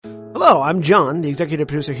Hello, I'm John, the executive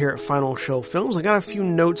producer here at Final Show Films. I got a few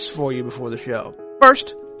notes for you before the show.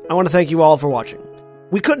 First, I want to thank you all for watching.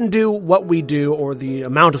 We couldn't do what we do or the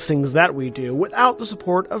amount of things that we do without the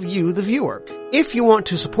support of you, the viewer. If you want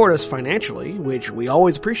to support us financially, which we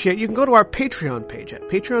always appreciate, you can go to our Patreon page at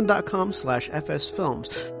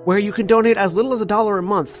patreon.com/fsfilms, where you can donate as little as $1 a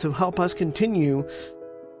month to help us continue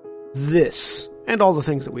this and all the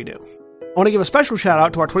things that we do. I want to give a special shout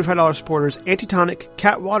out to our $25 supporters, Antitonic,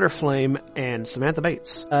 Cat Waterflame, and Samantha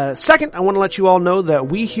Bates. Second, I want to let you all know that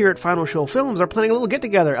we here at Final Show Films are planning a little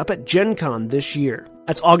get-together up at Gen Con this year.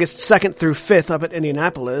 That's August 2nd through 5th up at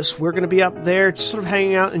Indianapolis. We're going to be up there just sort of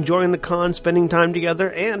hanging out, enjoying the con, spending time together,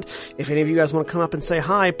 and if any of you guys want to come up and say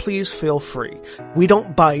hi, please feel free. We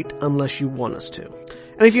don't bite unless you want us to.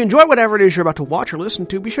 And if you enjoy whatever it is you're about to watch or listen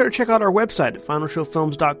to, be sure to check out our website at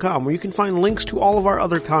finalshowfilms.com, where you can find links to all of our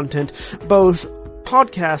other content, both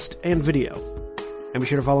podcast and video. And be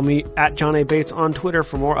sure to follow me at John A. Bates on Twitter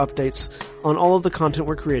for more updates on all of the content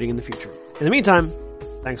we're creating in the future. In the meantime,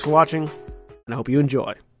 thanks for watching, and I hope you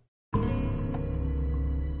enjoy.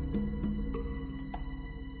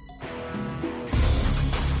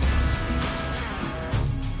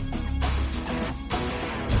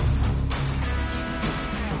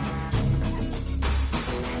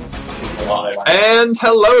 And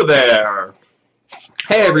hello there!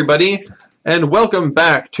 Hey everybody, and welcome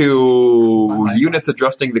back to Units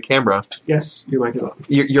Adjusting the Camera. Yes, your mic is on.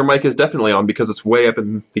 Your mic is definitely on because it's way up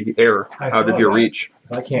in the air, out of your reach.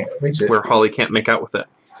 I can't reach it. Where Holly can't make out with it.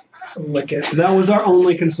 Look at that was our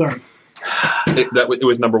only concern. It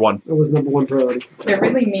was number one. It was number one priority. They're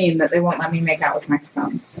really mean that they won't let me make out with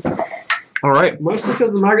microphones. All right. Mostly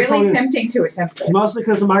because the microphone really tempting to attempt this. Mostly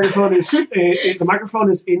because the microphone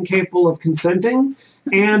is incapable of consenting,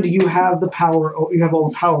 and you have the power. You have all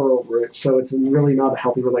the power over it, so it's really not a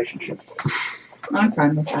healthy relationship. I'm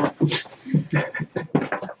fine with that.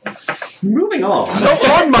 Moving on. So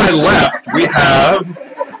on my left we have.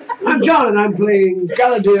 I'm John, and I'm playing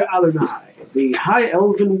Galadir Alunni, the High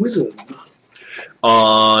Elven Wizard.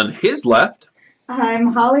 On his left.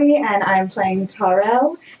 I'm Holly, and I'm playing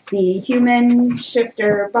Tariel, the human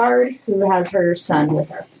shifter bard who has her son with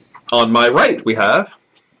her. On my right, we have...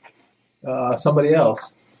 somebody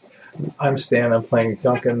else. I'm Stan, I'm playing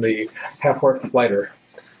Duncan, the Half-Orc fighter.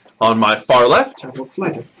 On my far left...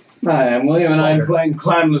 Hi, I'm William, and I'm playing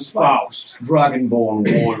Clanless Faust,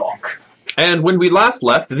 Dragonborn Warlock. And when we last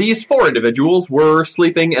left, these four individuals were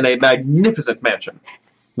sleeping in a magnificent mansion.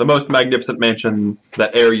 The most magnificent mansion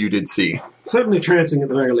that e'er you did see. Certainly trancing at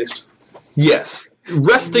the very least. Yes.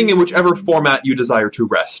 Resting in whichever format you desire to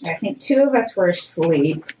rest. I think two of us were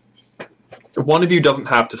asleep. One of you doesn't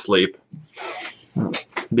have to sleep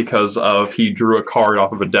because of he drew a card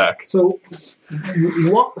off of a deck. So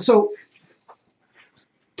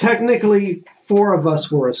technically, four of us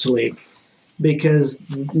were asleep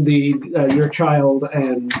because your child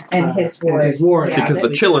and his ward. Yeah, because the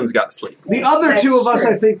chillins got to sleep. The other two of us,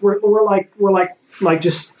 I think, were like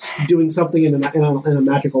just doing something in a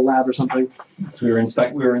magical lab or something. So we were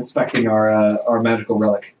inspecting our magical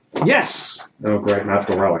relic. Yes. Oh, great,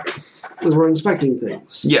 magical relic. We were inspecting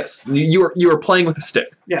things. Yes, you were playing with a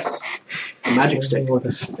stick. Yes, a magic stick. With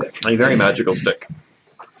a stick. A very magical stick.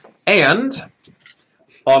 And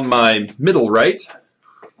on my middle right,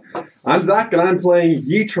 I'm Zach, and I'm playing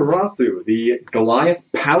Tarasu, the Goliath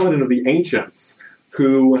Paladin of the Ancients,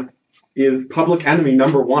 who is public enemy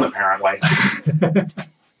number one, apparently.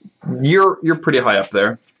 you're pretty high up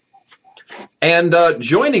there. And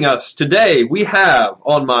joining us today, we have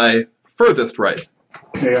on my furthest right.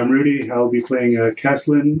 Hey, I'm Rudy. I'll be playing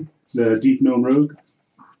Kaslin, the Deep Gnome Rogue.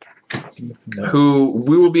 Who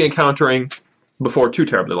we will be encountering before too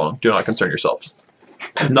terribly long. Do not concern yourselves.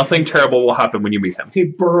 Nothing terrible will happen when you meet him. He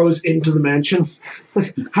burrows into the mansion.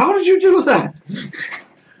 How did you do that?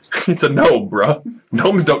 It's a gnome, bruh.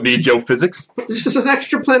 Gnomes don't need geophysics. This is an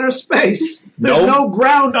extraplanar space. There's no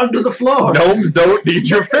ground under the floor. Gnomes don't need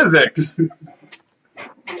your physics.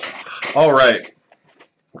 All right.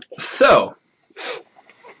 So,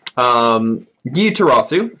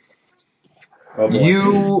 Tarasu,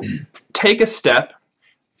 you take a step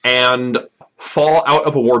and fall out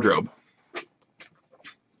of a wardrobe.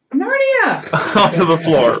 Narnia! Onto the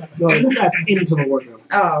floor. No, that's into the wardrobe.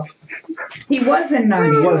 Oh. He was in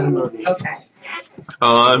Narnia. He was in Narnia. Okay.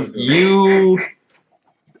 You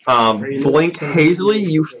blink hazily.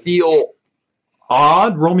 You feel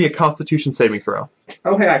odd. Roll me a Constitution saving throw.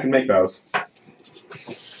 Oh, hey, I can make those.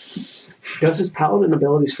 Does his paladin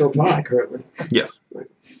ability still apply currently? Yes.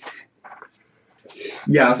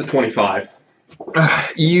 Yeah, that's a 25.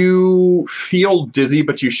 You feel dizzy,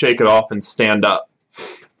 but you shake it off and stand up.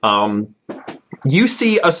 You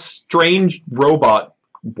see a strange robot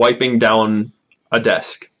wiping down a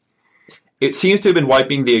desk. It seems to have been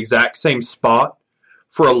wiping the exact same spot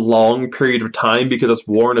for a long period of time because it's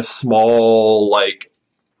worn a small,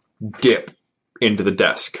 dip into the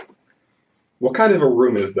desk. What kind of a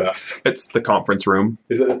room is this? It's the conference room.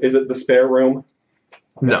 Is it the spare room?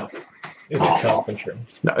 No. It's a conference room.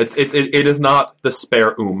 No, it is not the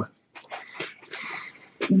spare room.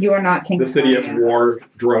 You are not King. The city of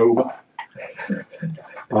wardrobe.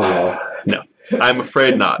 Oh. No. I'm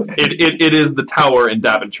afraid not. It is the tower in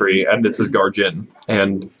Daventry, and this is Gargin.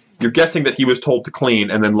 And you're guessing that he was told to clean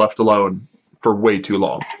and then left alone for way too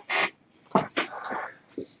long.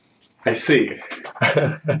 I see.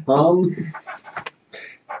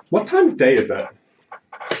 What time of day is it?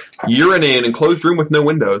 You're in an enclosed room with no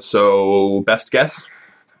windows, so best guess?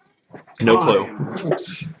 No clue.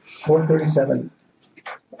 4:37.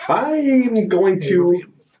 I'm going to...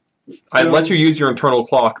 I'd let you use your internal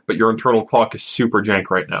clock, but your internal clock is super jank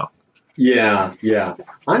right now. Yeah.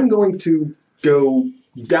 I'm going to go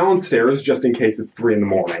downstairs just in case it's 3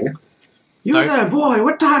 a.m. You there, boy,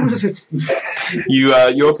 what time is it? You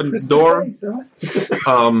open the door.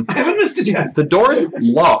 I haven't missed it yet. The door is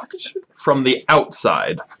locked from the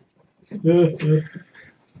outside.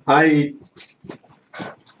 I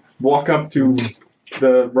walk up to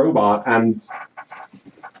the robot and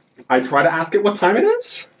I try to ask it what time it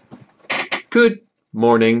is. Good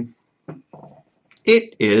morning.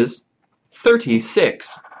 It is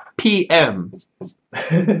 36 p.m.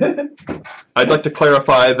 I'd like to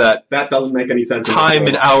clarify that That doesn't make any sense. time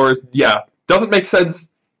and hours, doesn't make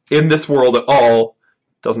sense in this world at all.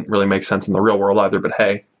 Doesn't really make sense in the real world either, but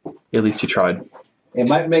hey, at least you tried. It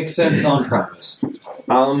might make sense on premise.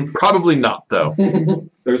 Probably not, though.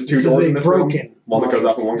 There's 2 doors in this room. One that goes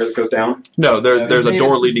up and one that goes down. No, there's a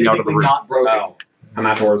door leading out of the room. Not broken. Oh. And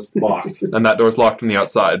that door's locked. And that door's locked from the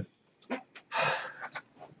outside.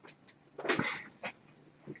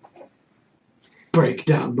 Break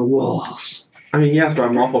down the walls. I mean, yes, but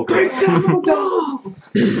I'm lawful good. Break down the wall!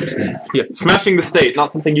 Yeah, smashing the state,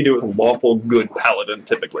 not something you do with a lawful good paladin,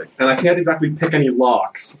 typically. And I can't exactly pick any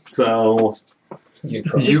locks, so...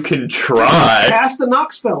 You can try. Cast the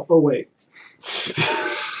knock spell. Oh, wait.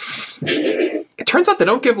 It turns out they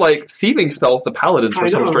don't give, thieving spells to paladins for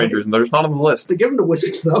some strangers, and there's not on the list. They give them to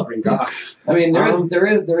wizards, though. I mean, there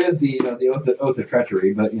is the oath of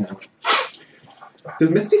treachery, but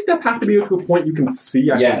Does Misty Step have to be to a point you can see?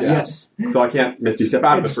 Yes. So I can't Misty Step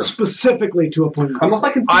out of It's this room. specifically to a point. Unless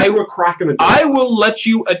I can see through a crack in the door. I will let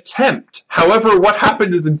you attempt. However, what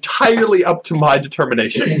happened is entirely up to my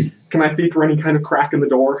determination. Can I see through any kind of crack in the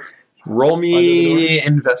door? Roll me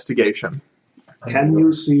investigation. Can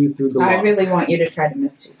you see through the wall? I really want you to try to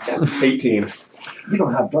misty step. 18. you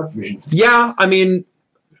don't have dark vision. Yeah, I mean,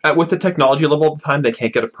 with the technology level at the time, they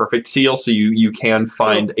can't get a perfect seal, so you can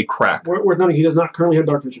find a crack. Worth noting, he does not currently have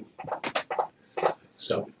dark vision.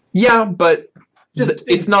 So Yeah, but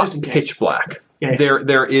it's not just in case. pitch black. Yeah.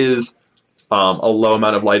 There is a low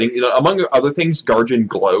amount of lighting. Among other things, Gargin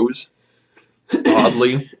glows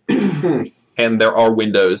oddly, and there are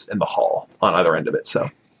windows in the hall on either end of it. So,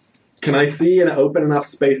 Can I see an open enough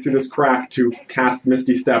space through this crack to cast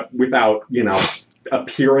Misty Step without,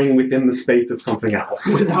 appearing within the space of something else?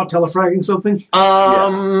 without telefragging something?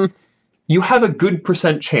 You have a good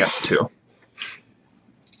 % chance to.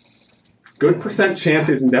 Good % chance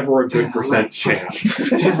is never a good %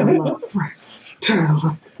 chance.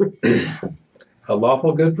 A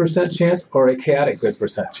lawful good % chance or a chaotic good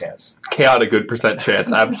 % chance? Chaotic good %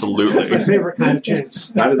 chance, absolutely. My favorite kind of chance.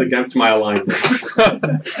 That is against my alignment.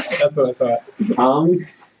 That's what I thought.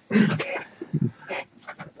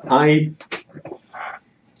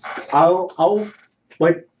 I'll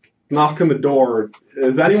knock on the door.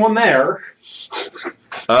 Is anyone there?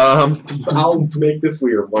 I'll make this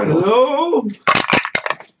weird. Why not? Hello?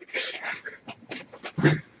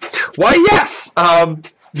 Why, yes!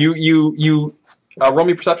 You roll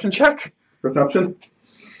me perception check? Perception?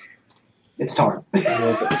 It's time.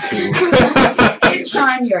 It's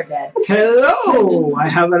time you're dead. Hello! I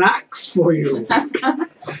have an axe for you.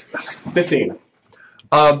 15.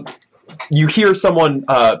 You hear someone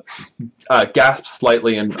gasp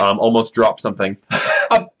slightly and almost drop something.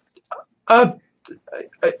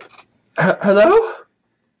 Hello?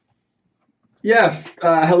 Yes.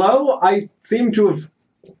 Hello? I seem to have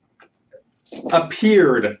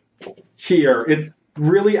appeared here. It's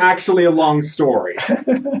really actually a long story.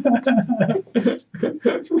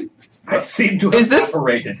 I seem to have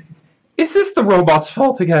operated. Is this the robot's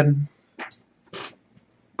fault again?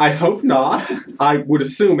 I hope not. I would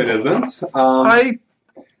assume it isn't. I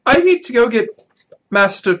need to go get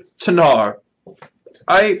Master Tanar,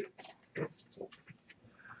 Sorry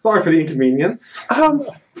for the inconvenience.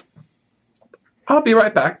 I'll be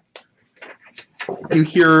right back. You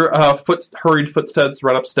hear hurried footsteps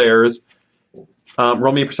run upstairs.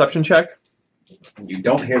 Roll me a perception check. You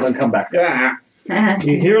don't hear them come back. Yeah.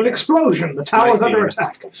 You hear an explosion. The tower's 19. under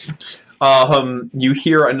attack. You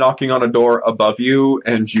hear a knocking on a door above you,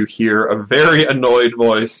 and you hear a very annoyed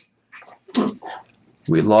voice.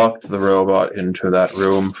 We locked the robot into that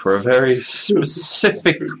room for a very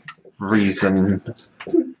specific reason. What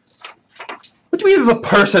do you mean there's a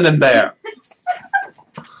person in there?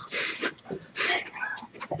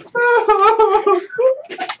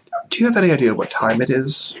 Do you have any idea what time it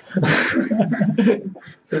is?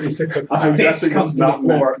 36. I'm guessing comes to the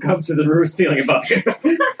floor, comes to the roof ceiling above you.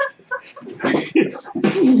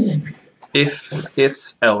 If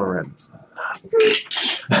it's Elrin.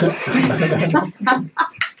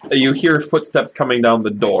 You hear footsteps coming down the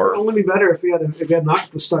door. It would be better if he had an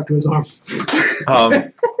octopus stuck to his arm.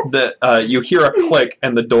 You hear a click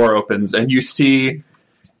and the door opens, and you see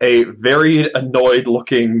a very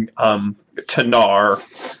annoyed-looking Tanar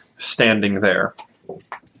standing there.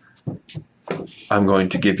 I'm going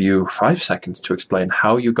to give you 5 seconds to explain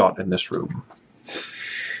how you got in this room.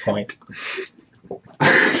 Point.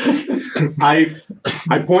 I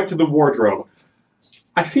point to the wardrobe.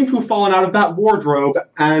 I seem to have fallen out of that wardrobe,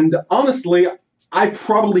 and honestly, I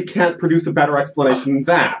probably can't produce a better explanation than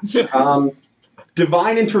that.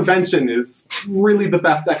 Divine intervention is really the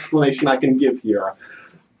best explanation I can give here.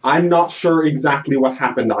 I'm not sure exactly what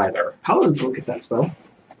happened either. Paladins will get that spell.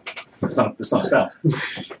 It's not a spell. Do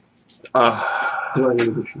I need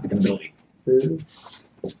to It's an ability.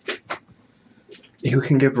 You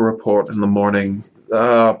can give a report in the morning.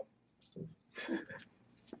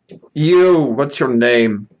 What's your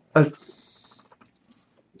name?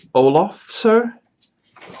 Olaf, sir?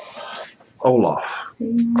 Olaf.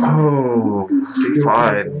 Oh,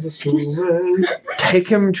 fine. Take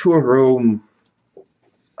him to a room.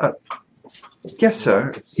 Yes,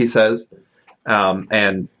 sir, he says,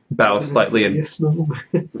 and bows slightly and Yes, no.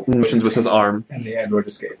 motions with his arm. And the android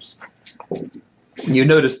escapes. You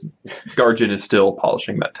notice Garjin is still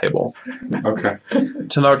polishing that table. Okay.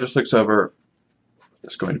 Tanar just looks over.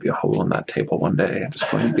 There's going to be a hole in that table one day. There's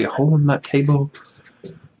going to be a hole in that table.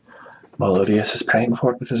 Melodious is paying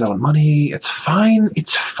for it with his own money. It's fine.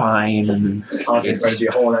 It's fine. There's going to be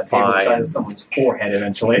a hole in that table inside of someone's forehead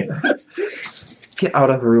eventually. Get out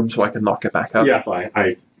of the room so I can lock it back up. Yes,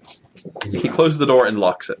 I He closes the door and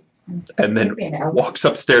locks it, and then walks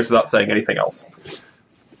upstairs without saying anything else.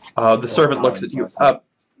 The servant looks at you.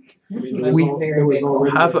 We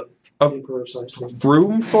have a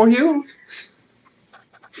room for you?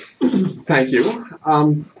 Thank you.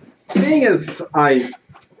 Seeing as I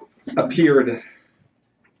appeared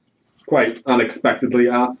quite unexpectedly,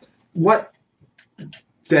 what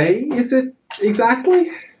day is it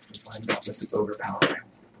exactly? This is overpowering.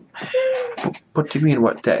 What do you mean,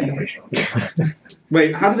 what day?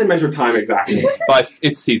 Wait, how do they measure time exactly?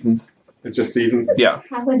 It's seasons. It's just seasons? Yeah.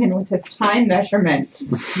 Paladin with his time measurement.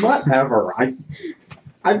 Whatever. I've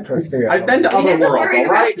been to We other never worlds, worried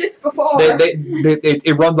about alright? this before.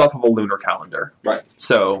 It runs off of a lunar calendar. Right.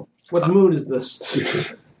 So, What moon is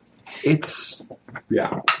this? it's...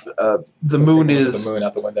 Yeah. The moon is The moon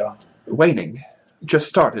out the window. waning. Just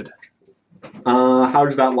started. How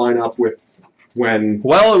does that line up with when...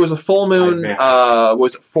 Well, it was a full moon,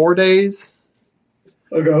 was it 4 days?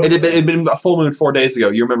 It had been a full moon 4 days ago.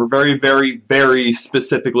 You remember very, very, very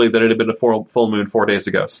specifically that it had been a full moon 4 days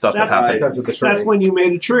ago. Stuff that happened. Because of the tree. That's when you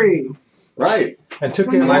made a tree. Right. And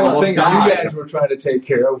took care of all the things you guys were trying to take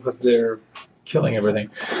care of, but they're killing everything.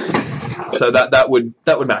 So that would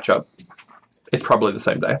match up. It's probably the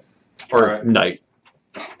same day. Or Right. night.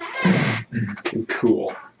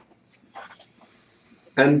 Cool.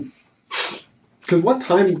 And... Because what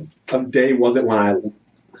time of day was it when I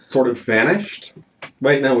sort of vanished?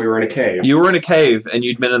 Wait, no, we were in a cave. You were in a cave, and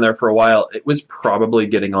you'd been in there for a while. It was probably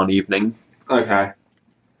getting on evening. Okay.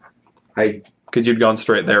 Because you'd gone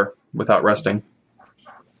straight there without resting.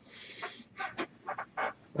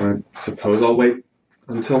 I suppose I'll wait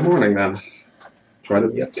until morning then. Try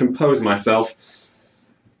to compose myself.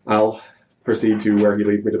 I'll proceed to where he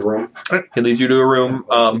leads me to the room. He leads you to a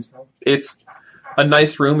room. It's a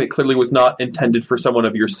nice room. It clearly was not intended for someone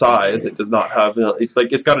of your size. It does not have...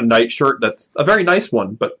 It's got a nightshirt that's a very nice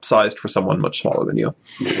one, but sized for someone much smaller than you.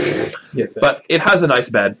 But it has a nice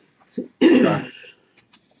bed. Okay.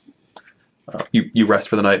 You rest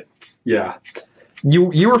for the night. Yeah.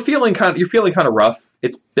 You're feeling kind of rough.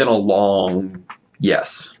 It's been a long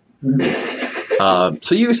yes.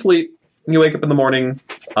 So you sleep You wake up in the morning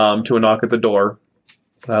to a knock at the door.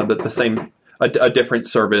 That a different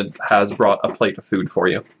servant has brought a plate of food for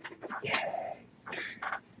you.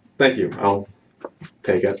 Thank you. I'll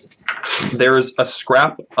take it. There's a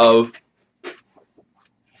scrap of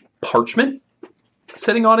parchment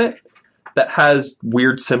sitting on it that has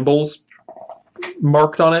weird symbols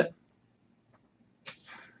marked on it.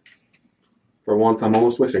 For once, I'm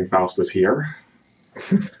almost wishing Faust was here.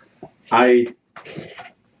 I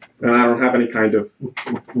don't have any kind of...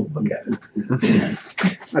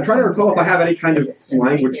 I try to recall if I have any kind of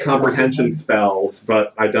language comprehension spells,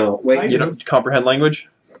 but I don't. Wait, You don't comprehend language?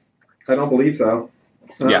 I don't believe so.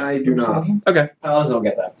 Yeah. I do not. Okay. I don't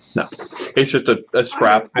get that. No. It's just a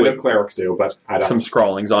scrap I know with clerics do, but I don't. some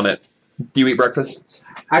scrawlings on it. Do you eat breakfast?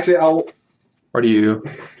 Actually, Or do you...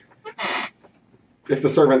 if the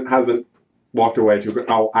servant hasn't walked away too,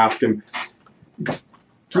 I'll ask him,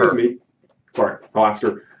 excuse me. Sorry, I'll ask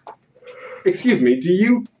her, excuse me, do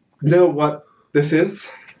you know what this is?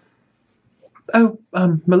 Oh,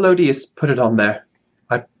 Melodious put it on there.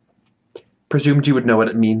 I presumed you would know what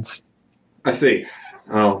it means. I see.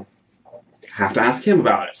 I'll have to ask him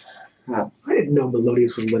about it. I didn't know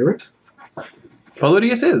Melodious was literate.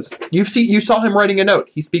 Melodious is. You saw him writing a note.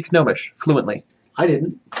 He speaks Gnomish fluently. I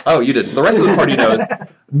didn't. Oh, you didn't. The rest of the party knows.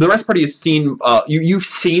 The rest of the party has seen... you've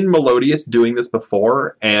seen Melodious doing this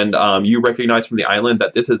before, and you recognize from the island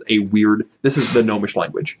that this is this is the Gnomish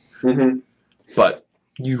language. Mm-hmm. But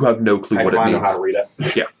you have no clue what it I means. know how to read it.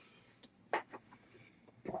 Yeah.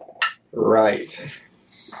 Right.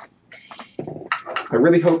 I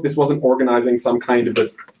really hope this wasn't organizing some kind of a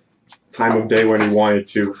time of day when he wanted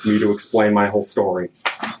for me to explain my whole story.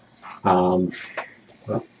 I'll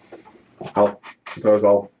suppose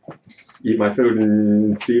I'll eat my food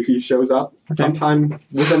and see if he shows up sometime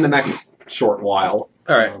within the next short while.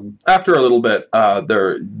 All right. After a little bit,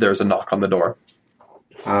 there's a knock on the door.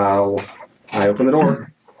 I open the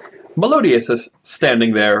door. Melodious is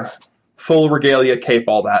standing there, full regalia, cape,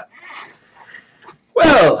 all that.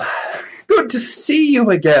 Well, good to see you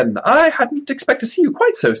again. I hadn't expected to see you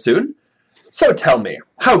quite so soon. So tell me,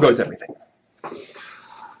 how goes everything?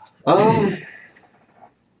 Well,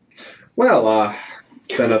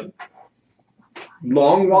 it's been a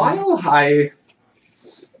long while. I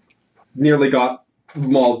nearly got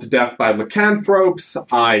mauled to death by lycanthropes.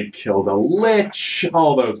 I killed a lich.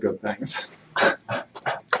 All those good things.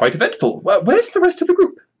 Quite eventful. Where's the rest of the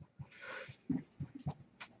group?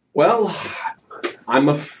 Well, I'm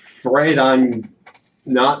afraid I'm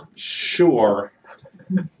not sure.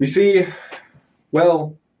 You see,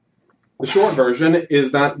 well, the short version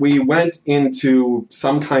is that we went into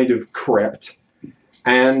some kind of crypt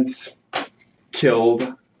and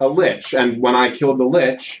killed a lich. And when I killed the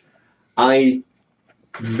lich, I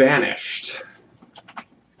vanished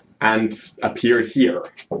and appeared here.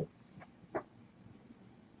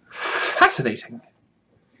 Fascinating.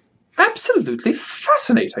 Absolutely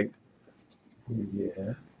fascinating.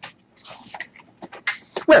 Yeah.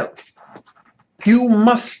 Well, you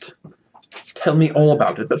must tell me all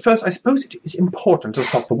about it, but first I suppose it is important to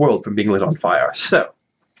stop the world from being lit on fire. So,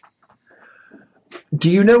 do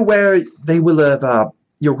you know where they will have,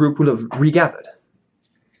 your group will have regathered?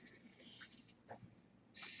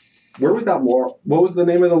 Where was that? What was the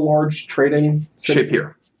name of the large trading city?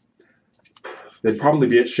 Shapier. They'd probably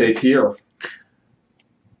be at Shapier.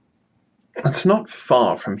 It's not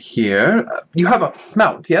far from here. You have a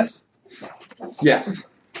mount, yes? Yes.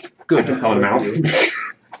 Good. I can tell him out.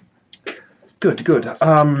 Good.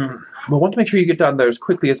 We'll want to make sure you get down there as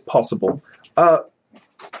quickly as possible.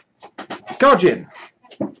 Guardian,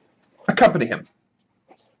 accompany him.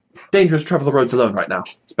 Dangerous to travel the roads alone right now,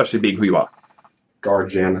 especially being who you are.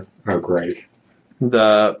 Guardian. Oh, great.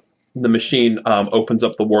 The machine opens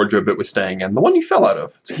up the wardrobe it was staying in. The one you fell out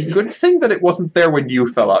of. It's a good thing that it wasn't there when you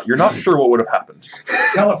fell out. You're not sure what would have happened.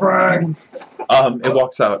 Califrag! It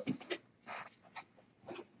walks out.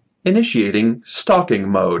 Initiating stalking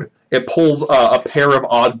mode. It pulls a pair of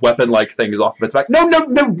odd weapon-like things off of its back. No,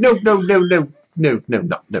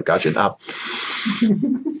 gotcha.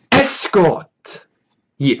 Escort.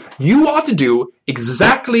 Yeah, you ought to do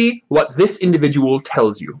exactly what this individual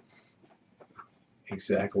tells you.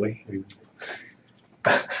 Exactly.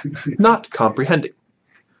 Not comprehending.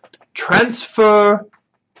 Transfer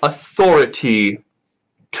authority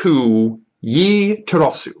to Ye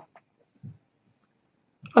Tarasu.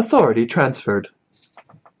 Authority transferred.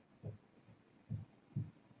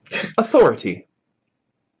 Authority.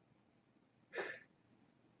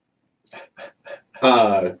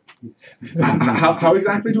 How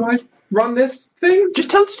exactly do I run this thing? Just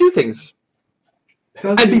tell it to do things.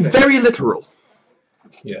 And be very literal.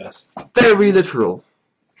 Yes. Very literal.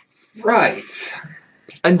 Right.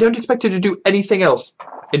 And don't expect it to do anything else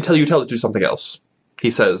until you tell it to do something else,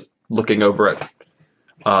 he says, looking over at...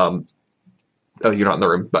 oh, you're not in the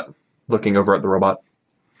room, but looking over at the robot.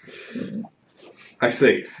 I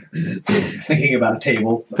see. Thinking about a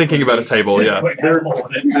table. Thinking about a table, yes. They're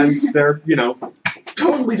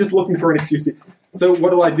totally just looking for an excuse to... So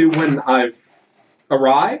what do I do when I've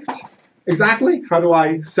arrived? Exactly? How do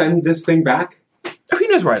I send this thing back? Oh, he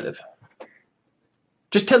knows where I live.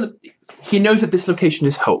 Just tell him... He knows that this location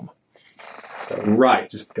is home. Right,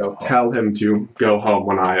 just go tell him to go home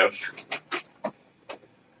when I have...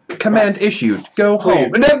 Command issued. Go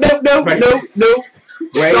Please. home. No.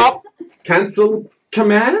 Wait. Stop. Cancel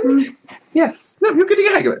command? Yes. No, you're getting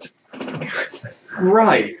a hang of it.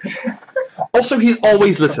 Right. Also, he's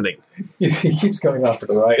always listening. He keeps going off to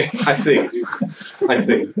the right. I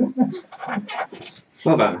see.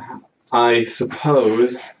 Well then, I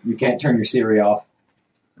suppose... You can't turn your Siri off.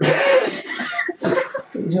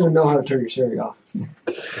 You don't know how to turn your Siri off.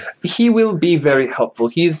 He will be very helpful.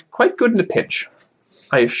 He's quite good in a pinch,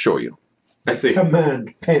 I assure you. I see.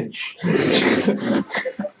 Command pinch.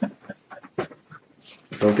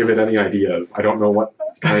 Don't give it any ideas. I don't know what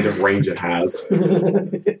kind of range it has.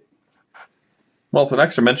 Well, it's an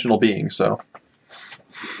extra-dimensional being, so...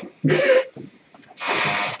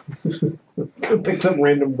 Could pick some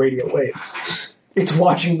random radio waves. It's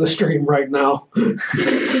watching the stream right now.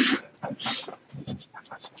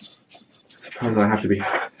 Suppose I have to be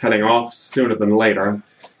heading off sooner than later.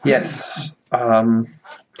 Yes.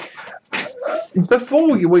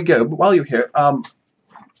 Before we go, while you're here,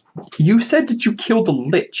 you said that you killed the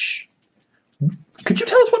Lich. Could you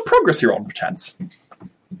tell us what progress you're on, perchance?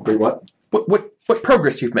 Wait, what? What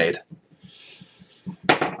progress you've made?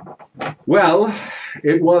 Well,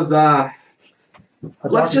 it was,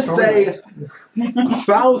 let's just say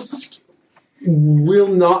Faust will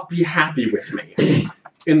not be happy with me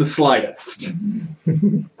in the slightest.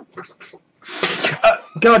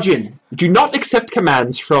 Guardian, do not accept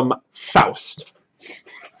commands from Faust.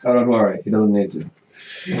 Oh, don't worry. He doesn't need to.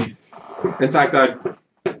 In fact, I'd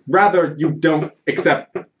rather you don't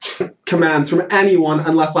accept commands from anyone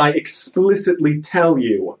unless I explicitly tell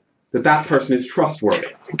you that that person is trustworthy.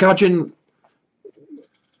 Guardian,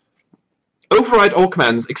 override all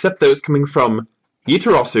commands except those coming from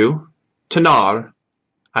Tarasu, Tanar,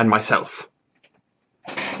 and myself.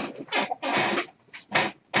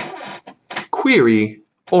 Query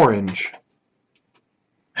orange.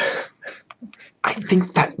 I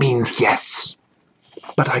think that means yes,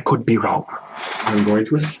 but I could be wrong. I'm going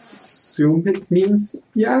to assume it means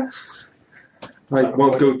yes. I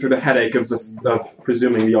won't go through the headache of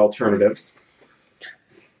presuming the alternatives.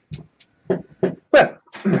 Well,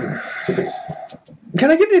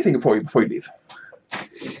 can I get anything for you before you leave?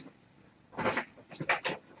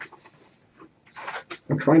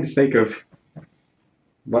 I'm trying to think of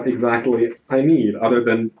what exactly I need, other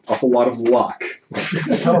than a whole lot of luck.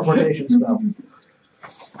 Teleportation spell.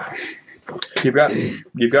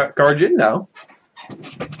 You've got Guardian now.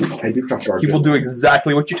 I do have Guardian. He will do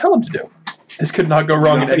exactly what you tell him to do. This could not go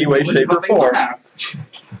wrong in any way, shape, or form.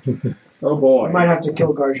 Oh boy. I might have to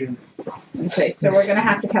kill Guardian. Okay, so we're gonna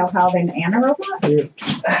have to kill Paladin and a robot? Yeah.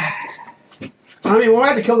 I mean, we might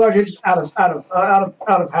have to kill Guardian just out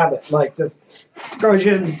of habit. Like, just,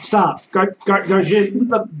 Guardian, stop.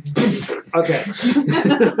 Guardian, okay.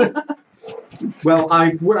 Well,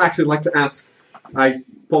 I would actually like to ask, I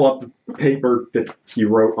pull up the paper that he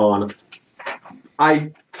wrote on.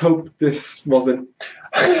 I hope this wasn't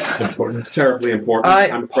terribly important.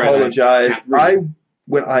 I'm afraid apologize. I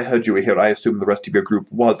When I heard you were here, I assumed the rest of your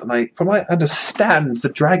group was, and from what I understand, the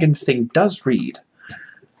dragon thing does read.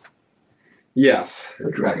 Yes.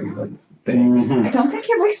 The dragon thing. I don't think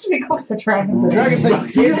he likes to be called the dragon. The dragon thing,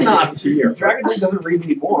 He's not here. the dragon thing doesn't read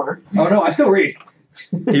anymore. Oh, no, I still read.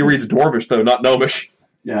 He reads Dwarvish, though, not Gnomish.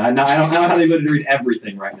 Yeah, I don't know how they would read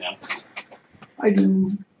everything right now. I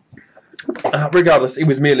do. Regardless, it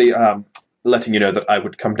was merely letting you know that I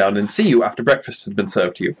would come down and see you after breakfast had been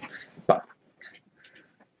served to you. But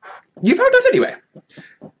you found out anyway.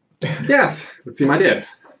 Yes, it would seem I did.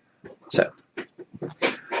 So,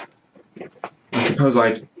 I suppose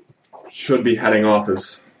I should be heading off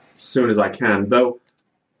as soon as I can, though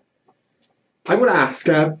I would ask,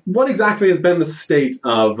 what exactly has been the state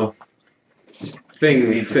of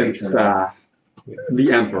things since the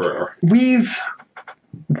Emperor? we've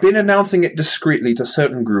been announcing it discreetly to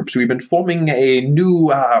certain groups. We've been forming a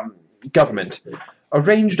new government,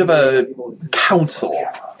 arranged of a council.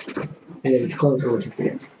 Yeah, it's close door.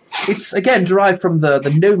 It's, again, derived from the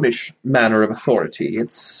gnomish manner of authority.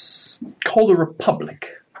 It's called a republic.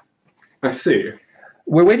 I see.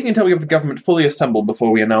 We're waiting until we have the government fully assembled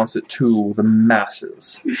before we announce it to the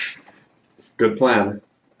masses. Good plan.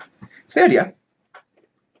 It's the idea.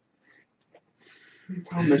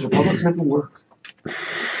 There's republics never work.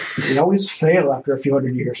 They always fail after a few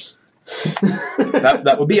hundred years.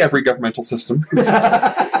 That would be every governmental system.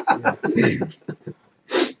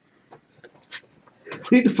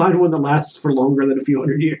 We need to find one that lasts for longer than a few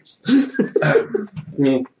hundred years. Just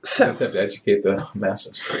have to educate the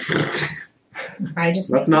masses.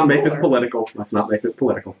 Let's not make this political.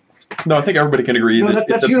 No, I think everybody can agree No,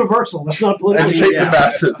 that's universal. That's not political. Educate the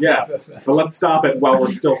masses. Yes, but let's stop it while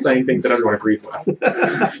we're still saying things that everyone agrees with.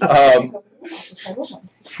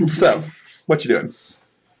 So, what you doing?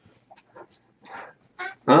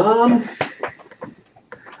 I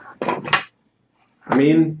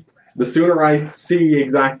mean, the sooner I see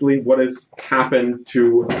exactly what has happened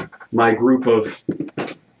to my group of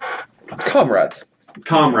Comrades.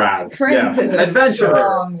 Friends is a adventurers,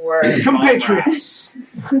 strong word. Compatriots.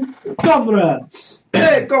 Comrades.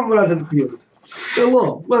 Hey, comrade has appeared.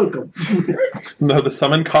 Hello, welcome. No, the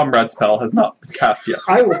summon comrade spell has not been cast yet.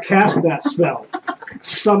 I will cast that spell.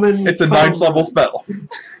 Summon. It's a 9th level spell.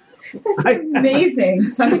 Amazing.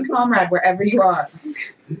 Summon comrade wherever you are.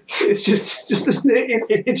 It's just this.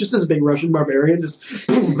 It's just this big Russian barbarian. Just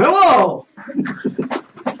boom, hello.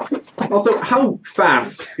 Also, how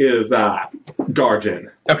fast is Garjin?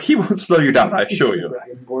 Oh, he won't slow you down, I assure you.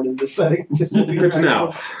 Dragonborn in this setting. Good to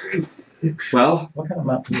know. Well, What kind of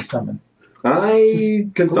mount can you summon? I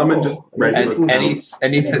can summon just regular. And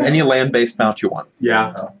any land-based mount you want.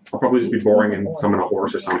 Yeah, I'll probably just be boring and summon a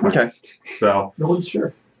horse or something. Okay. So, No one's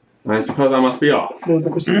sure. I suppose I must be off. All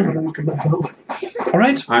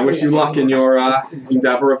right. I wish you luck in your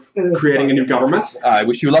endeavor of creating a new government. I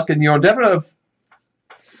wish you luck in your endeavor of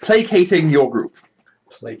placating your group.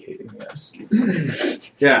 Placating, yes.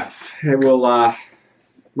 Yes, it will.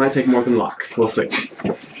 Might take more than luck. We'll see.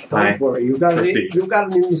 Don't worry, you've got proceed.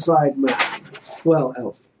 an inside map. Well,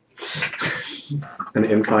 elf. An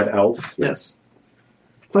inside elf. Yes.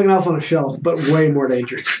 It's like an elf on a shelf, but way more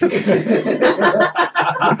dangerous. No,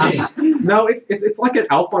 it's like an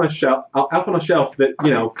elf on a shelf. Elf on a shelf that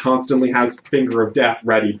constantly has finger of death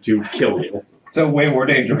ready to kill you. So way more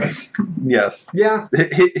dangerous. Yes. Yeah,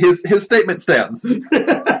 His statement stands.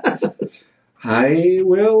 I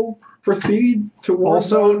will proceed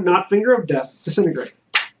towards. Also, not finger of death, disintegrate.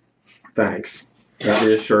 Thanks. That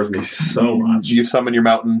reassures me so much. You summon your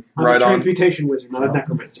mountain I'm right a on. transmutation wizard, not a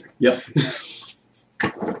necromancer. Yep.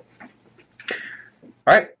 All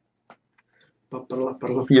right.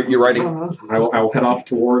 You're riding. I will head off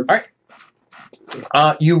towards. All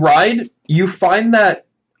right. You ride. You find that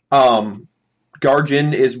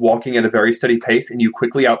Garjin is walking at a very steady pace, and you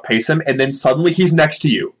quickly outpace him, and then suddenly he's next to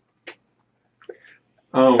you.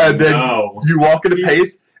 Oh, And then no. you walk at a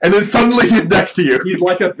pace, and then suddenly he's next to you. He's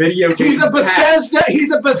like a video game. He's a Bethesda.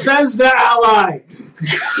 He's a Bethesda ally.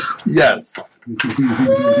 Yes.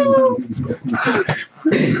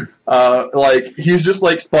 He's just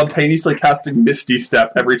spontaneously casting Misty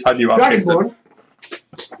Step every time you outpace him.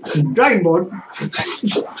 Dragonborn.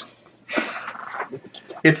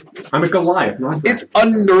 I'm a Goliath, not It's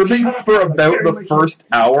unnerving for about the first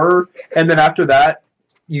hour, and then after that,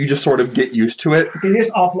 you just sort of get used to it. Can you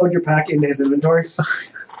just offload your pack into his inventory?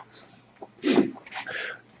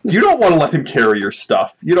 You don't want to let him carry your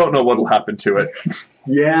stuff. You don't know what'll happen to it.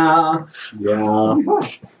 Yeah. All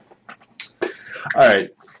right.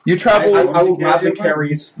 You travel. I will gladly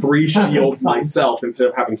carry 3 shields myself instead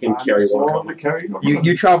of having him carry one.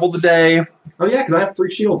 You travel the day. Oh yeah, because I have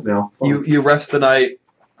 3 shields now. You rest the night.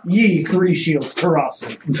 Ye 3 shields,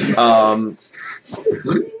 Tarasu.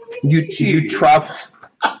 You travel.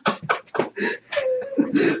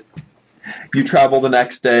 You travel the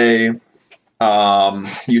next day.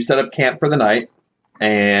 You set up camp for the night,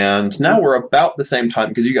 and now we're about the same time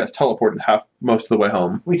because you guys teleported most of the way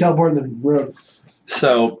home. We teleported the road.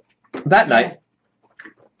 So that night,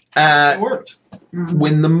 It worked.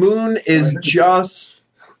 when the moon is just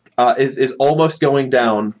is almost going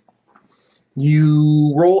down,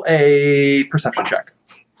 you roll a perception check.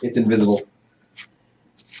 It's invisible.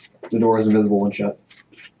 The door is invisible when shut.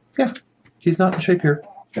 Yeah, he's not in shape here.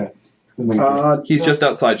 Okay. He's just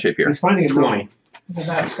outside shape here. He's finding a 20.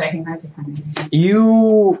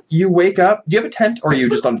 You wake up. Do you have a tent, or are you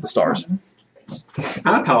just under the stars?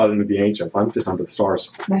 I'm a paladin of the ancients. I'm just under the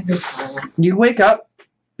stars. You wake up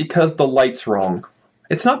because the light's wrong.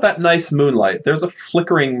 It's not that nice moonlight. There's a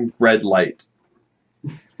flickering red light.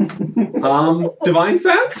 Divine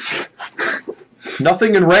sense?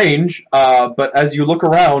 Nothing in range, but as you look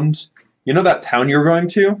around, you know that town you're going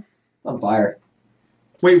to? On fire.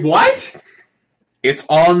 Wait, what? It's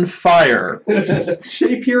on fire.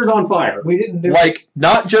 Shapier's on fire. We didn't do Like,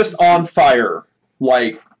 not just on fire.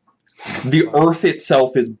 Like, the earth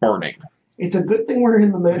itself is burning. It's a good thing we're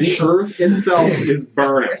in the The mesh. earth itself is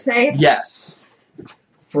burning. You're safe. Yes.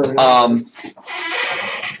 For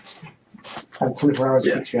have 24 hours to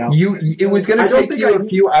get you out. It was going to take you a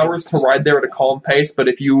few hours to ride there at a calm pace, but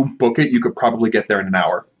if you book it, you could probably get there in an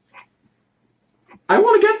hour. I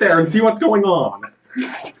want to get there and see what's going on.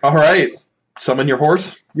 All right. Summon your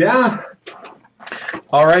horse. Yeah.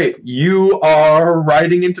 All right. You are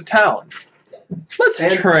riding into town. Let's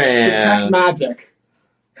detect magic.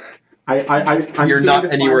 I'm You're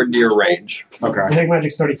not anywhere near range. Okay. Detect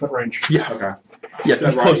magic's 30-foot range. Yeah. Okay. Yeah,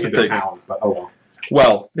 So you're close to riding into things. town, but oh well.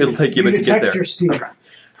 Well, it'll take you a bit to get detect there. your steed.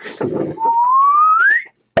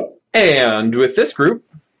 And with this group,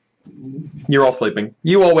 you're all sleeping.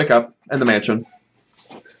 You all wake up in the mansion.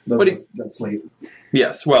 That's sleep.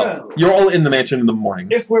 Yes, well, you're all in the mansion in the morning.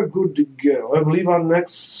 If we're good to go, I believe our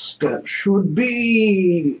next step should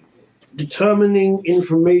be determining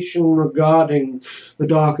information regarding the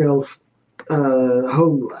Dark Elf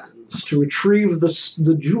homelands to retrieve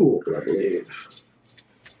the jewel, I believe.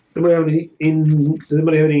 Does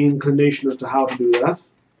anybody have any inclination as to how to do that?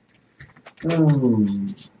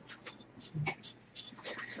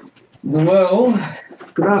 Well,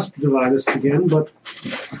 Could ask Dividus again, but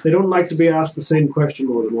they don't like to be asked the same question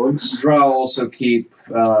more than once. Drow also keep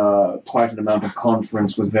quite an amount of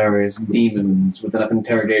conference with various demons. With enough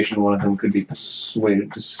interrogation, one of them could be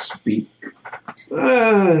persuaded to speak.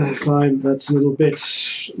 I find that's a little bit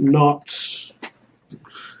not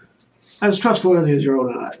as trustworthy as your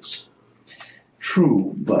own eyes.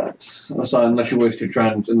 True, but unless you wish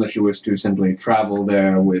to simply travel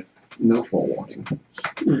there with no forewarning.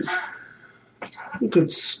 You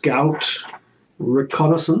could scout.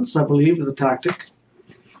 Reconnaissance, I believe, is a tactic.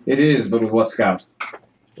 It is, but with what scout?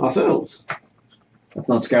 Ourselves. That's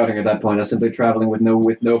not scouting at that point. That's simply traveling with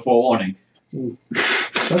no forewarning. Let's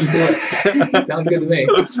do it. Sounds good to me.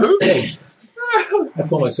 I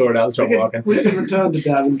pull my sword out and start walking. We can return to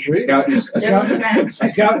Daventry. A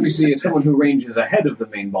scout, you see, is someone who ranges ahead of the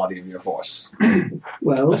main body of your force.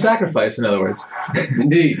 Well, A sacrifice, in other words.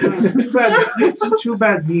 Indeed. It's too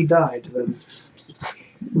bad he died then.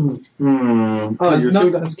 Oh, you're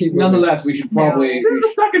still going to keep Nonetheless, we should probably... This is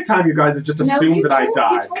the second time you guys have just assumed that I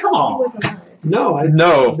died. Come on. No,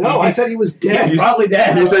 No. I said he was dead. He's probably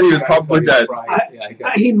dead. You said he was probably dead.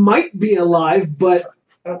 He might be alive, but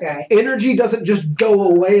Okay. energy doesn't just go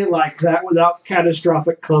away like that without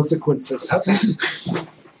catastrophic consequences. Okay.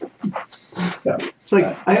 It's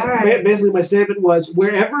like, Alright. basically my statement was,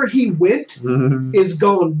 wherever he went is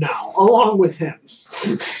gone now, along with him.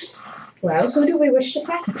 Well, who do we wish to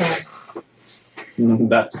sacrifice?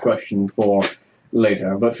 That's a question for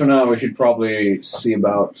later. But for now, we should probably see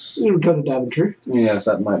about... You return to Daventry. Yes,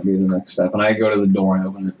 that might be the next step. And I go to the door and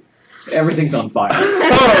open it. Everything's on fire.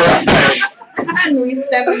 And we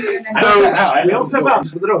step in and So, We all step out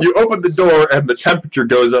to the door. you open the door and the temperature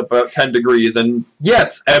goes up about 10 degrees, and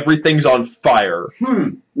yes, everything's on fire.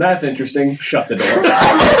 That's interesting. Shut the door.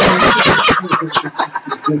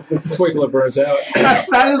 The sprinkler burns out.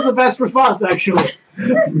 That is the best response, actually.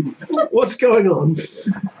 What's going on?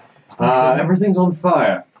 Everything's on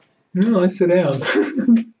fire. No, let's sit down.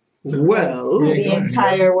 Well, the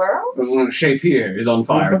entire world? Shape here is on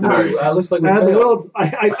fire. At the very least. Looks like we the failed.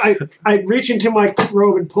 world. I reach into my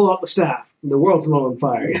robe and pull out the staff. The world's not on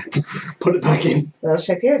fire. Put it back in. Well,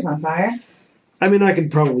 Shapir's on fire. I mean, I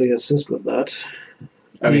can probably assist with that.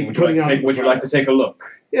 I mean, would you like to take a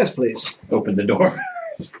look? Yes, please. Open the door.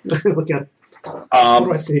 Look at. What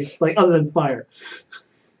do I see? Like other than fire.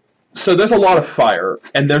 So there's a lot of fire,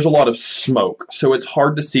 and there's a lot of smoke, so it's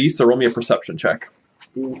hard to see, so roll me a perception check.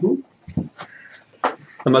 Mm-hmm.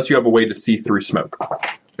 Unless you have a way to see through smoke.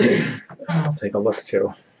 I'll take a look,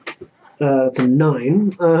 too. It's a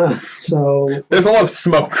 9. So There's a lot of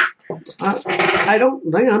smoke. I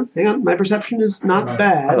don't. Hang on. My perception is not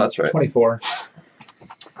bad. Oh, that's right. 24.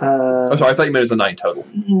 Oh, sorry, I thought you meant it was a 9 total.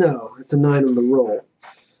 No, it's a 9 on the roll.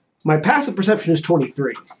 My passive perception is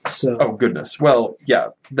 23. So. Oh, goodness. Well, yeah.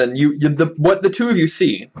 Then what the two of you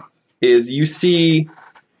see is you see,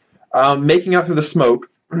 making out through the smoke,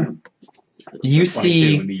 you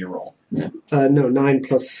see... would be your roll. Yeah. No, 9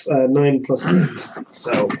 plus 8,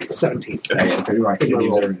 so 17. Okay, you're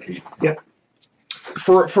right. Yep.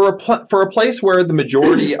 For a place where the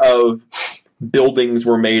majority of buildings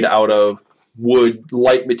were made out of wood,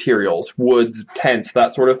 light materials, woods, tents,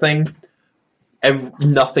 that sort of thing,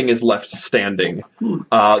 nothing is left standing.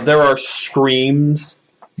 There are screams.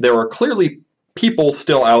 There are clearly people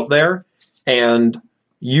still out there, and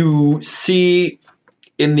you see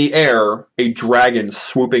in the air a dragon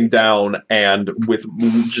swooping down and with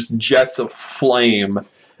just jets of flame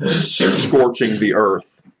scorching the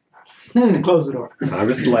earth. Close the door. Time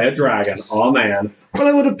to slay a dragon. Oh, man. Well,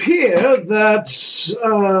 it would appear that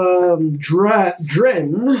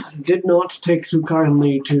Dren did not take too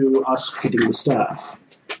kindly to us getting the staff.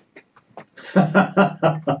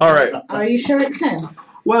 All right. Are you sure it's him?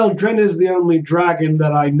 Well, Dren is the only dragon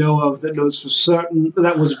that I know of that knows for certain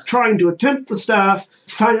that was trying to attempt to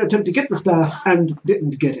get the staff, and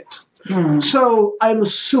didn't get it. So I'm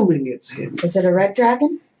assuming it's him. Is it a red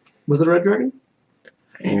dragon? Was it a red dragon?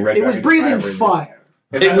 Red It was dragon breathing breathers. fire.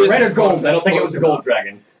 It was red or gold. I don't think it was a gold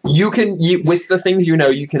dragon. With the things you know,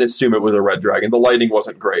 you can assume it was a red dragon. The lighting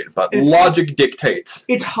wasn't great, but It's- logic dictates.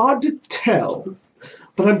 It's hard to tell,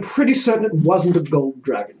 but I'm pretty certain it wasn't a gold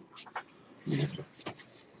dragon.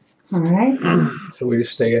 All right. So we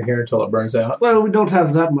just stay in here until it burns out. Well, we don't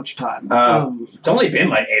have that much time. It's only been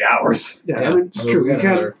like 8 hours. Yeah, Yeah. I mean, it's I mean, true. we We, got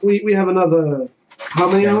can't, another- we have another... How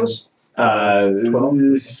many hours?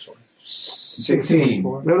 12? 16. We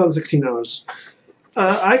have another 16 hours.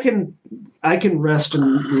 I can rest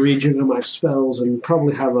and rejigger my spells and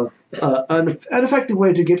probably have an effective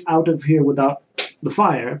way to get out of here without the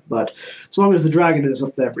fire, but as long as the dragon is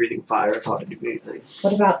up there breathing fire, it's hard to do anything.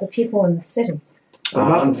 What about the people in the city?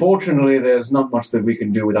 Unfortunately, there's not much that we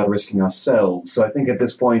can do without risking ourselves, so I think at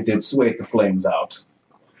this point it's wait the flames out.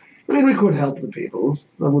 I mean, we could help the people.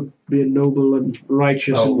 That would be a noble and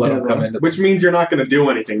righteous Let them endeavor. come in. Which means you're not going to do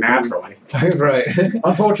anything naturally. Right.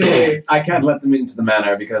 Unfortunately, I can't let them into the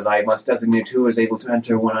manor because I must designate who is able to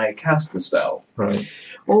enter when I cast the spell. Right.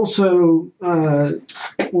 Also,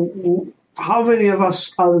 how many of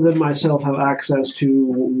us, other than myself, have access to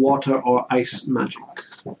water or ice magic?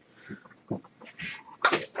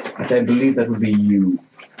 I believe that would be you.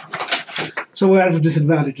 So we're at a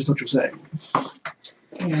disadvantage, is what you're saying.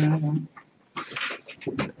 Yeah.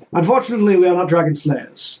 Unfortunately, we are not dragon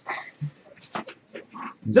slayers.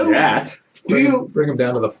 Though, That. do you? Bring them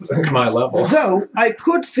down to my level. Though I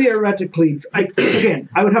could theoretically, I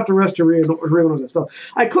would have to rest to reorganize the spell.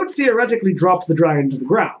 I could theoretically drop the dragon to the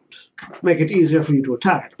ground, make it easier for you to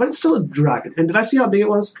attack it. But it's still a dragon. And did I see how big it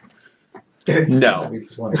was? No. We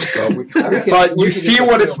just want to go. But you see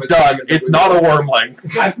what it's done. It's not a wormling.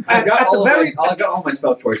 I've got At the very- all my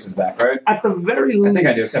spell choices back, right? At the very least, I think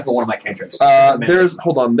I do, except for one of my cantrips.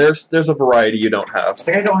 There's a variety you don't have. I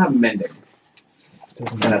think I don't have mending. And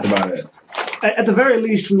that's about it. At the very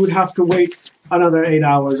least, we would have to wait another 8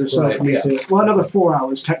 hours or so Right, for me yeah. to. Well, another 4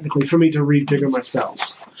 hours technically for me to rejigger my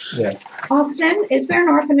spells. Yeah. Austin, is there an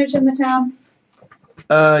orphanage in the town?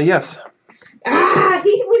 Yes.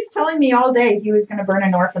 He was telling me all day he was going to burn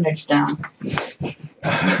an orphanage down.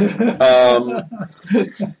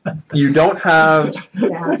 You don't have.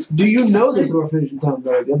 Yeah. Do you know there's an orphanage in town?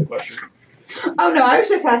 Though, is the other question. Oh, no, I was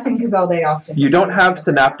just asking because all day Austin. You don't have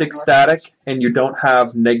synaptic static, and you don't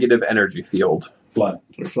have negative energy field. Flood.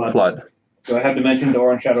 Flood. Do I have Dimension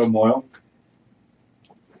Door and Shadow of Moil?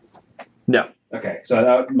 No. Okay,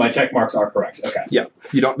 so my check marks are correct. Okay. Yeah.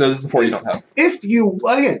 You don't. Those are the four you don't have. If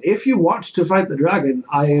you want to fight the dragon,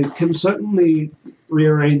 I can certainly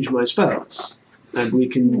rearrange my spells, and we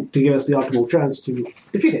can to give us the optimal chance to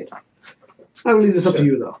defeat it. I will leave this up to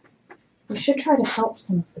you, though. We should try to help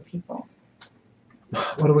some of the people.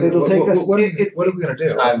 What are we It'll take us- what are we going to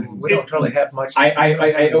do? We don't really have much.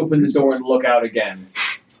 I open the door and look out again.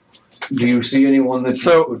 Do you see anyone that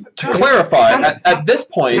So, to clarify, at this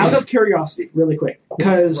point, Out of curiosity, really quick,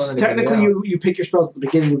 because Run anybody technically out. you pick your spells at the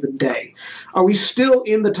beginning of the day. Are we still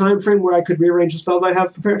in the time frame where I could rearrange the spells I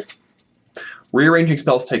have prepared? rearranging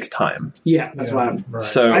spells takes time. Yeah, that's why I'm. Right.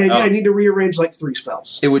 So I need to rearrange like 3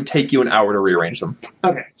 spells. it would take you an hour to rearrange them.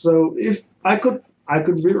 Okay, so if I could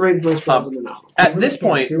rearrange those spells in an hour. At this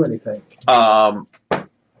point, do anything.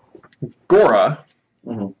 Gora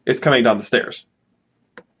Mhm. is coming down the stairs.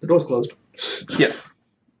 The door's closed. Yes.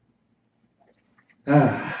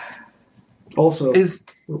 Also, Is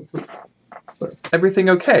everything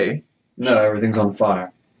okay? No, everything's on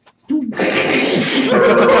fire.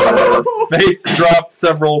 Face dropped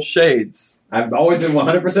several shades. I've always been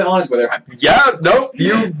 100% honest with her. Yeah, nope,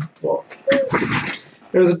 you...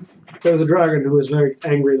 there's a dragon who is very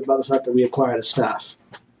angry about the fact that we acquired a staff.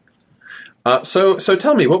 So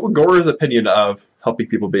tell me, what would Gora's opinion of helping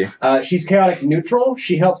people be? She's chaotic neutral.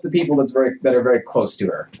 She helps the people that are very close to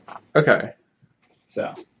her. Okay.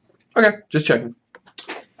 So Okay, just checking.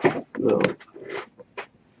 No.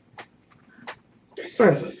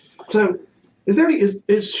 Alright, so Is there any, is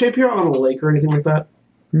Shapier on a lake or anything like that?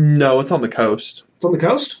 No, it's on the coast. It's on the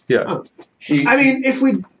coast? Yeah. Oh. I mean, if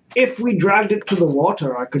we dragged it to the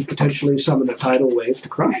water, I could potentially summon a tidal wave to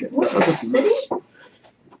crush it. What, the city?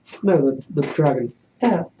 No, the dragon.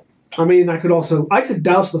 Oh. I mean, I could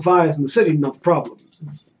douse the fires in the city, not the problem.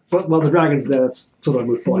 But while the dragon's there, it's sort of a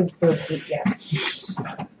moot point. Yes.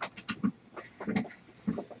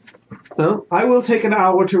 Well, I will take an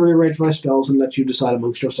hour to rearrange my spells and let you decide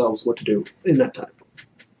amongst yourselves what to do in that time.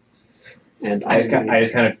 And I just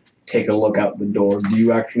kind of take a look out the door. Do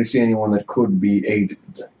you actually see anyone that could be aided?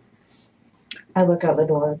 I look out the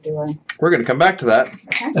door, do I? We're going to come back to that.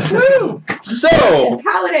 Okay. So,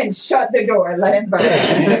 Paladin, shut the door. Let him burn.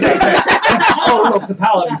 Oh, look, the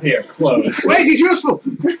Paladin's here. Close. Wait, he's useful!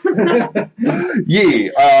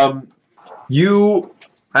 you,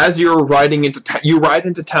 as you're riding into you ride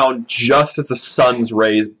into town just as the sun's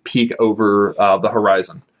rays peek over the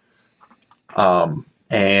horizon.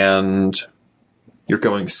 And you're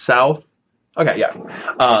going south. Okay,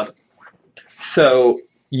 yeah. So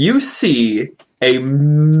you see a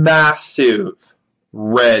massive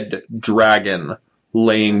red dragon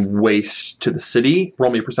laying waste to the city.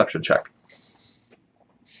 Roll me a perception check.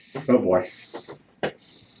 Oh boy.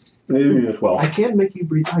 Maybe a 12. I can't make you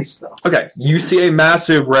breathe ice, though. Okay, you see a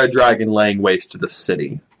massive red dragon laying waste to the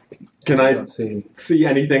city. Can I see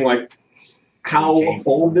anything like how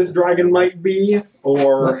old this dragon might be,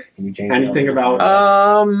 or anything about?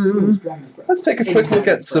 Let's take a quick look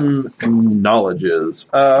at some knowledges.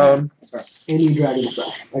 Any dragon's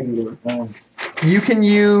breath. I can do it. You can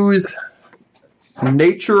use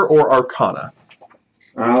nature or arcana.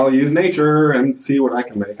 I'll use nature and see what I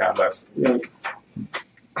can make out of this. Yep.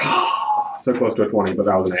 So close to a 20, but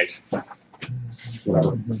that was an 8.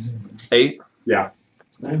 Whatever. 8? Yeah.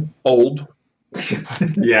 Old.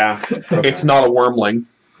 Yeah. It's not a wormling.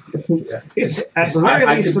 It's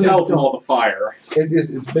I can tell from all the fire.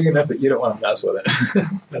 It's big enough that you don't want to mess with it.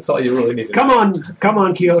 That's all you really need to know. Come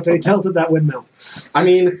on, Quixote. Tilt at that windmill. I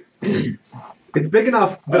mean, it's big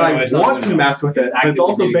enough that I want to mess with it, but it's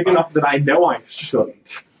also big enough that I know I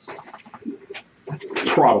shouldn't.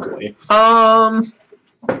 Probably.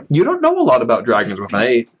 You don't know a lot about dragons with an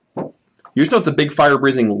 8. You just know it's a big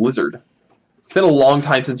fire-breathing lizard. It's been a long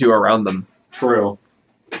time since you were around them. True.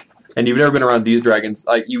 And you've never been around these dragons.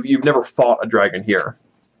 Like you've never fought a dragon here.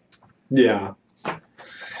 Yeah.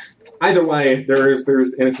 Either way, there's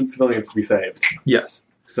innocent civilians to be saved. Yes.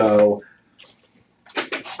 So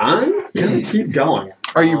I'm gonna keep going.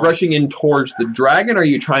 Are you rushing in towards the dragon, or are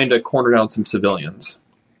you trying to corner down some civilians?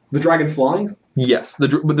 The dragon's flying? Yes. The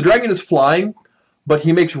dragon is flying, but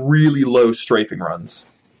he makes really low strafing runs.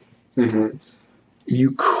 Mm-hmm.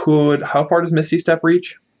 You could... How far does Misty Step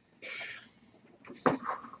reach?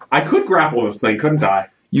 I could grapple this thing, couldn't I?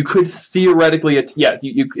 You could theoretically...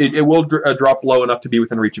 It will drop low enough to be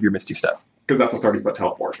within reach of your Misty Step. Because that's a 30-foot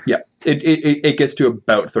teleport. Yeah. It gets to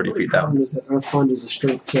about 30 feet down. Earthbound is a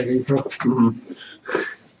strength saving throw. Mm-hmm.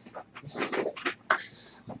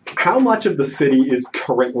 How much of the city is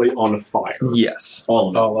currently on fire? Yes. All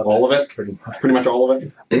of it. All of it? Pretty much all of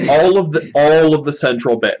it? All of the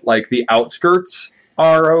central bit. Like, the outskirts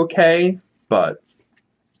are okay, but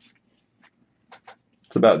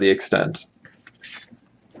it's about the extent.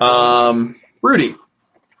 Rudy.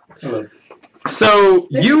 Hello. So,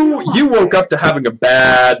 you woke up to having a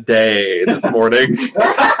bad day this morning.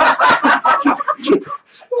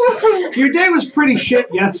 Your day was pretty shit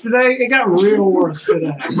yesterday. It got real worse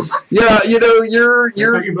today. Yeah, you're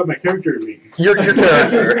talking about my character. Your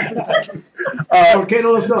character. Okay,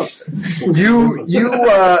 no, let's go.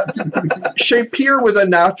 Shapier was a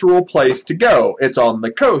natural place to go. It's on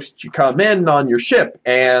the coast. You come in on your ship,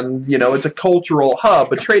 and it's a cultural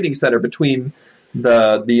hub, a trading center between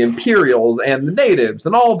the Imperials and the natives,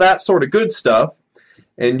 and all that sort of good stuff.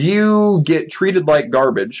 And you get treated like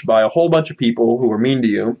garbage by a whole bunch of people who are mean to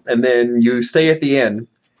you, and then you stay at the inn,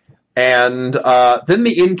 and then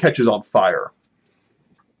the inn catches on fire.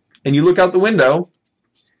 And you look out the window.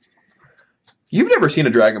 You've never seen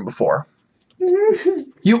a dragon before.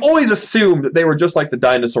 You always assumed that they were just like the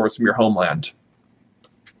dinosaurs from your homeland.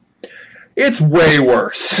 It's way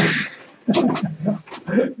worse.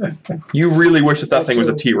 You really wish that thing was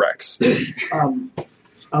a T-Rex.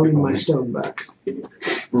 I'll leave my stone back.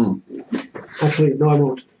 Actually, no, I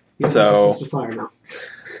won't. So, it's fire now.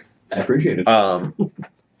 I appreciate it.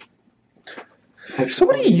 So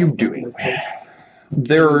what are you doing?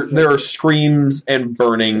 There are screams and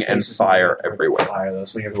burning and fire everywhere. Fire, though,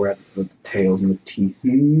 so you everywhere the tails and the teeth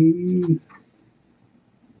Mm.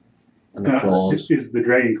 and the claws. Is the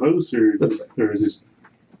dragon close, or is it?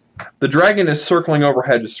 The dragon is circling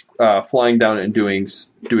overhead, flying down and doing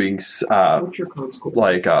What's your con score?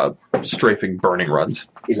 like strafing burning runs.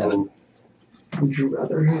 11. Would you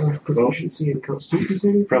rather have proficiency in Constitution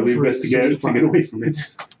saving? Probably throws, or best to get 65? away from it.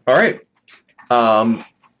 All right.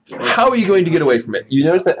 How are you going to get away from it? You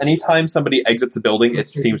notice that anytime somebody exits a building, it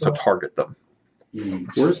seems to target them.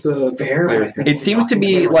 Where's the bear? It seems to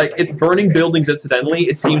be like it's burning buildings incidentally.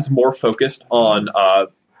 It seems more focused on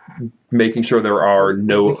making sure there are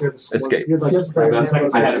no escape. You're like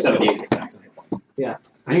I have 78.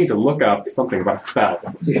 I need to look up something about a spell.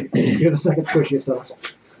 you're the second squishiest of us.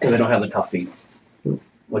 Because I don't have the tough feat.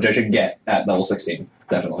 Which I should get at level 16,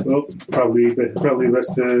 definitely. Well, probably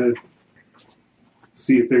best to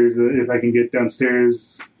see if I can get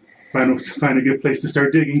downstairs. Find a good place to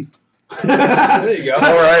start digging. There you go.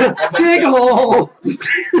 All right. Dig hole!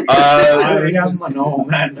 I am a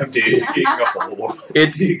gnome and I'm digging a hole.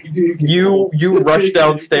 It's you rush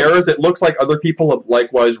downstairs. It looks like other people have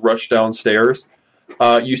likewise rushed downstairs.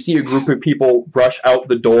 You see a group of people rush out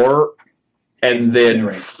the door and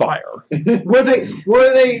then fire. Were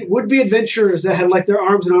they would-be adventurers that had like their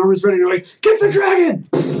arms and armors ready? They're like, get the dragon!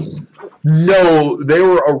 No, they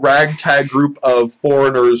were a ragtag group of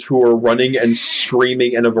foreigners who were running and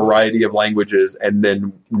screaming in a variety of languages and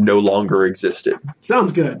then no longer existed.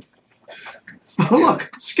 Sounds good. Oh,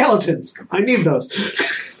 look, skeletons. I need those.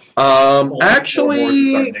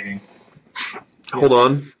 Actually, hold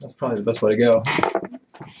on. That's probably the best way to go.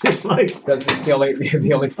 It's like That's the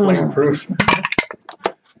only flame-proof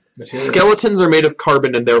material. Skeletons are made of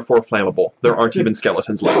carbon and therefore flammable. There aren't even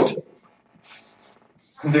skeletons left.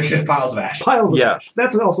 There's just piles of ash. piles of Yeah. ash.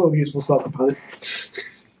 That's also a useful spell component.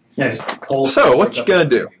 Yeah, just pull. So, what you gonna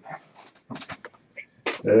do?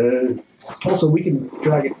 Also, we can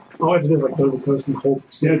drag it. All I have to do is like go to the coast and hold the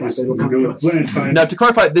Yeah, stick. just They will come go to with us. plan. Fine. Now, to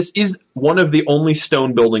clarify, this is one of the only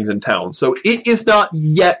stone buildings in town, so it is not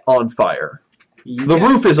yet on fire. The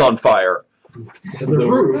roof is on fire. The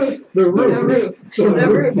roof. The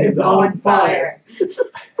roof is on fire.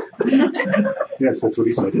 Yes, that's what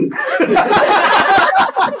he said.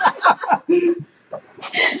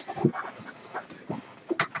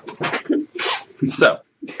 So,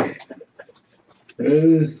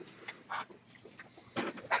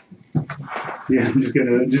 Yeah, I'm just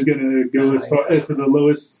gonna go as far to the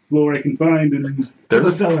lowest floor I can find, and there's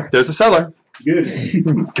a cellar. There's a cellar. good.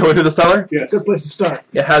 Go into the cellar. Yes. Good place to start.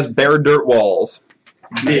 It has bare dirt walls.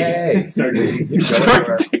 Yay. Start digging.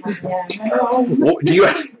 Start digging. Well, do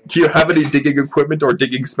you have any digging equipment or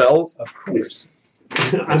digging spells? Of course.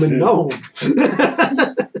 I'm a gnome.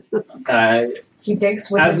 He digs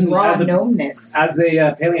with As his an- raw as a- gnomeness. As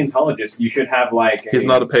a paleontologist, you should have like. He's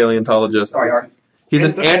not a paleontologist. Sorry, Art. He's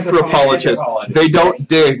an anthropologist. They don't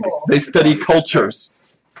dig. They study cultures.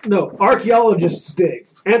 No, archaeologists dig.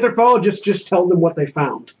 Anthropologists just tell them what they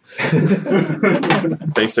found.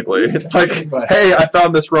 Basically, it's like, hey, I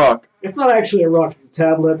found this rock. It's not actually a rock. It's a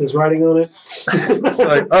tablet. There's writing on it. It's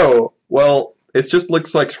like, oh, well, it just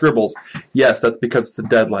looks like scribbles. Yes, that's because it's a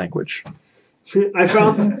dead language. I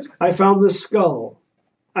found this skull.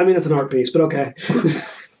 I mean, it's an art piece, but okay.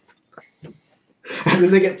 And then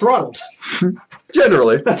they get throttled.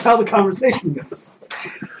 Generally. That's how the conversation goes.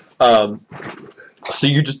 So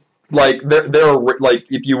you just, like, there are, like,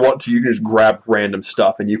 if you want to, you can just grab random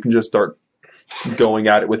stuff and you can just start going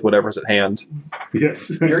at it with whatever's at hand.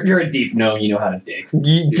 Yes. You're a deep gnome. You know how to dig.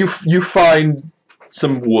 You find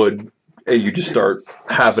some wood and you just start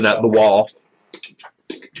having at the wall.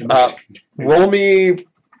 Roll me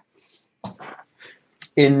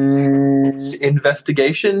in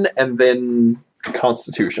investigation and then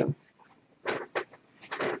constitution.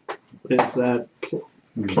 Is that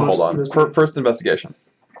Hold on. First investigation.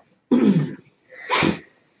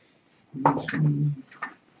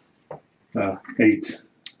 8.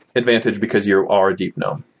 Advantage because you are a deep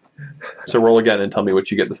gnome. So roll again and tell me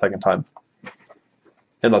what you get the second time.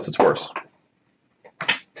 Unless it's worse.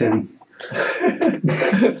 10.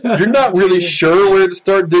 You're not really sure where to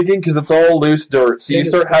start digging because it's all loose dirt. So you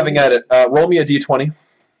start having at it. Roll me a d20.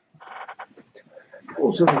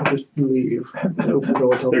 Also, I can just leave and open the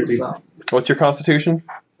door until it 13. comes out. What's your constitution?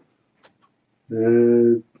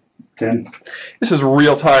 10. This is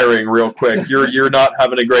real tiring real quick. You're not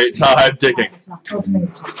having a great time digging.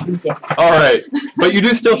 All right. But you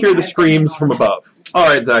do still hear the screams from above. All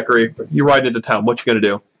right, Zachary. You ride into town. What you going to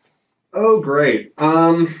do? Oh, great.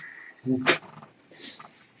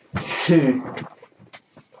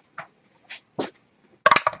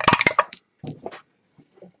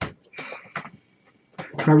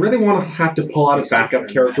 I really want to have to pull out a backup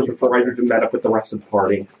character before I even met up with the rest of the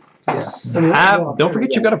party. Yeah. Don't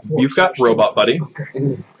forget you've got Robot Buddy.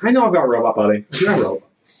 I know I've got Robot Buddy. You have Robot.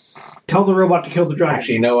 Tell the robot to kill the dragon.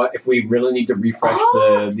 Actually, you know what? If we really need to refresh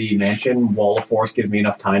the mansion, Wall of Force gives me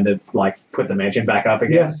enough time to put the mansion back up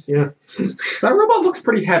again. Yeah. That robot looks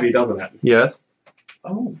pretty heavy, doesn't it? Yes.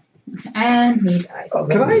 Oh, And he dies. oh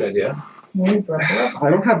Can that's a I- good idea. I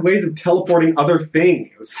don't have ways of teleporting other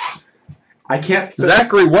things. I can't.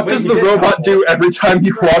 Zachary, what does the robot do every time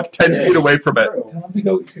you walk 10 feet away from it? Tell him to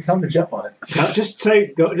go. Tell him to jump on it. Just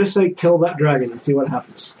say kill that dragon and see what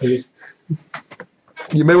happens.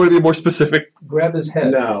 You may want to be more specific. Grab his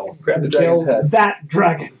head. No. Grab the Kill dragon's head. that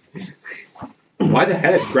dragon. Why the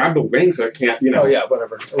head? Grab the wing so it can't. Oh yeah,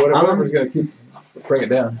 whatever. Whatever's gonna bring it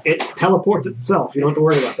down. It teleports itself. You don't have to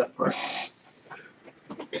worry about that part.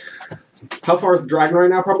 How far is the dragon right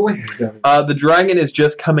now? Probably. The dragon is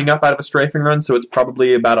just coming up out of a strafing run, so it's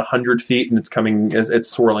probably about 100 feet, and it's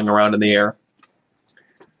swirling around in the air.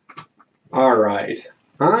 All right.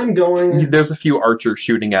 I'm going. There's a few archers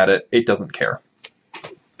shooting at it. It doesn't care.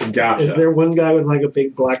 Gotcha. Is there one guy with a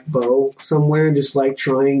big black bow somewhere, just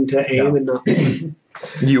trying to aim and not?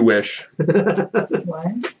 You wish.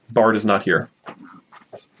 What? Bard is not here.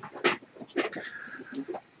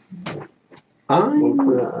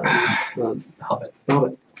 Hobbit.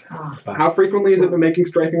 How frequently has it been making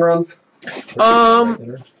strafing runs?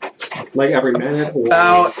 Like every minute? Or...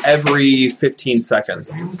 About every 15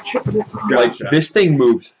 seconds. Gotcha. This thing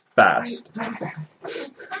moves fast.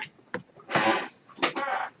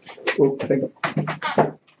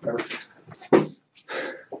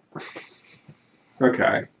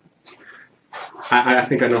 Okay. I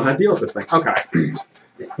think I know how to deal with this thing. Okay.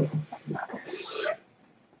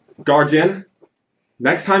 Guardian,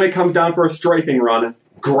 next time it comes down for a strafing run,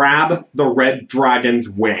 grab the red dragon's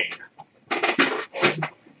wing.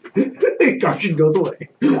 Guardian goes away.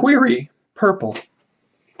 Query, purple.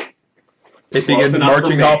 It begins enough for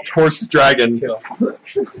marching me. off towards the dragon.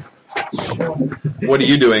 What are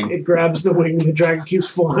you doing? It grabs the wing, the dragon keeps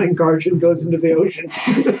flying, Guardian goes into the ocean.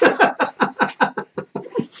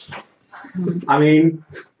 I mean,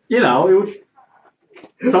 it would...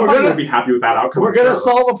 Somebody would be happy with that outcome. We're gonna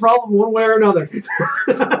solve a problem one way or another.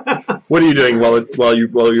 What are you doing while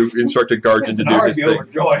you instructed Guardian to do this thing?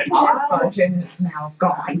 Our Guardian is now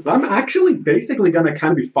gone. I'm actually basically going to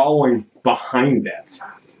kind of be following behind it.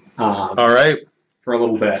 All right. For a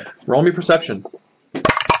little bit. Roll me perception.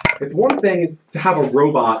 It's one thing to have a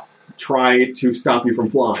robot try to stop you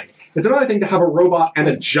from flying. It's another thing to have a robot and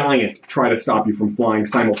a giant try to stop you from flying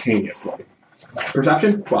simultaneously.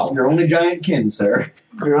 Perception? 12. You're only giant kin, sir.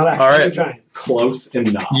 You're not actually All right. giant. Close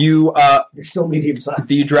enough. You're still medium sized.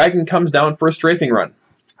 The dragon comes down for a strafing run.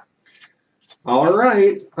 All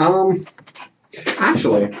right.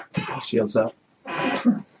 Actually, Shields up.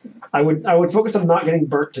 I would focus on not getting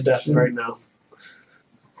burnt to death right now.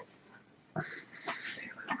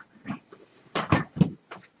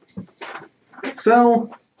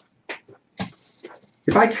 so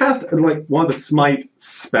if I cast one of the smite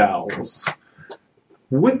spells,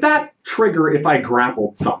 would that trigger if I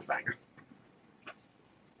grappled something?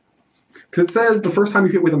 Because it says the first time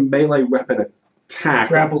you hit with a melee weapon attack,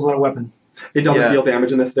 Grapple's not a weapon. it doesn't Yeah. deal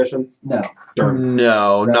damage in this edition. No. Darn.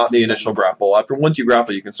 No, not the initial grapple. Once you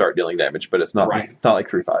grapple, you can start dealing damage, but it's not Right. it's not like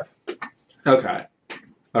 3-5. Okay.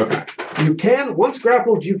 You can once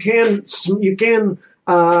grappled. You can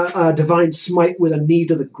divine smite with a knee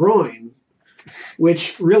to the groin,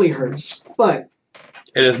 which really hurts. But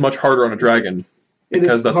It is much harder on a dragon it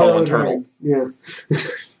because is that's harder all than internal. dragon. Yeah.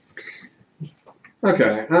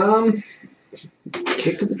 Okay.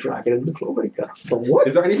 Kick to the dragon in the oh my god. For what?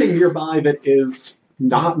 Is there anything nearby that is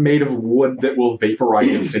not made of wood that will vaporize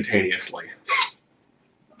instantaneously?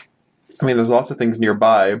 I mean, there's lots of things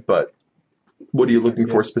nearby, but what are you looking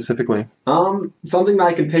for specifically? Something that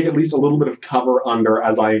I can take at least a little bit of cover under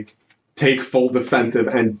as I take full defensive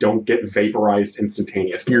and don't get vaporized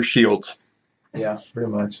instantaneously. Your shields. Yeah,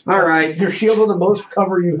 pretty much. All right. Your shield on the most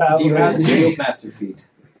cover you have. Do you have the shield master feat?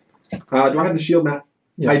 Do I have the shield master?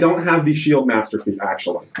 Yeah. I don't have the shield master feat,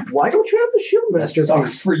 actually. Why don't you have the shield master?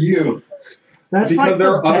 Sucks for you. That's Because like there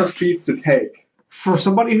the are other best feats to take. for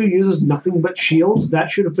somebody who uses nothing but shields.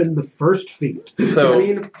 That should have been the first feat. So I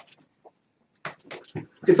mean,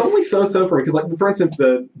 it's only so-so for me, because, for instance,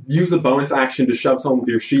 use the bonus action to shove someone with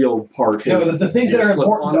your shield part. Yeah, is but the things that are useless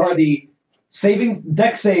important on are me. the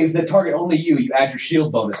deck saves that target only you. You add your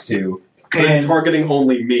shield bonus to. But it's targeting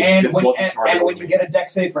only me. And This when, wasn't and targeting when me. you get a deck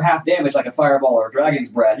save for half damage, like a fireball or a dragon's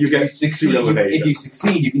breath, You if get you succeed. pseudo evasion. If you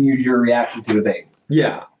succeed, you can use your reaction to evade.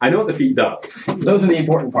 Yeah, I know what the feat does. Those are the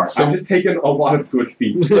important parts. I've just taken a lot of good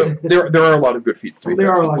feats. So there are a lot of good feats to be There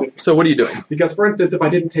fair. are a lot of So what are you doing? Because, for instance, if I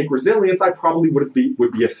didn't take resilience, I probably would be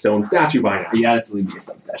a stone statue by now. You honestly be a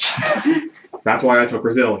stone statue. That's why I took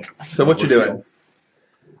resilience. So what you doing?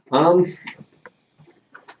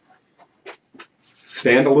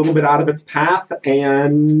 Stand a little bit out of its path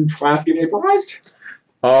and try not to get vaporized.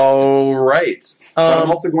 All right. But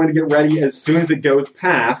I'm also going to get ready as soon as it goes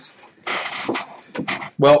past.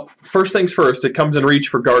 Well, first things first, it comes in reach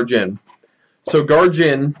for Garjin. So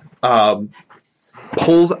Garjin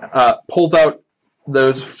pulls out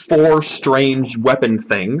those 4 strange weapon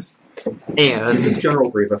things, and It's General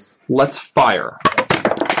Grievous. let's fire.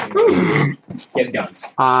 Get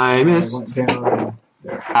guns. I missed.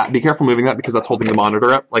 Be careful moving that because that's holding the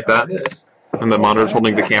monitor up like that, It is. and the monitor's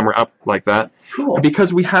holding the camera up like that. Cool.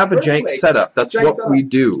 Because we have a jank Earthquake. setup. That's Jank what setup. we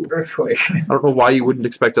do. Earthquake. I don't know why you wouldn't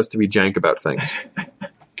expect us to be jank about things.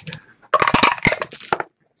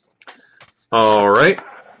 All right.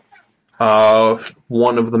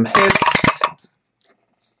 One of them hits.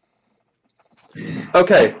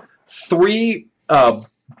 Okay. 3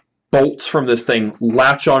 bolts from this thing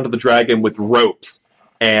latch onto the dragon with ropes,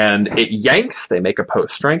 and it yanks. They make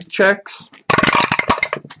opposed strength checks.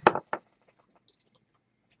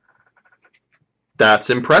 That's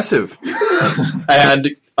impressive.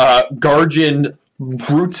 And Garjin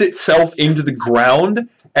roots itself into the ground,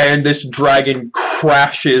 and this dragon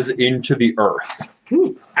crashes into the earth.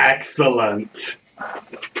 Excellent.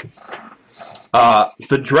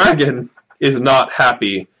 The dragon is not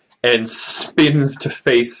happy and spins to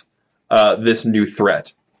face this new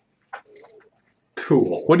threat.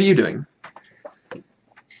 Cool. What are you doing?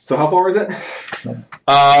 So how far is it?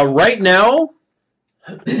 Right now,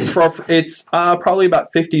 it's probably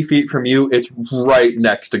about 50 feet from you. It's right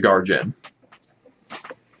next to Garjin.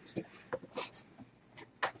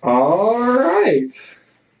 All right.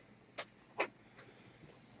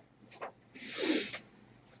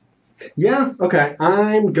 Yeah, okay.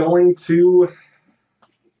 I'm going to...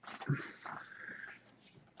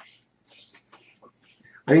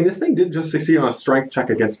 I mean, this thing did just succeed on a strength check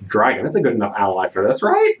against Dragon. That's a good enough ally for this,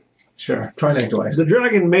 right? Sure. Try that twice. The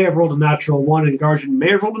dragon may have rolled a natural 1 and Garjin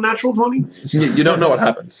may have rolled a natural 20. You don't know what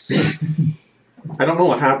happened. I don't know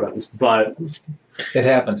what happened, but It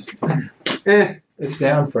happens. It's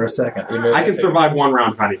down for a second. I can survive one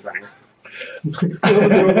round of anything.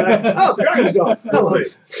 Oh, the dragon's gone. We'll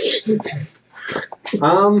see.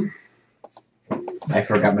 I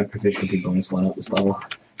forgot my proficiency bonus went up this level.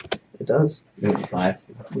 It does. It was 5.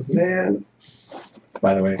 Man.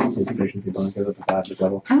 By the way, the proficiency bonus goes up to 5 this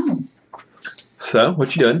level. Oh. So,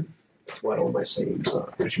 what you doing? That's what all my saves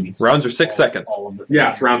are. Which means Rounds are 6 seconds. all of the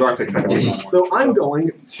Yes, rounds are 6 seconds. So I'm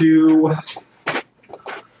going to...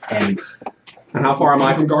 And And how far am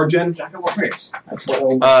I from Garjin? Jack of all trades. That's what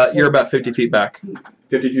all You're about 50 feet back.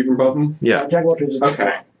 50 feet from both of them? Yeah. Jack Walters is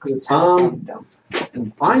Okay. It's I'm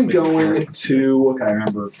going to I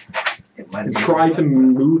remember it might have been try to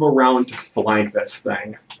move around to flank this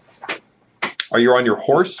thing. Are you on your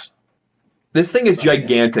horse? This thing is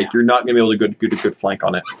gigantic. You're not going to be able to get a good flank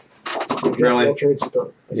on it. Really?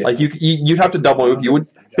 Yeah. Like you'd have to double move. You would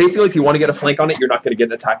basically, if you want to get a flank on it, you're not going to get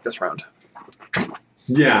an attack this round.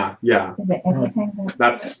 Yeah. Is it everything that...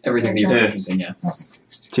 That's everything that you're Yeah. interested in, yeah.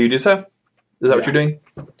 So you do so? Is that what you're doing?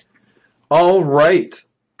 All right.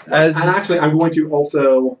 And actually, I'm going to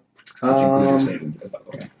also... Okay.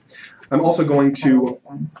 I'm also going to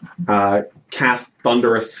cast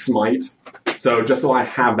Thunderous Smite, so just so I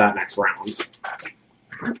have that next round.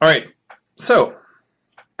 All right. So,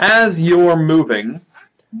 as you're moving,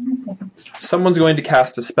 someone's going to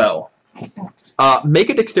cast a spell. Make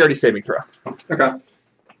a dexterity saving throw. Okay.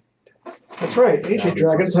 That's right. Ancient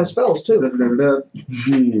dragons have spells too. And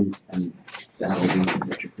that'll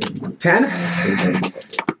be 10?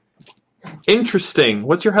 Interesting.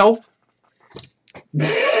 What's your health?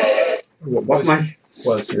 What's my...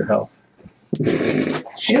 What's your health? Hit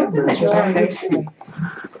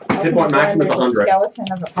point maximum is 100. Skeleton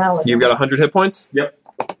of a paladin. You've got 100 hit points?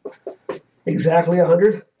 Exactly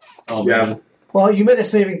 100. Oh, Yes. Well, you made a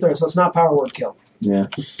saving throw, so it's not power word kill. Yeah.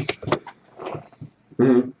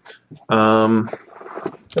 Mm-hmm.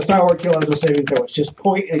 The power word kill has no saving throw. It's just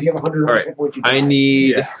point, and if you have 100 All right. hit points, you I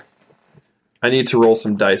need to roll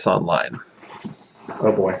some dice online.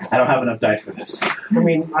 Oh boy. I don't have enough dice for this. I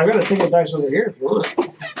mean, I've got a single dice over here if you want.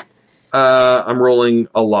 I'm rolling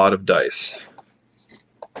a lot of dice.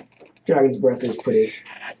 Dragon's breath is pretty.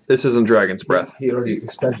 This isn't Dragon's Breath. He already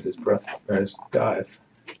expended his breath, or his dive,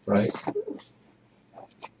 right?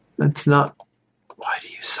 That's not... Why do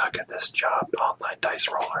you suck at this job, online dice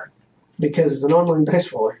roller? Because it's an online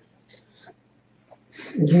dice roller.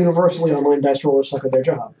 Universally, online dice rollers suck at their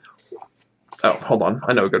job. Oh, hold on.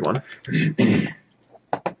 I know a good one.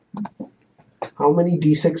 How many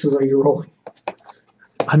d6s are you rolling?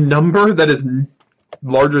 A number that is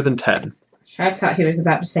larger than 10. I thought he was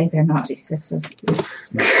about to say they're not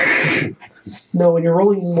D6s. No, when you're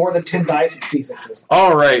rolling more than 10 dice, it's d6s.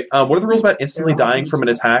 All right. What are the rules about instantly dying from an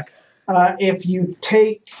attack? If you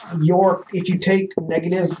take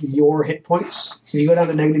negative your hit points, if you go down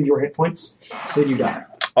to negative your hit points, then you die.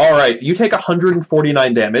 All right. You take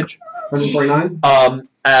 149 damage. 149?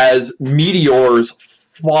 As meteors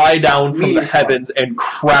fly down from the heavens and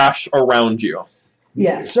crash around you.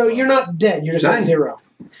 Yeah, so you're not dead. You're just at 0.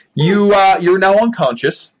 You're now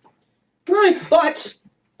unconscious. Nice. But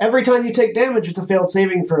every time you take damage, it's a failed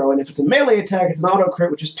saving throw, and if it's a melee attack, it's an auto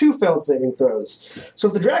crit, which is 2 failed saving throws. So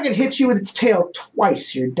if the dragon hits you with its tail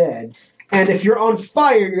twice, you're dead. And if you're on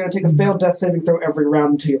fire, you're going to take a failed death saving throw every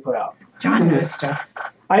round until you put out. John knows stuff.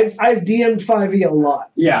 I've DM'd 5e a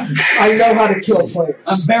lot. Yeah. I know how to kill players.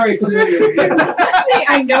 I'm very familiar with it.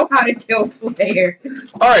 I know how to kill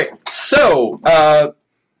players. All right. So,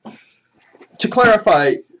 to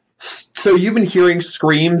clarify, so you've been hearing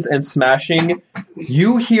screams and smashing.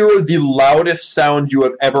 You hear the loudest sound you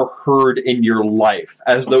have ever heard in your life,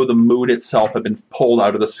 as though the moon itself had been pulled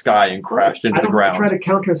out of the sky and crashed into the ground. I don't try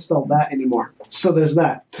to counterspell that anymore. So there's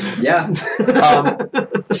that. Yeah.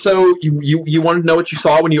 So you wanted to know what you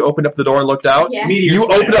saw when you opened up the door and looked out? Yeah. You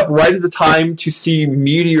opened up right at the time to see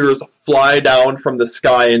meteors fly down from the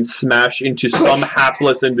sky and smash into some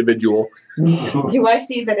hapless individual. Do I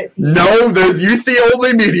see that it's you? No, you see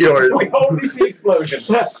only meteors. We only see explosions.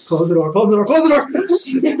 Close the door, close the door, close the door!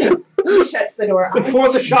 She shuts the door. Before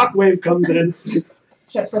the shockwave comes in.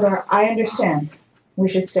 Shuts the door. I understand. We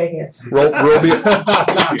should stay here. Roll me.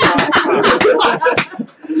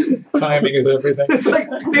 Timing is everything. It's like,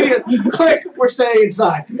 click, we're staying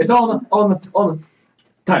inside. It's on the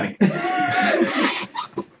timing.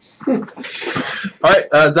 All right,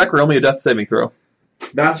 Zach, roll me a death saving throw.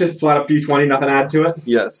 That's just flat up D20, nothing to add to it?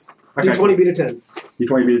 Yes. Okay. D20 beat a 10.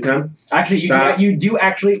 D20 beat a 10? Actually, you do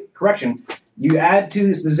actually, correction, you add to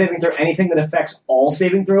the saving throw anything that affects all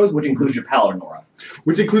saving throws, which includes your Paladin aura.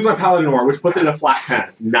 Which includes my Paladin aura, which puts it at a flat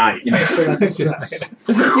 10. Nice. So that's a success.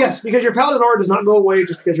 Yes, because your Paladin aura does not go away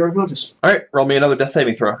just because you're unconscious. All right, roll me another death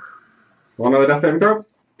saving throw. Want another death saving throw?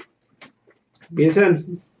 Beat a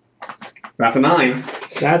 10. That's a 9.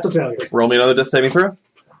 That's a failure. Roll me another death saving throw.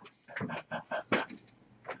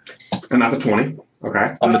 And that's a 20.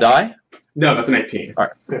 Okay. On the die? No, that's an 18. All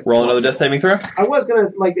right. Roll another death saving throw. I was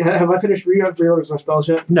going to, have I finished reordering my spells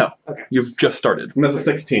yet? No. Okay. You've just started. And that's a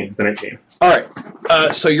 16. It's an 18. All right.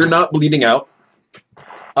 So you're not bleeding out.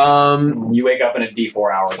 You wake up in a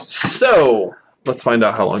D4 hours. So let's find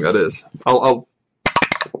out how long that is. I'll.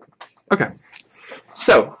 Okay.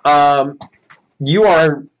 So you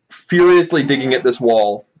are furiously digging at this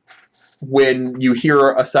wall when you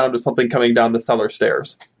hear a sound of something coming down the cellar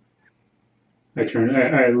stairs. I turn.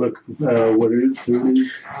 I look. What it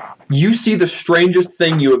is? You see the strangest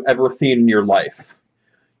thing you have ever seen in your life.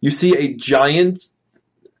 You see a giant,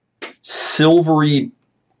 silvery,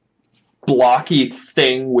 blocky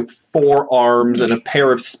thing with 4 arms and a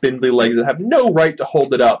pair of spindly legs that have no right to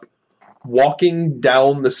hold it up, walking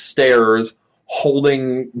down the stairs,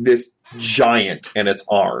 holding this giant in its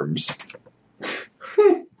arms.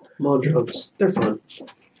 Mondrons. They're fun.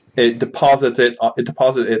 It deposits it on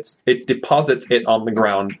the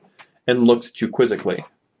ground and looks at you quizzically.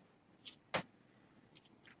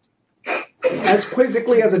 As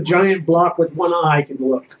quizzically as a giant block with one eye can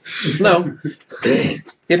look. No.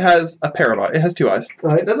 It has a pair of eyes. It has 2 eyes.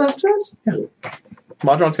 It doesn't have 2 eyes? Yeah.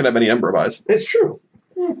 Modron's can have any number of eyes. It's true.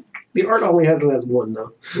 The art only has one,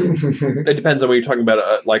 though. It depends on what you're talking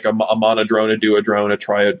about, like a monodrone, a duodrone, a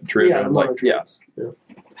triodrone. Yeah.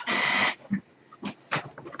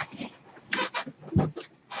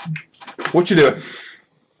 What you doing?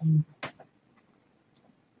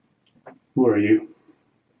 Who are you?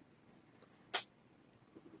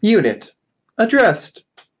 Unit. Addressed.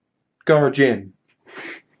 Guardian.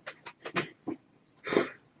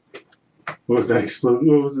 What was that explosion?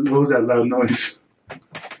 What was that loud noise?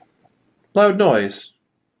 Loud noise.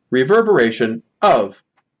 Reverberation of.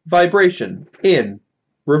 Vibration in.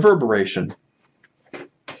 Reverberation.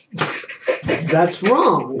 That's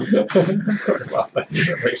wrong. Well, that's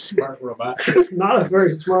a very smart robot. It's not a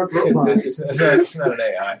very smart robot. It's not an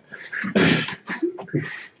AI.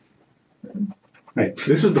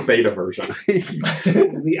 This was the beta version.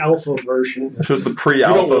 The alpha version. This was the You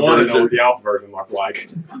pre-alpha don't want to know version. what the alpha version looked like.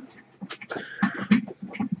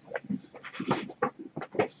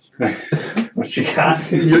 What you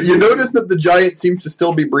got? You notice that the giant seems to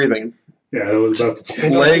still be breathing, Yeah, I was about to.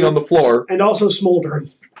 laying on the floor. And also smoldering.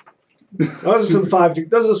 Those are some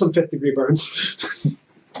 5th-degree burns.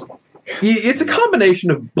 It's a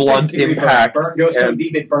combination of blunt impact. Goes so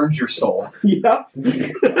deep it burns your soul. Yep.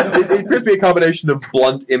 It appears to be a combination of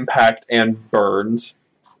blunt impact and burns.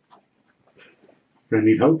 I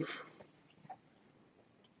need help.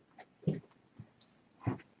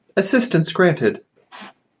 Assistance granted.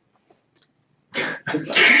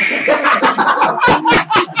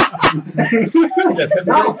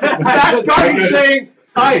 That's Guardian saying,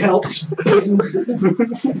 I helped.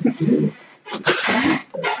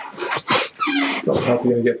 So help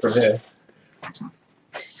you gonna get from here.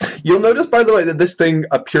 You'll notice, by the way, that this thing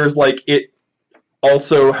appears like it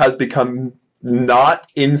also has become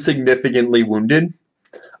not insignificantly wounded.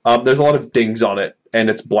 There's a lot of dings on it, and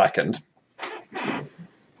it's blackened.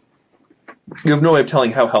 You have no way of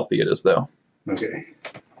telling how healthy it is, though. Okay.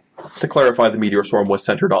 To clarify, the meteor swarm was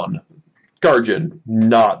centered on Guardian,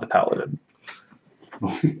 not the Paladin.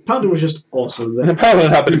 Paladin was just also The there.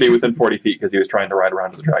 Paladin happened to be within 40 feet because he was trying to ride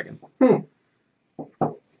around the dragon.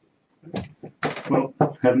 Well, I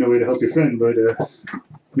have no way to help your friend, but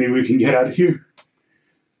maybe we can get out of here.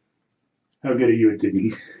 How good are you at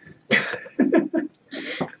digging?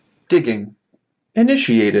 Digging.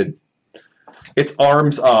 Initiated. Its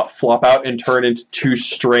arms flop out and turn into two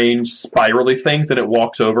strange spirally things that it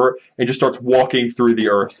walks over and just starts walking through the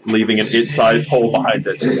earth, leaving an it-sized hole behind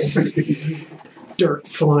it. Dirt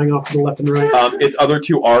flying off to the left and right. Its other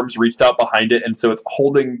two arms reached out behind it, and so it's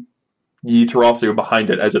holding Tarasu behind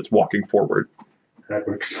it as it's walking forward. That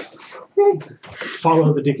works.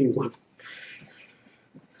 Follow the digging one.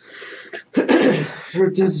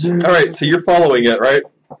 Alright, so you're following it, right?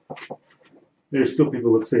 There's still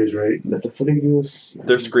people upstairs, right?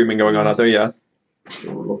 There's screaming going on out there, yeah.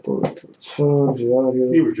 You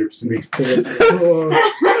were jerks to me. He'll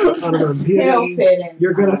fit in.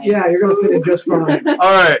 You're gonna fit in just fine.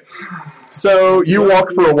 Alright, so you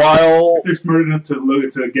walk for a while. If they're smart enough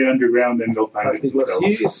to get underground, then they'll find it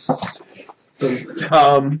themselves.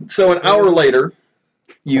 So an hour later,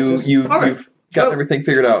 you've got everything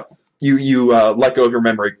figured out. You let go of your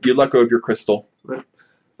memory. You let go of your crystal.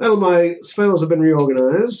 Well, my spells have been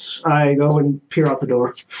reorganized. I go and peer out the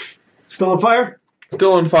door. Still on fire?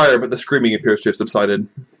 Still on fire, but the screaming appears to have subsided.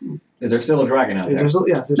 Is there still a dragon out there?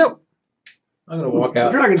 Yes. Nope. I'm gonna walk The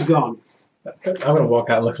out. dragon's gone. I'm gonna walk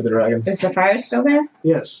out and look for the dragon. Is the fire still there?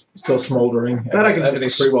 Yes. Still smoldering. That I can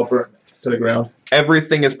Everything's fix. pretty well burnt to the ground.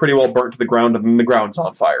 Everything is pretty well burnt to the ground, and then the ground's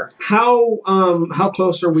on fire. How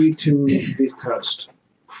close are we to the coast?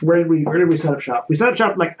 Where did we set up shop? We set up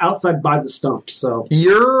shop like outside by the stump. So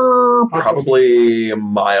You're probably a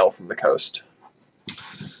mile from the coast.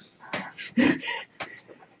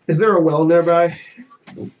 is there a well nearby?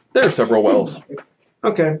 There are several wells.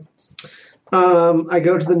 Okay. I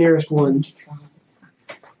go to the nearest one,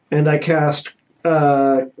 and I cast.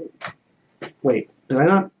 Wait, did I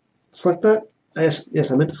not select that?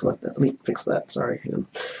 Yes, I meant to select that. Let me fix that. Sorry. Hang on.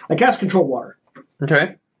 I cast Control Water.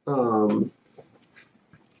 Okay.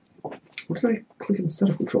 What did I click instead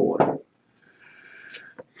of Control Water?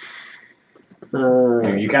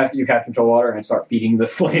 You cast control water and start feeding the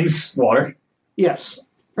flames water. Yes.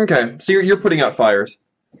 Okay, so you're putting out fires.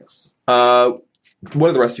 Yes. What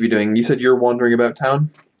are the rest of you doing? You said you're wandering about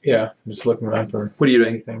town? Yeah, I'm just looking around for What are you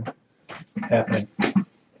doing? anything happening.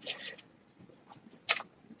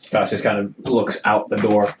 Faust just kind of looks out the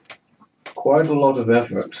door. Quite a lot of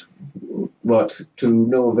effort, but to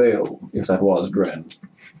no avail, if that was Dren.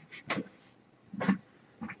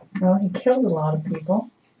 Well, he killed a lot of people.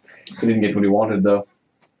 He didn't get what he wanted, though.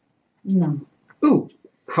 No. Ooh.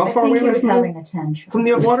 How I far think away he are we was from having a tantrum.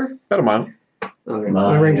 the water? About a mile. Okay. My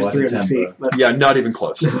My range is what 300 temper. feet. But Yeah, not even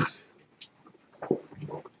close.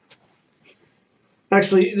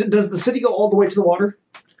 actually, does the city go all the way to the water?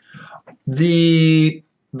 The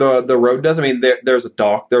road does. I mean, there's a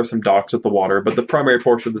dock. There are some docks at the water, but the primary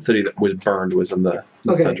portion of the city that was burned was in the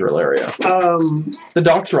Okay. central area. The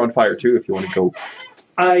docks are on fire too. If you want to go,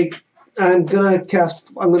 I'm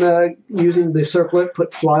gonna using the circlet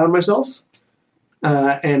put fly on myself,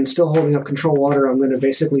 and still holding up Control Water. I'm gonna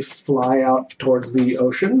basically fly out towards the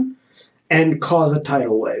ocean and cause a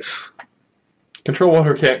tidal wave. Control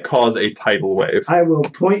Water can't cause a tidal wave. I will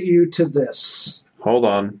point you to this. Hold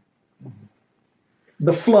on.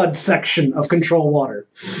 The flood section of Control Water.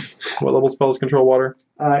 What level spell is Control Water?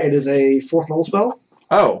 It is a 4th level spell.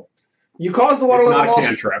 Oh, You cause the water It's level not a of all,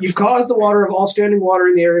 cantrip. you cause the water of all standing water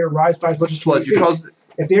in the area to rise by as much as 20 flood. You feet. cause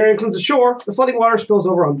If the area includes the shore, the flooding water spills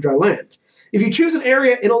over on dry land. If you choose an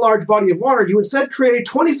area in a large body of water, you instead create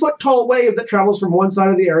a 20-foot tall wave that travels from one side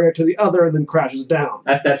of the area to the other and then crashes down.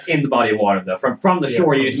 That's in the body of water, though. From the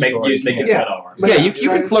shore, you just make it Yeah. float over. Yeah, you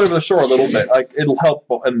can float over the shore a little bit. Like it'll help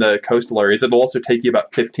in the coastal areas. It'll also take you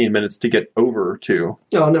about 15 minutes to get over to.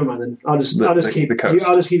 Oh, never mind then. I'll just keep the coast.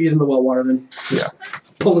 I'll just keep using the well water then. Just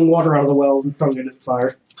pulling water out of the wells and throwing it at the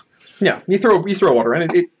fire. Yeah, you throw water in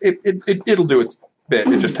it. It'll do its bit.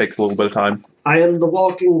 It just takes a little bit of time. I am the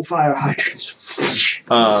walking fire hydrant.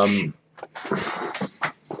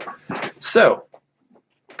 So,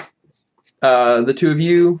 the two of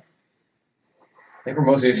you. I think we're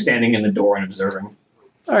mostly standing in the door and observing.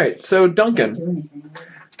 All right, so Duncan,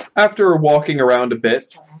 after walking around a bit,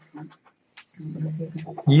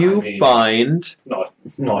 you find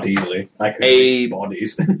Not easily. I could A- make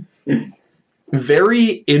bodies. very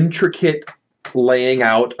intricate laying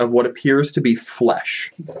out of what appears to be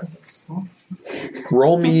flesh.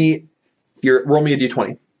 Roll me a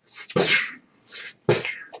d20.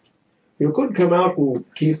 You could come out and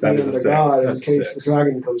keep That me is in a the six. guard in That's a case six. the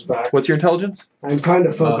dragon comes back. What's your intelligence? I'm kind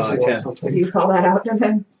of focusing on 10. Do something. you call that out to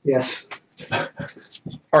them? Yes.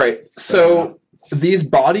 All right, so these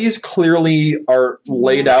bodies clearly are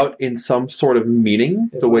laid out in some sort of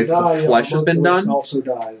meaning, the way the flesh has been done. Also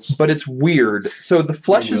dies. But it's weird. So the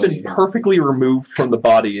flesh has been perfectly removed from the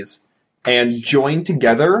bodies and joined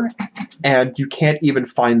together, and you can't even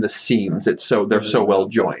find the seams. They're so well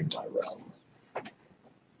joined,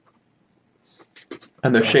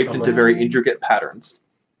 and they're shaped into very intricate patterns.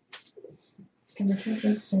 Can the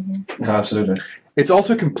children stay here? No, absolutely. It's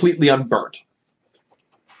also completely unburnt.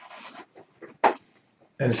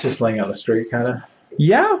 And it's just laying out in the street, kind of.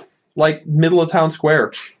 Yeah, like middle of town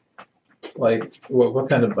square. Like, what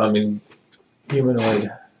kind of,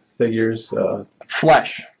 humanoid figures?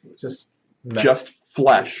 Flesh, Just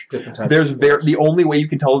flesh. different types. The only way you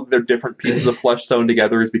can tell that they're different pieces of flesh sewn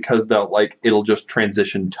together is because it'll just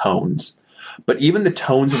transition tones. But even the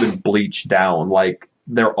tones have been bleached down. Like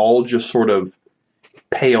they're all just sort of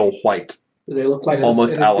pale white, Do they look like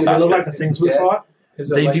almost do they look alabaster. like the things we fought?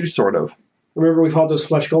 Is it They like, do sort of. Remember we fought those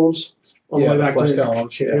flesh golems on the way back flesh to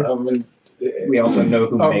golems, yeah. We also know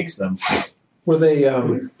who Oh. makes them. Were they,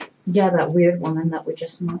 Yeah, that weird woman that we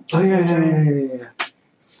just met. Oh yeah.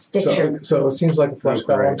 Stitcher. so it seems like a flesh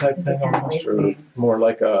golem type thing almost, or more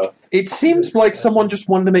like a... It seems like someone just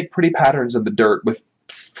wanted to make pretty patterns in the dirt with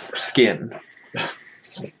skin.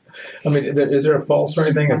 is there a pulse or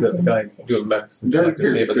anything? Is it, can I do a medicine check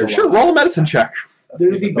to see if it's alive? Sure, roll a medicine check.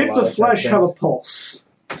 Do the bits of flesh have a pulse?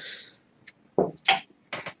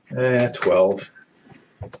 12.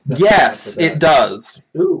 Yes, it does.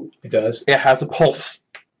 Ooh. It does. It has a pulse.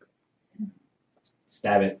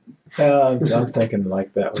 Stab it. I'm thinking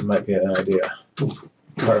like that might be an idea.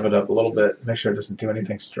 Carve it up a little bit, make sure it doesn't do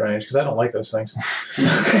anything strange, because I don't like those things.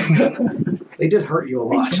 They did hurt you a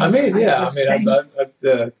lot. I'm just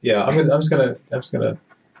gonna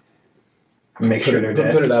Make sure they're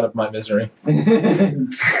dead. put it out of my misery.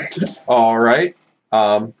 All right.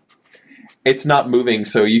 It's not moving,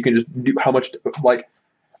 so you can just do how much.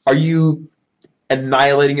 Are you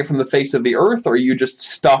annihilating it from the face of the earth, or are you just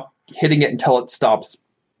stop hitting it until it stops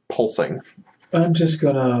pulsing? I'm just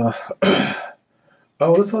gonna.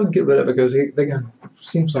 Let's all get rid of it because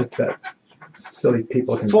seems like that silly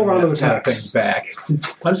people can Full bring round of that kind of attacks. thing back.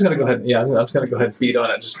 I'm just gonna go ahead. Yeah, I'm just gonna go ahead and beat on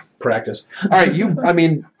it. Just practice. All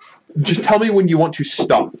right, just tell me when you want to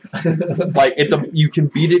stop. You can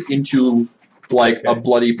beat it into a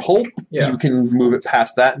bloody pulp. Yeah. You can move it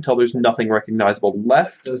past that until there's nothing recognizable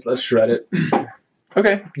left. Let's shred it.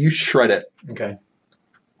 Okay, you shred it. Okay.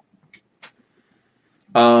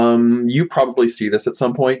 You probably see this at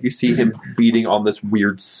some point. You see him beating on this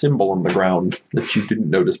weird symbol on the ground that you didn't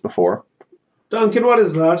notice before. Duncan, what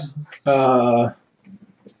is that?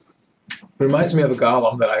 Reminds me of a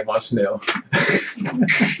golem that I once knew.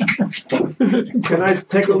 Can I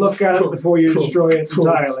take a look at it before you destroy it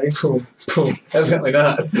entirely? Evidently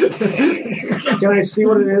not. Can I see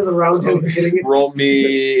what it is around him hitting it? Roll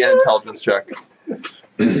me an intelligence check.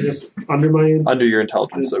 Is this under your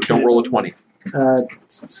intelligence, so don't roll a 20.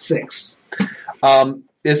 6.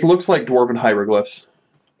 This looks like dwarven hieroglyphs.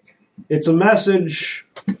 It's a message.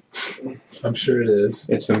 I'm sure it is.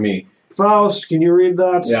 It's for me. Faust, can you read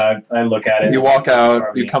that? Yeah, I look at it. You walk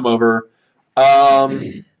out, you come over.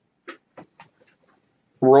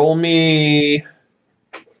 Roll me.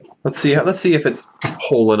 Let's see if it's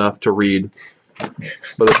whole enough to read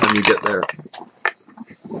by the time you get there.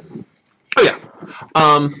 Oh yeah.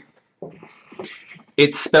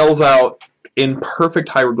 It spells out in perfect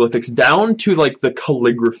hieroglyphics down to the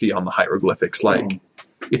calligraphy on the hieroglyphics.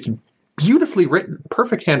 It's beautifully written,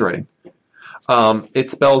 perfect handwriting. It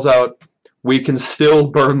spells out, "We can still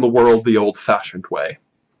burn the world the old-fashioned way."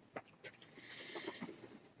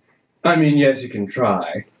 I mean, yes, you can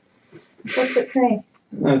try. What's it say?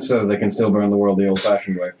 It says they can still burn the world the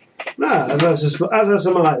old-fashioned way. As I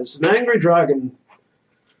surmised, an angry dragon.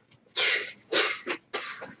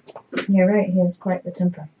 You're right, he has quite the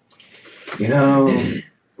temper. You know,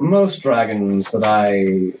 most dragons that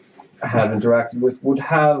I have interacted with would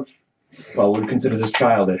consider this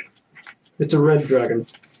childish. It's a red dragon.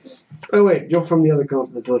 Oh wait, you're from the other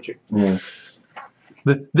continent, aren't you? Yeah.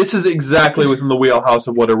 This is exactly within the wheelhouse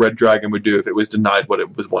of what a red dragon would do if it was denied what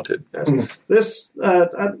it was wanted. Yes.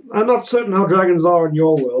 I'm not certain how dragons are in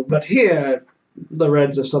your world, but here the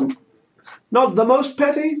reds are not the most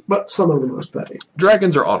petty, but some of the most petty.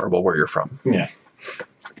 Dragons are honorable where you're from. Yeah.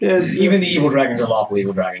 Even the evil dragons are lawful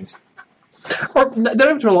evil dragons. Or they don't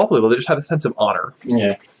have to be lawful evil, they just have a sense of honor.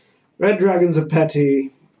 Yeah. Red dragons are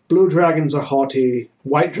petty, blue dragons are haughty,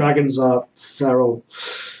 white dragons are feral.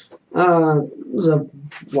 There's a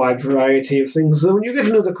wide variety of things. When you get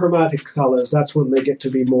into the chromatic colors, that's when they get to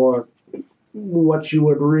be more what you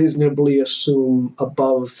would reasonably assume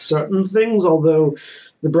above certain things, although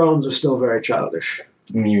the browns are still very childish.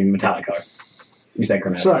 You mean metallic color? You said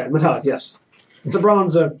chromatic. Sorry, metallic, yes. The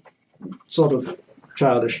browns are sort of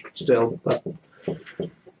childish still, but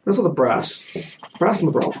those are the brass. Brass and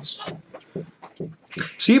the bronze.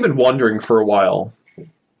 So you've been wandering for a while,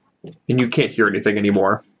 and you can't hear anything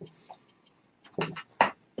anymore.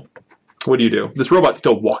 What do you do? This robot's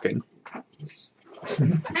still walking.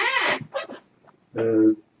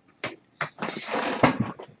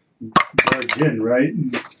 Gin, right?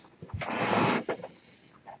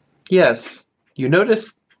 Yes. You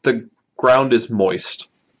notice the ground is moist.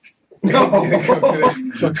 Go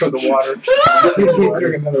the water. He's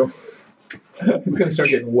doing another. He's going to start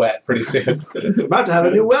getting wet pretty soon. We're about to have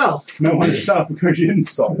a new well. No one stop, Gurgin.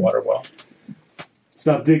 Saltwater well.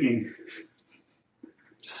 Stop digging.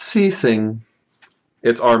 Ceasing.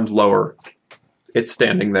 Its arms lower. It's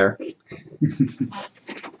standing there.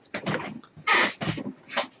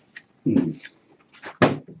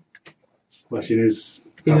 Question is,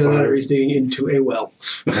 Either that or he's digging into a well.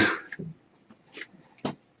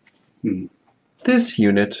 This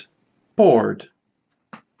unit, bored.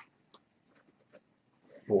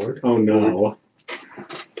 Board. Oh no.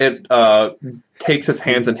 It takes its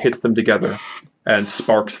hands and hits them together, and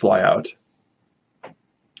sparks fly out.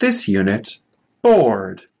 This unit,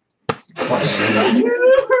 bored.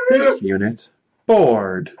 This unit,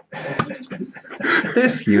 bored.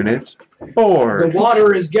 This unit, bored. The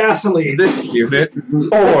water is gasoline. This unit,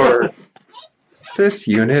 bored. This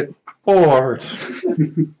unit, bored.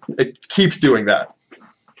 It keeps doing that.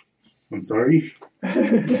 I'm sorry.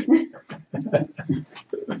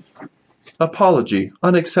 Apology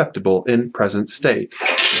unacceptable in present state.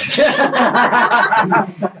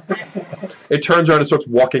 It turns around and starts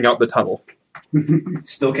walking out the tunnel.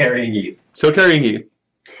 Still carrying you. Still carrying you.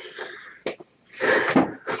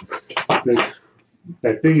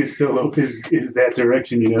 That thing is still up, is that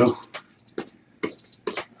direction, you know.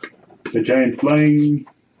 The giant flying,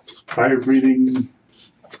 fire-breathing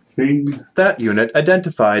thing. That unit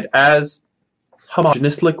identified as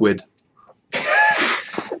homogeneous liquid.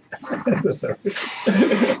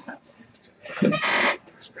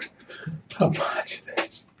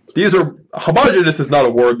 These are homogeneous is not a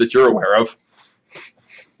word that you're aware of.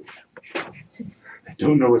 I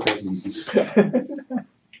don't know what that means.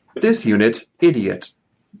 This unit, idiot.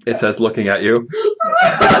 It says, looking at you.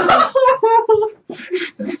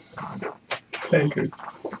 Thank you.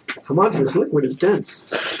 Homogeneous liquid is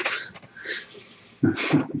dense.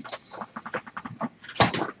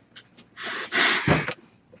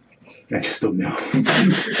 I just don't know.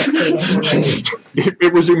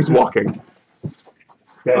 It resumes walking.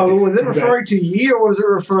 Was it referring to ye or was it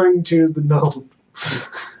referring to the gnome?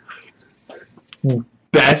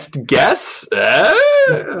 Best guess?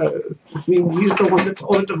 I mean, he's the one that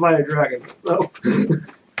told it to buy a dragon. So.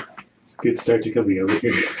 Good start to coming over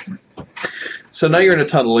here. So now you're in a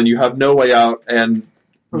tunnel and you have no way out, and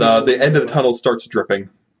the end of the tunnel starts dripping.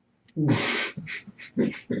 Go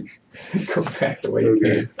back the way you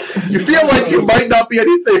came. You feel like you might not be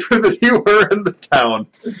any safer than you were in the town.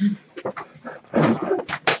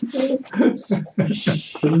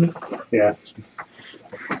 Yeah.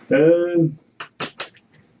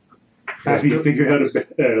 After you figure out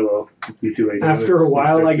well, you too late. After a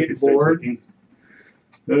while, I get bored.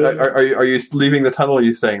 Are you leaving the tunnel or are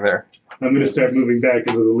you staying there? I'm going to start moving back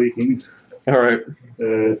because of the leaking. All right.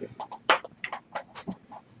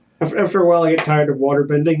 After a while, I get tired of water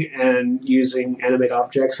bending and using animate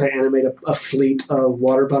objects. I animate a fleet of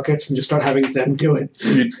water buckets and just start having them do it.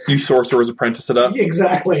 You Sorcerer's Apprentice it up?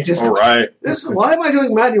 Exactly. Just, all right. Why am I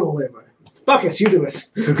doing manual labor? Buckets, you do it.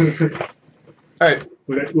 All right.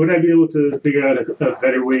 Would I be able to figure out a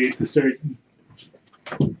better way to start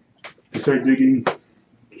digging?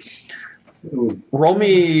 Ooh. Roll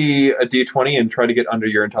me a d20 and try to get under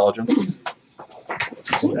your intelligence.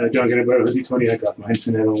 Duncan, I borrowed a d20. I got mine,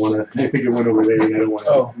 and I don't want to. I think it went over there, and I don't want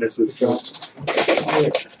to mess with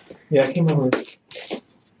it. Yeah, I came over.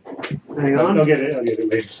 Hang on. I'll get it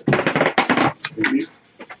later. Maybe.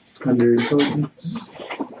 Under intelligence.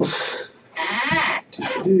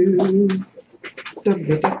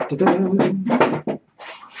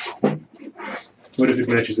 What if it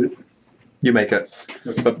matches it? You make it,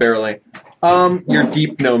 but barely. Your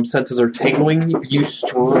deep gnome senses are tingling. You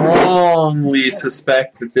strongly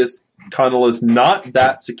suspect that this tunnel is not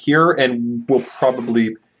that secure and will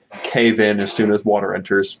probably cave in as soon as water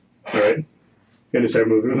enters. All right. Gonna start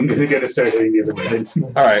moving. I'm gonna start heading the other way.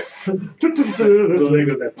 All right. So there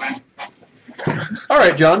goes that plan. All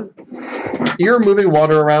right, John. You're moving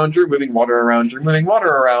water around. You're moving water around. You're moving water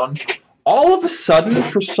around. All of a sudden,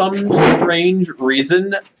 for some strange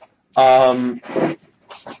reason,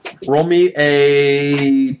 roll me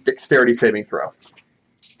a dexterity saving throw.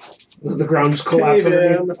 Does the ground just collapse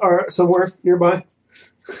or somewhere nearby?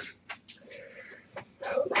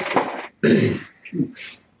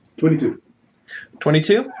 22.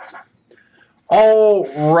 22?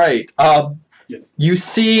 All right. Yes. You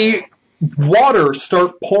see water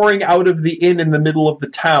start pouring out of the inn in the middle of the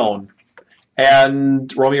town.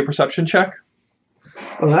 And roll me a perception check.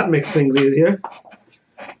 Well, that makes things easier.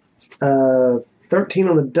 13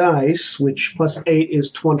 on the dice, which plus 8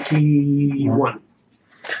 is 21.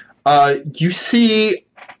 You see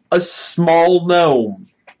a small gnome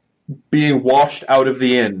being washed out of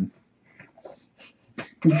the inn.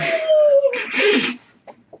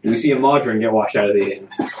 Do we see a Modron get washed out of the inn?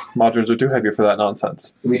 Modrons are too heavy for that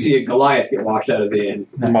nonsense. Do we see a Goliath get washed out of the inn?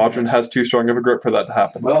 Modron has too strong of a grip for that to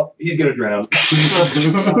happen. Well, he's gonna drown.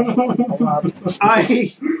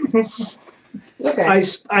 It's okay.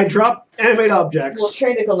 I drop animate objects. We'll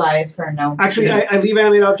trade a Goliath for a gnome. Actually, I leave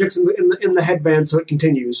animate objects in the headband so it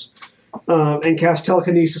continues. And cast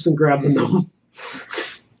telekinesis and grab the gnome.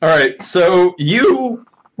 Alright, so you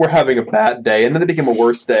were having a bad day, and then it became a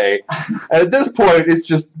worse day. And at this point, it's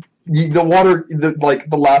just the water,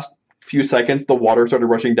 the last few seconds, the water started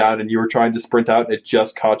rushing down, and you were trying to sprint out, and it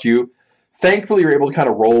just caught you. Thankfully, you were able to kind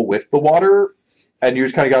of roll with the water, and you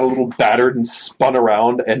just kind of got a little battered and spun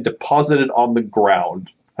around and deposited on the ground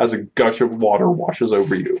as a gush of water washes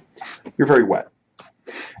over you. You're very wet.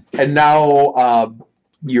 And now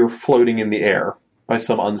you're floating in the air by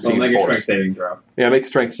some unseen make a force. strength saving throw. Yeah, make a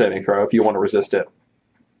strength saving throw if you want to resist it.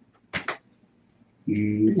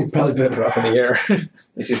 You're probably better off in the air.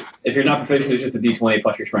 It's just, if you're not proficient, it's just a d20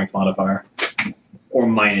 plus your strength modifier. Or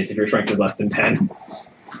minus if your strength is less than 10.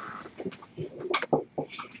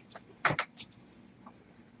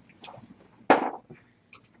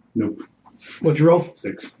 Nope. What'd you roll?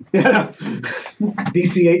 6. Yeah.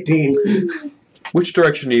 DC 18. Which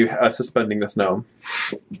direction are you suspending this gnome?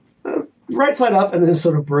 Right side up and then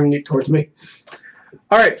sort of bring it towards me.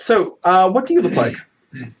 Alright, so what do you look like?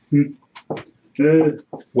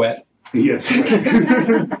 Wet. Yes.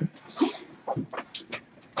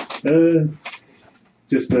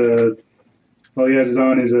 Just all he has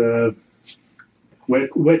on is a wet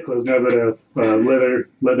clothes now, but a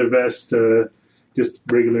leather vest, just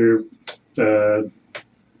regular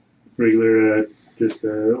just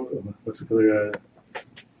what's the color?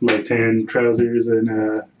 Light tan trousers,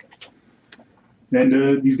 and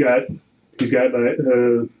he's got like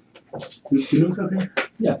do you know something?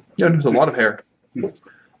 Yeah, there's a lot of hair.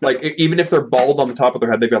 Like, even if they're bald on the top of their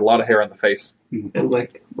head, they've got a lot of hair on the face. And,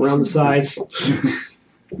 like, around the sides.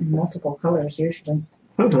 Multiple colors, usually.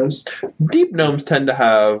 Sometimes. Deep gnomes tend to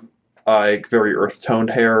have, like, very earth-toned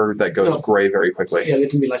hair that goes gray very quickly. Yeah, they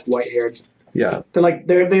can be, like, white-haired. Yeah.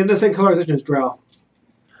 They're the same colorization as drow.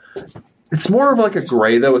 It's more of, like, a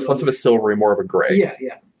gray, though. It's less of a silvery, more of a gray.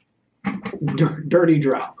 Yeah. Dirty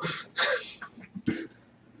drow.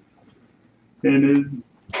 And,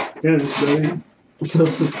 yeah,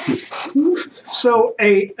 So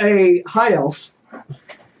a high elf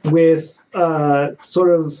with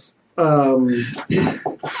sort of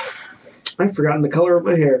I've forgotten the color of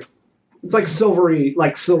my hair. It's like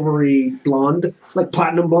silvery blonde, like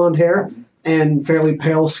platinum blonde hair, and fairly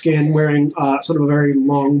pale skin, wearing sort of a very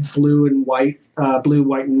long blue, white,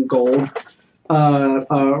 and gold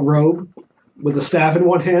robe with a staff in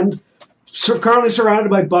one hand, currently surrounded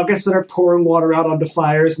by buckets that are pouring water out onto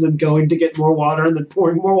fires and then going to get more water and then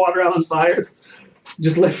pouring more water out on fires.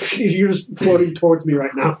 You're just floating towards me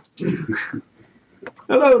right now.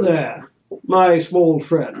 Hello there, my small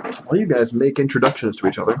friend. Why you guys make introductions to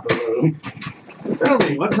each other? Tell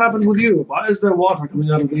me, what happened with you? Why is there water coming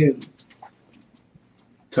out of the inn?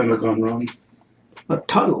 Tunnel gone wrong. A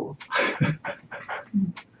tunnel?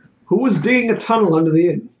 Who was digging a tunnel under the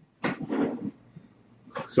inn?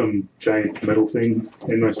 Some giant metal thing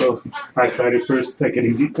in myself. I tried it first. I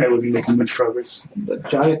wasn't making much progress. The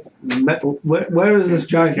giant metal... Where is this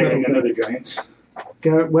giant Carrying metal another thing?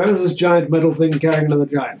 giant. Where is this giant metal thing carrying another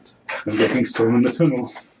giant? I'm guessing still in the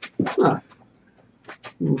tunnel. Ah.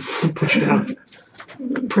 Push down.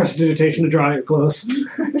 Prestidigitation to dry your clothes.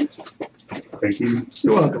 Thank you.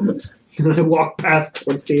 You're welcome. And I walk past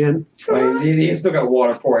towards the end. He's still got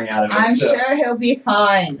water pouring out of him. I'm so. sure he'll be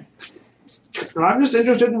fine. I'm just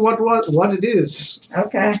interested in what it is.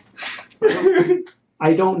 Okay.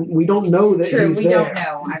 We don't know that True, he's we there. don't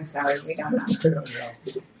know. I'm sorry, we don't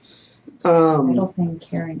know. Um, Little thing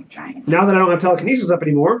carrying a giant. now that I don't have telekinesis up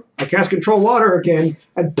anymore, I cast control water again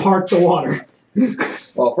and part the water.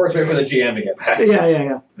 Well, first wait for the GM to get back.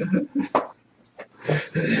 Yeah.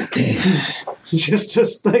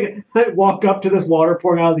 just like I walk up to this water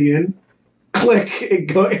pouring out of the inn, click,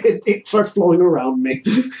 it starts flowing around me.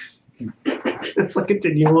 It's like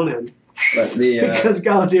continue on in. But the Because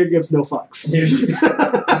Galadir gives no fucks.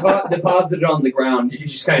 deposited on the ground, you're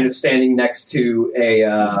just kind of standing next to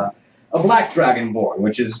a black dragonborn,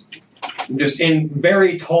 which is just in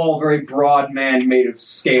very tall, very broad man made of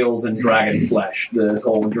scales and dragon flesh. This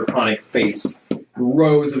whole draconic face,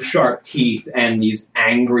 rows of sharp teeth, and these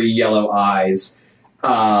angry yellow eyes.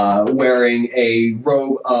 Wearing a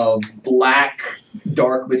robe of black,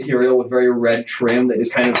 dark material with very red trim that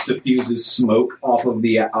just kind of suffuses smoke off of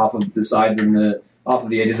the sides and off of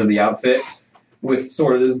the edges of the outfit, with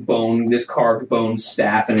sort of this carved bone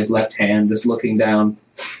staff in his left hand, just looking down.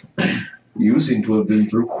 You seem to have been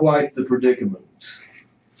through quite the predicament.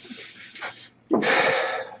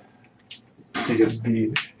 He just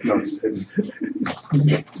noticed him.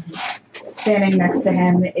 Standing next to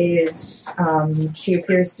him is, she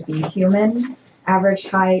appears to be human, average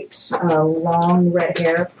height, long red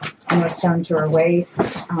hair, almost down to her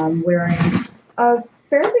waist, wearing a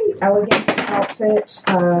fairly elegant outfit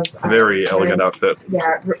of... Very elegant outfit.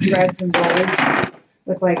 Yeah, reds and golds,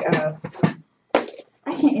 with like a...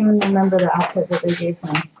 I can't even remember the outfit that they gave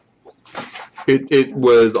him. It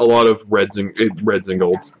was a lot of reds and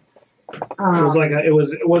golds.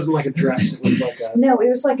 It wasn't like a dress. It was like a... No, it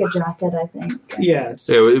was like a jacket, I think. Yeah.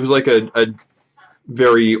 It was like a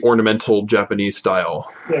very ornamental Japanese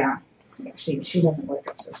style. Yeah. She doesn't wear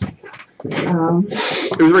dresses.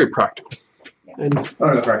 It was very practical. And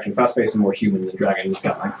correction. Fast-paced and more human than dragon. It's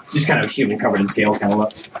got like just kind of human covered in scales, kind of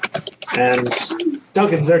look. And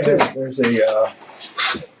Duncan's there too. There's a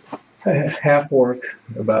half-orc,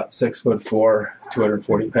 about 6'4",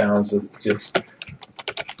 240 pounds, with just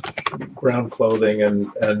brown clothing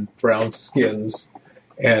and brown skins,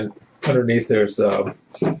 and underneath there's a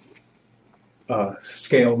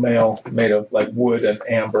scale mail made of like wood and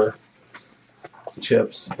amber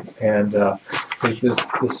chips, and the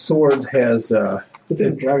sword has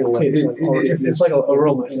it's like a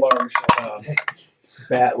real large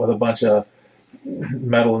bat with a bunch of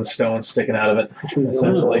metal and stone sticking out of it,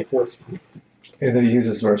 essentially. And then he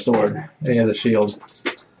uses for a sword, and he has a shield.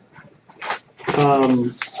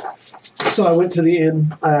 So I went to the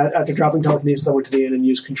inn, after dropping telekinesis, I went to the inn and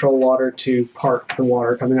used control water to part the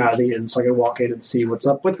water coming out of the inn so I could walk in and see what's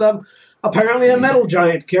up with them. Apparently a metal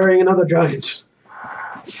giant carrying another giant.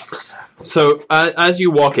 So as you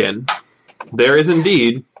walk in, there is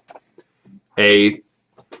indeed it's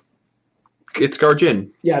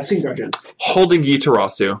Garjin. Yeah, I've seen Garjin. Holding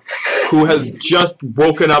Tarasu, who has just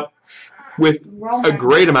woken up with a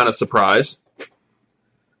great amount of surprise.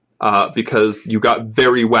 Because you got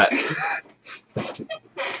very wet.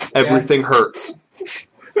 Everything hurts.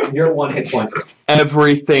 You're at 1 hit point.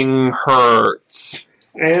 Everything hurts.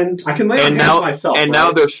 And I can lay on hands myself. And right?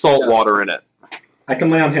 now there's salt water in it. I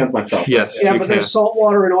can lay on hands myself. Yes. yeah, you but can. there's salt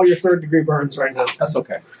water in all your 3rd-degree burns right now. That's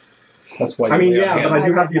okay. That's why. I mean, yeah, but I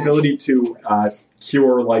do have the ability to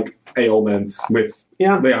cure like ailments with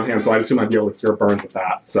lay on hands, so I assume I'd be able to cure burns with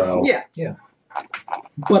that. So Yeah.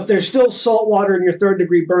 But there's still salt water in your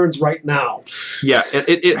 3rd-degree burns right now. Yeah,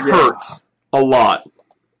 it hurts a lot.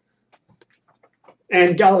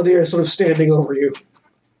 And Galadir is sort of standing over you.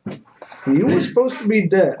 You were supposed to be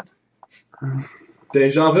dead.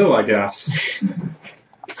 Deja vu, I guess.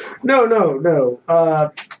 No.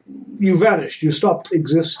 You vanished. You stopped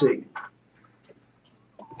existing.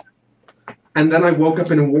 and then I woke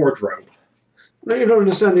up in a wardrobe. No, you don't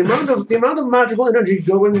understand. The amount of magical energy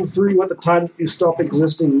going through you at the time that you stop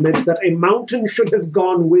existing meant that a mountain should have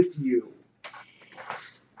gone with you.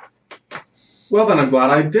 Well, then I'm glad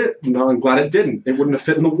I did. No, I'm glad it didn't. It wouldn't have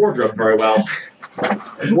fit in the wardrobe very well.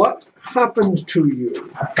 What happened to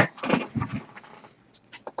you?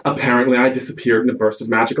 Apparently, I disappeared in a burst of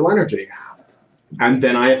magical energy. And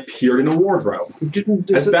then I appeared in a wardrobe. You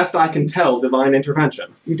didn't As best I can tell, divine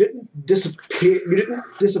intervention. You didn't disappear. You didn't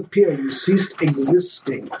disappear. You ceased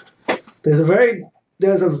existing. There's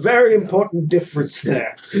a very important difference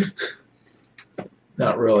there.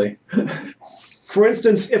 Not really. For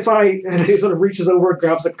instance, and he sort of reaches over,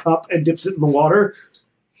 grabs a cup, and dips it in the water.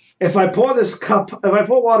 If I pour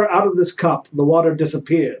water out of this cup, the water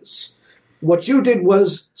disappears. What you did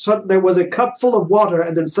was, there was a cup full of water,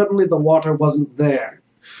 and then suddenly the water wasn't there.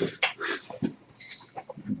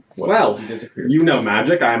 Well, you know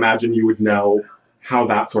magic. I imagine you would know how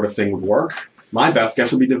that sort of thing would work. My best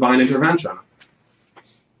guess would be divine intervention.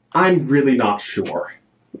 I'm really not sure.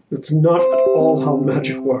 It's not at all how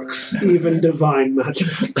magic works, even divine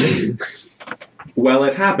magic. Well,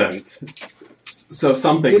 it happened. So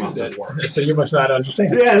something must have worked. So you must not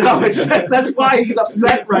understand. Yeah, no, that's why he's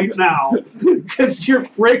upset right now. Because you're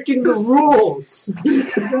breaking the rules.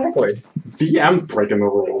 Exactly. DM's breaking the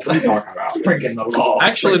rules. What are you talking about? Breaking the law.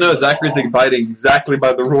 Actually, no, Zachary's abiding exactly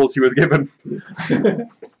by the rules he was given. You're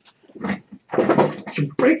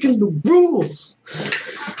breaking the rules.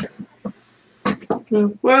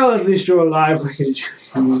 Well, at least you're alive. We can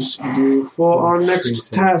use you for our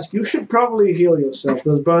next task. You should probably heal yourself.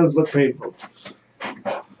 Those burns look painful.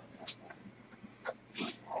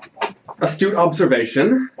 Astute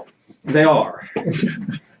observation. They are.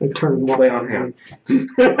 They turn Lay on hands.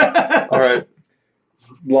 All right.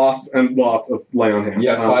 Lots and lots of lay on hands. You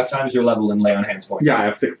have 5 times your level in lay on hands points. Yeah, I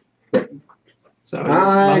have 6. So,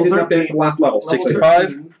 I did not get the last level.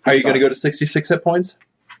 65? Are you going to go to 66 hit points?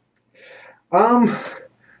 I'm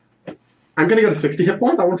going to go to 60 hit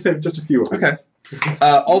points. I want to save just a few of these. Okay.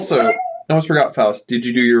 Also, I almost forgot, Faust. Did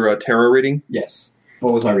you do your tarot reading? Yes.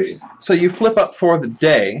 What was my reading? So you flip up for the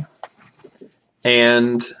day,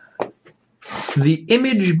 and the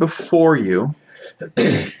image before you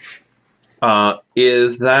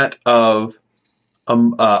is that of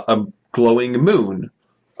a glowing moon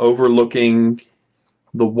overlooking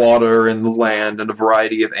the water and the land and a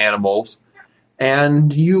variety of animals.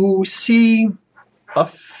 And you see a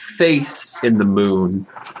face in the moon,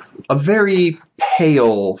 a very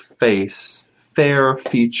pale face, fair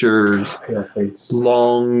features,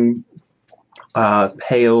 long,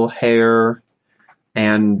 pale hair,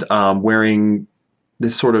 and wearing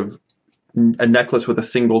this sort of a necklace with a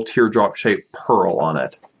single teardrop-shaped pearl on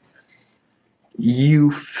it. You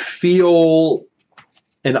feel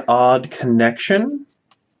an odd connection.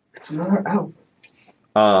 It's another out.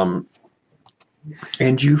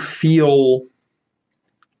 And you feel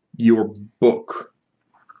your book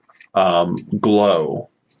glow.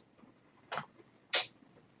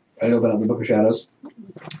 I open up the Book of Shadows.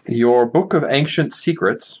 Your Book of Ancient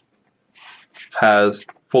Secrets has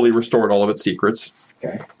fully restored all of its secrets.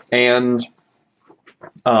 Okay. And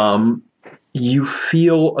you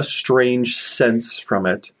feel a strange sense from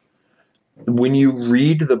it. When you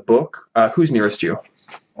read the book, who's nearest you?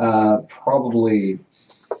 Probably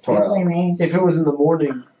Definitely me. If it was in the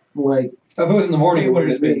morning, like... If it was in the morning, it would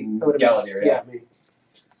have been It would've Galadir, yeah. me.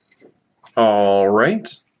 All right.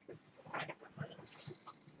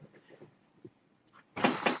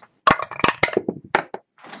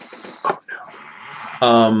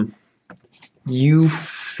 You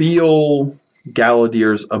feel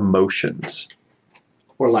Galadir's emotions.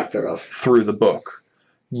 Or lack thereof. Through the book.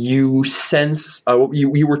 You sense...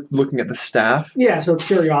 you were looking at the staff. Yeah, so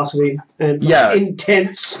curiosity. And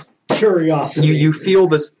intense curiosity. You feel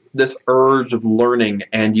this urge of learning,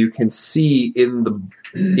 and you can see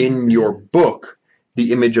in your book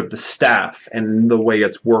the image of the staff and the way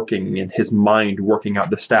it's working, and his mind working out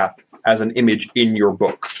the staff as an image in your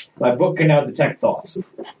book. My book can now detect thoughts.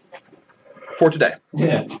 For today.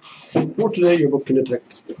 Yeah. For today, your book can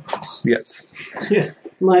detect. Yes. Yeah.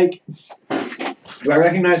 Like... Do I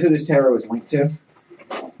recognize who this tarot is linked to?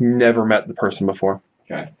 Never met the person before.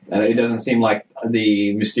 Okay. And it doesn't seem like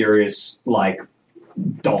the mysterious,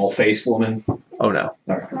 doll-faced woman? Oh, no.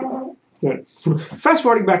 All right. Fast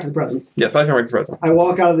forwarding back to the present. Yeah, fast forwarding to the present. I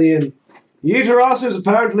walk out of the inn. Tarasu is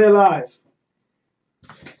apparently alive.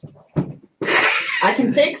 I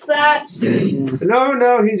can fix that.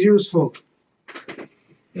 No, he's useful.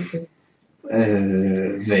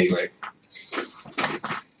 Vaguely.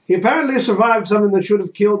 He apparently survived something that should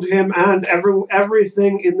have killed him and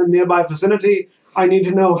everything in the nearby vicinity. I need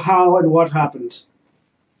to know how and what happened.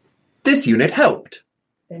 This unit helped.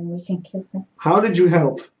 Then we can kill him. How did you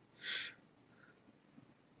help?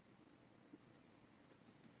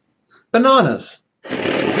 Bananas. Do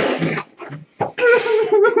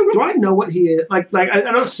I know what he is? Like I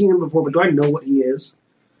don't have seen him before, but do I know what he is?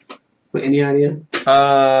 Any idea?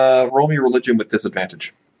 Roll me religion with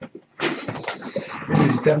disadvantage.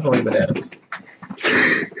 He's definitely bananas.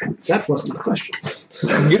 That wasn't the question.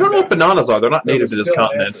 You don't know what bananas are. They're not native to this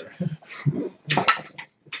continent.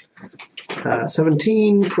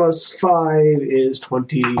 17 plus 5 is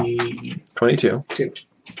 22. 22.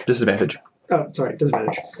 Disadvantage. Oh, sorry,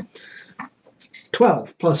 disadvantage.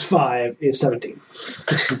 12 plus 5 is 17.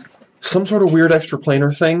 Some sort of weird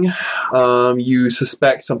extraplanar thing. You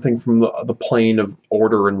suspect something from the plane of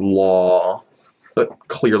order and law, but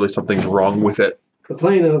clearly something's wrong with it. The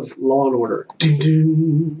plane of law and order. Dun,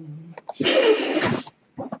 dun.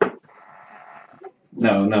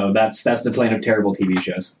 No, that's the plane of terrible TV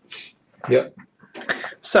shows. Yep.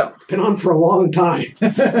 So, It's been on for a long time.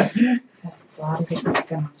 That's a lot of different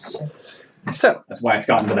stuff. so That's why it's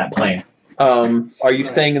gotten to that plane. are you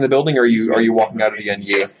staying in the building, or are you walking out of the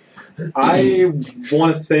NU? I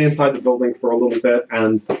want to stay inside the building for a little bit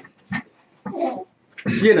and,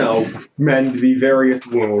 mend the various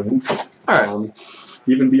wounds. All right.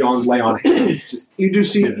 Even beyond lay on hands. Just You do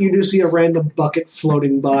see a random bucket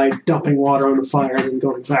floating by, dumping water on the fire, and then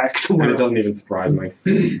going back somewhere. and it doesn't else. even surprise me.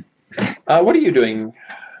 What are you doing,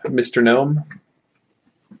 Mr. Gnome?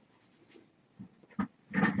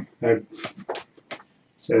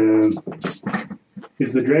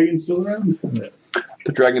 Is the dragon still around?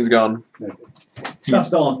 The dragon's gone. Stuff's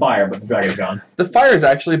still on fire, but the dragon's gone. The fire's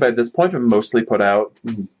actually, by this point, been mostly put out.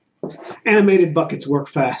 Animated buckets work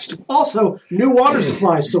fast. Also, new water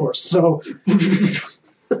supply source. So,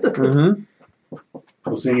 Mm-hmm.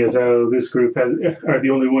 Well, seeing as how this group are the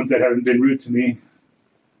only ones that haven't been rude to me.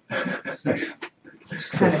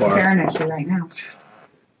 Just kind of staring at you right now.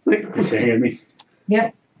 You're staring at me.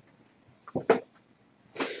 Yep.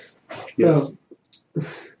 Yes.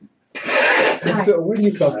 So where do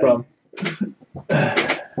you come from?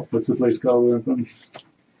 What's the place called where I'm from?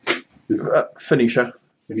 Phoenicia.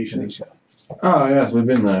 Phoenicia. Oh yes, we've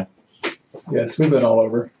been there. Yes, we've been all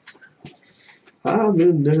over. I've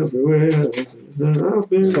been everywhere.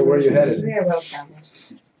 So where are you headed? We are well traveled.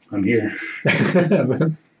 I'm here.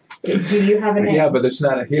 Do you have an Yeah, but it's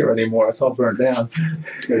not here anymore. It's all burned down.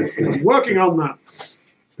 Working on that.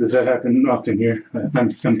 Does that happen often here? I'm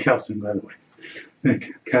Kaslin, by the way.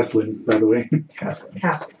 Kaslin, by the way.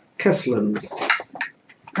 Kaslin.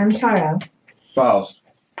 I'm Tariel. Faust.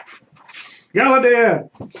 Galadir!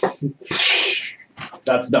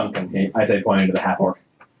 That's Duncan, I say, pointing to the Half-Orc.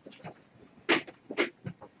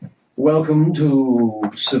 Welcome to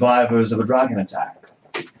survivors of a dragon attack.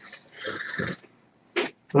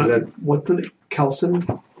 Is that what's the name? Kelson?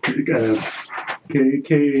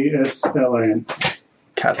 K-S-L-I-N.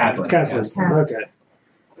 Kaslin. Kaslin. Okay.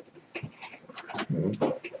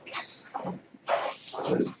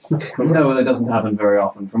 No, that doesn't happen very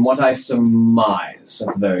often. From what I surmise,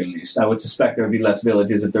 at the very least, I would suspect there would be less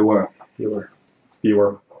villages if there were. Fewer.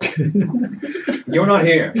 You're not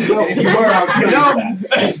here. No. If you were, I would kill you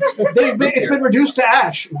for that. It's been reduced to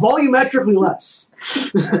ash. Volumetrically less.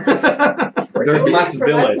 There's less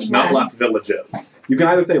village, not less villages. You can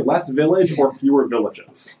either say less village or fewer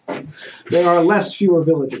villages. There are fewer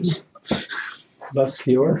villages. Less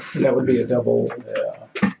fewer? That would be a double.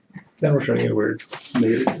 Then we're turning it weird.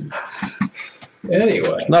 Anyway.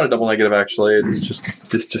 It's not a double negative, actually. It's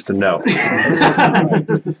just a no.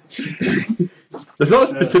 There's not a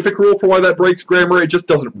specific rule for why that breaks grammar. It just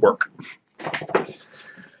doesn't work. What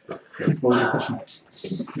was your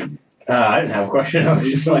question? I didn't have a question. I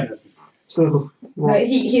was just like,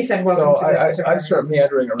 He said welcome So to the I survivors. start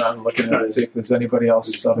meandering around and looking to see if there's anybody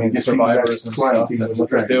else, survivors and stuff, and what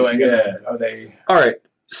they're doing. Are they... All right.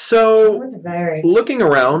 So, It's very looking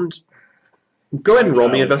around, go ahead and roll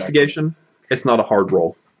me investigation. It's not a hard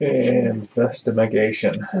roll.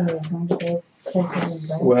 Investigation. so there's going to be places in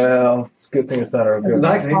there. Well, it's a good thing it's not our It's good.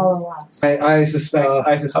 not follow us. I suspect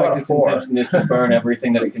its 4. intention is to burn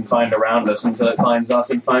everything that it can find around us until it finds us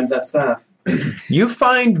and finds that staff. You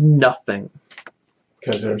find nothing.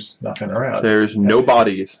 Because there's nothing around. There's no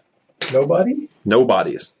bodies. Nobody? No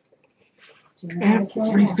bodies.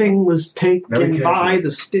 Everything was taken by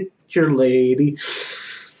the Stitcher lady.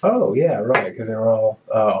 Oh, yeah, right, because they were all...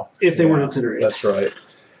 Oh. If they yeah, weren't incinerated. That's right.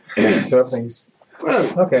 So everything's...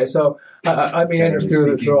 Well, Okay, so I meander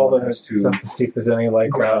through all the stuff to see if there's any like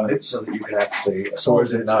Ground it so that you can actually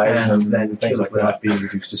swords and knives and and then things kill like it without that. being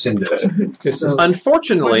reduced to cinders. Just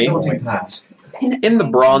Unfortunately, Daunting task. in the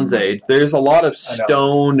Bronze Age, there's a lot of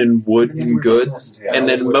stone and wooden goods, and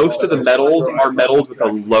then most of the metals are metals with a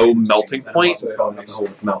low melting point.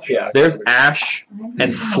 yeah. There's ash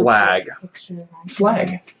and slag.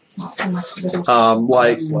 Slag.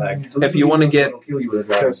 Like if you want to get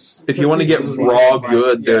raw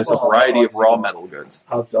good, there's a variety of raw metal goods.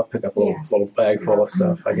 I'll pick up a little bag full of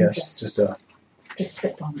stuff, I guess. Just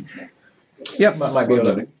spit on it. Yep. might be able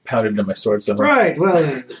to pound it into my sword somewhere. right,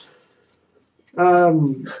 well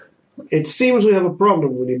then. It seems we have a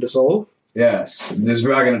problem we need to solve. Yes, this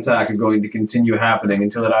dragon attack is going to continue happening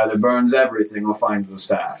until it either burns everything or finds the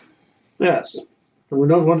staff. Yes. And we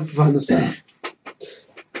don't want to find the staff.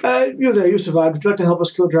 You there, you survived. Would you like to help us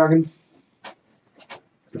kill a dragon?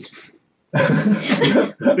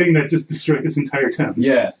 The thing that just destroyed this entire town.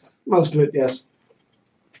 Yes. Most of it, yes.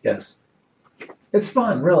 Yes. It's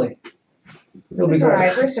fun, really. It'll be It's great.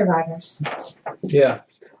 alright, we're survivors. Yeah.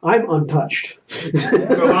 I'm untouched.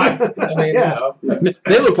 So I mean, Yeah.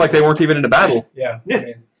 They look like they weren't even in a battle. Yeah. Yeah. I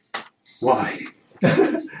mean, Why?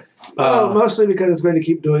 Well, mostly because it's going to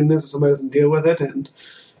keep doing this if somebody doesn't deal with it, and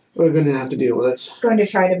we're going to have to deal with it. Going to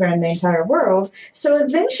try to burn the entire world, so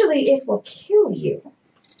eventually it will kill you.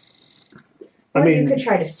 Or you could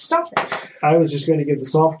try to stop it. I was just going to give the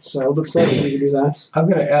soft sell, but so we can do that. I'm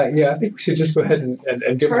gonna. I think we should just go ahead and give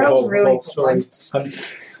them the Tara's really whole story.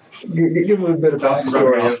 Give them a bit of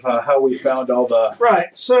backstory of how we found all the. Right,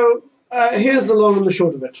 so here's the long and the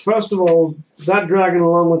short of it. First of all, that dragon,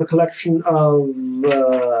 along with a collection of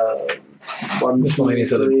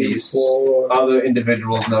Miscellaneous other beasts. Other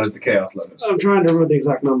individuals known as the Chaos Lovers. I'm trying to remember the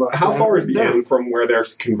exact number. How far is the inn from where they're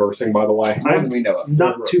conversing, by the way? More than we know of.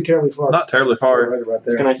 Not too terribly far. Not terribly far. Right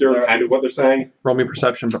there. Can I hear kind of what they're saying? Roll me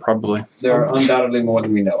perception, but probably. There are undoubtedly more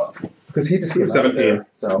than we know of. Because he just came out 17. there,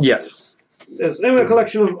 so. Yes. Yes, anyway, a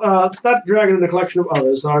collection of that dragon and a collection of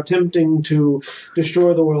others are attempting to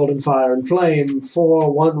destroy the world in fire and flame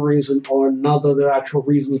for one reason or another. Their actual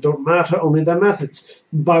reasons don't matter, only their methods,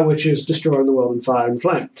 by which is destroying the world in fire and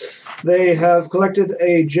flame. They have collected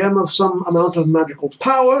a gem of some amount of magical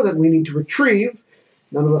power that we need to retrieve.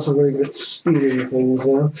 None of us are very good at stealing things,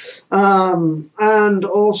 and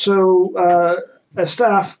also a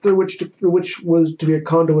staff through which was to be a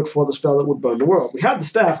conduit for the spell that would burn the world. We had the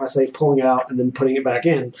staff, I say, pulling it out and then putting it back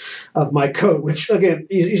in of my coat, which, again,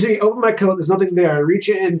 you see, open my coat, there's nothing there. I reach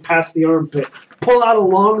in past the armpit, pull out a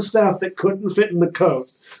long staff that couldn't fit in the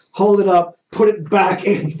coat, hold it up, put it back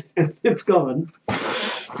in, and it's gone.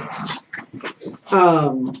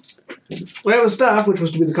 We have a staff, which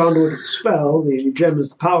was to be the conduit of the spell. The gem is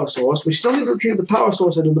the power source. We still need to retrieve the power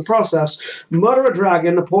source, and in the process, murder a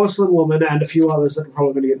dragon, a porcelain woman, and a few others that are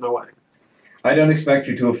probably going to get in our way. I don't expect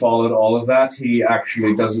you to have followed all of that. He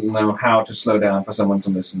actually doesn't know how to slow down for someone to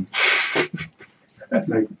listen.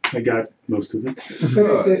 I got most of it.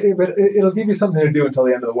 But it'll give you something to do until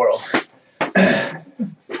the end of the world.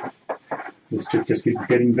 This trip just keeps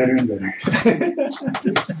getting better and better.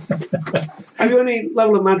 Have you any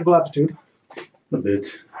level of magical aptitude? A bit.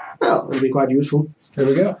 Well, it'll be quite useful. There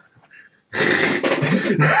we go.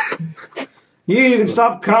 You can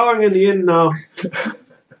stop cowering in the inn now.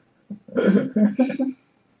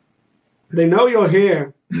 They know you're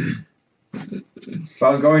here. If I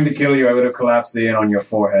was going to kill you, I would have collapsed the inn on your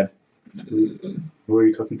forehead. Who are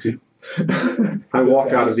you talking to? I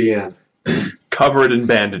walk out of the inn. Covered in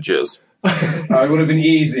bandages. It would have been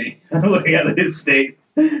easy, looking at his state.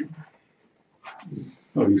 Oh,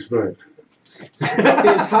 you survived.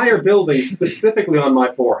 The entire building, specifically on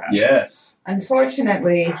my forehead. Yes.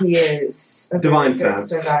 Unfortunately, he is a Divine very good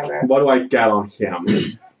sense. survivor. What do I get on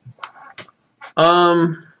him?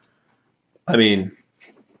 I mean,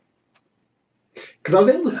 Because I was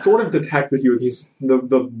able to sort of detect that he was the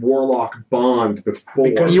Warlock bond before.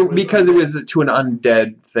 because it was to an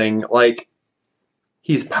undead thing. Like,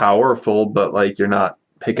 he's powerful, but like you're not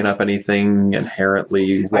picking up anything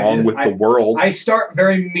inherently wrong with the world. I start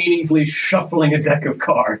very meaningfully shuffling a deck of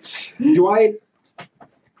cards. Do I?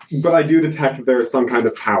 But I do detect that there is some kind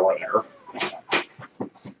of power there.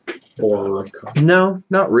 Or No,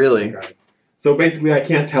 not really. okay. So basically, I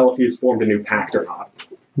can't tell if he's formed a new pact or not.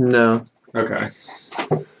 No. Okay.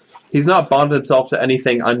 He's not bonded himself to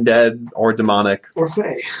anything undead or demonic Or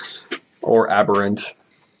Fae. or aberrant.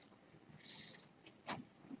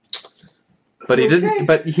 But he didn't.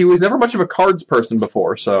 But he was never much of a cards person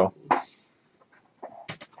before, so.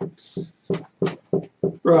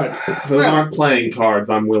 Right. Those aren't playing cards.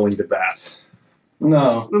 I'm willing to bet.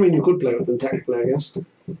 No, I mean, you could play with them technically, I guess.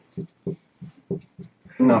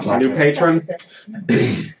 not A new patron.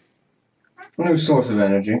 New source of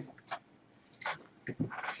energy.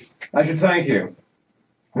 I should thank you.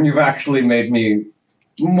 You've actually made me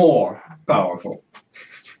more powerful.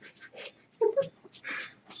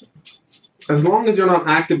 As long as you're not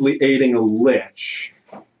actively aiding a lich.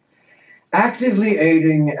 Actively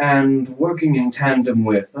aiding and working in tandem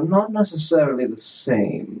with are not necessarily the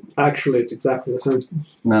same. Actually, it's exactly the same.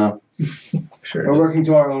 No. Sure. We're working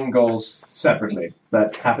to our own goals separately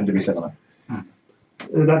that happen to be similar.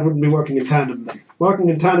 That wouldn't be working in tandem then. Working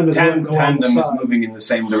in tandem is one go on Tandem the is side. moving in the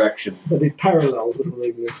same direction. But it parallels with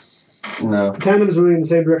moving. No. Tandem is moving in the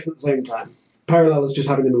same direction at the same time. Parallel is just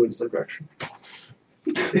having to move in the same direction.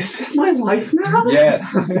 Is this my life now? Yes.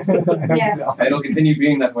 Yes. It'll continue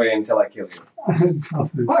being that way until I kill you.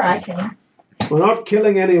 Or I can. We're not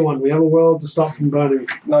killing anyone. We have a world to stop from burning.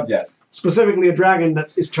 Not yet. Specifically a dragon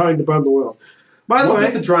that is trying to burn the world. By the Was way,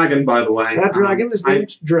 it the dragon, by the way? that dragon is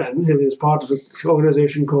named Dren. He is part of an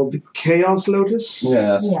organization called the Chaos Lotus.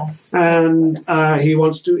 Yes. Yes. And he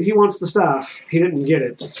wants the staff. He didn't get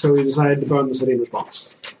it, so he decided to burn the city in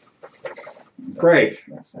response. Great.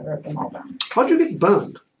 Yes, I wrote them all down. How'd you get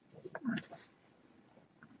burned?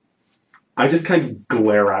 I just kind of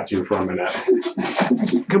glare at you for a minute.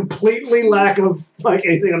 Completely lack of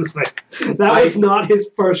anything on his face. That was not his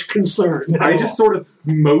first concern. I just sort of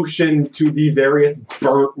motion to the various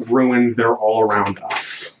burnt ruins that are all around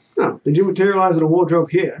us. Oh, did you materialize in a wardrobe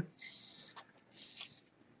here?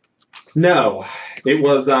 No. It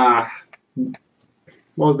was, what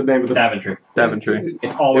was the name of the... Daventry. Daventry.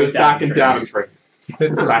 It's It always was back in Daventry.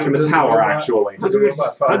 Daventry. Back in the tower, actually. How'd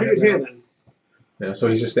you get here then? Yeah, so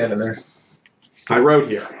he's just standing there. I rode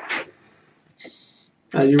here.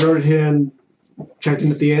 You rode it here and checked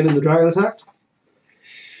in at the end and the dragon attacked?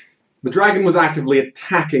 The dragon was actively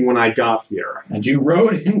attacking when I got here. And you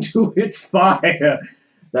rode into its fire.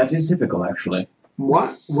 That is typical, actually.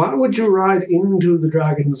 Why would you ride into the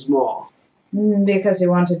dragon's maw? Because he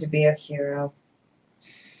wanted to be a hero.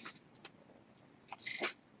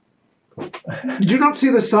 Did you not see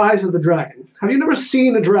the size of the dragon? Have you never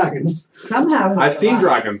seen a dragon? Somehow. I've seen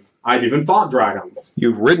dragons. I've even fought dragons.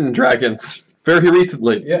 You've ridden dragons very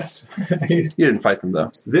recently. Yes. You didn't fight them,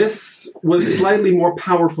 though. This was slightly more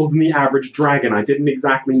powerful than the average dragon. I didn't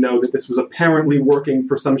exactly know that this was apparently working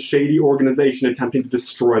for some shady organization attempting to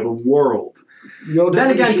destroy the world.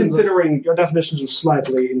 Then again, considering... Your definitions of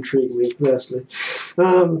slightly intrigue me, firstly.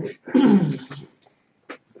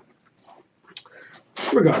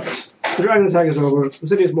 Regardless, the dragon attack is over. The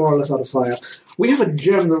city is more or less out of fire. We have a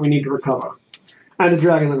gem that we need to recover. And a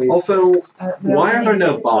dragon that we Also, why are there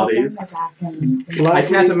no bodies? I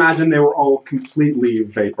can't imagine they were all completely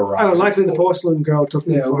vaporized. Oh, likely the porcelain girl took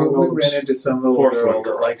them Yeah, for we ran into some little Porcelain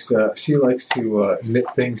girl that likes to knit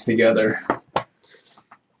things together.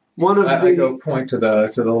 One of I go point to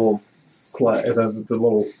the little the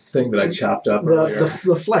little thing that I chopped up earlier.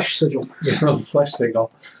 the flesh sigil. The flesh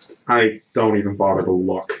signal. I don't even bother to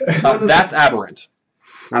look. That's aberrant.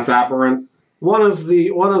 That's aberrant. One of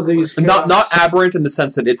these Not aberrant in the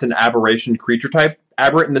sense that it's an aberration creature type.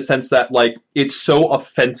 Aberrant in the sense that it's so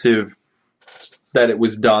offensive that it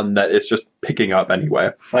was done that it's just picking up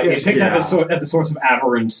anyway. It picks up as a source of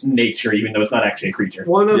aberrant nature, even though it's not actually a creature.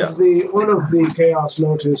 One of the Chaos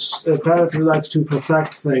Lotus apparently likes to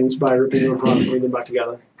perfect things by ripping them apart and putting them back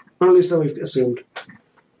together. Or at least so we've assumed.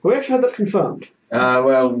 We actually had that confirmed.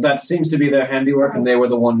 Well, that seems to be their handiwork, and they were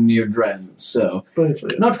the one near Dren, so...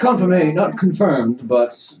 Not confirmed,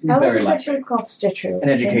 but very Ellen said likely. she was called Stitcher. An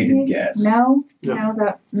educated guess. No.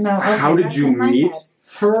 No. Okay, How did that's you in my meet head.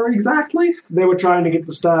 her exactly? They were trying to get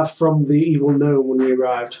the staff from the evil gnome when we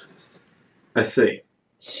arrived. I see.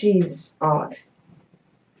 She's odd.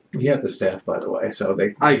 We have the staff, by the way, so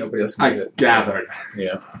nobody else can I get it. gathered.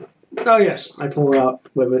 Yeah. Oh yes, I pull her out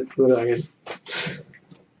with it again.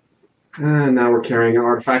 And now we're carrying an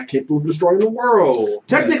artifact capable of destroying the world.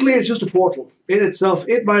 Technically, it's just a portal.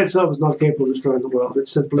 It by itself is not capable of destroying the world.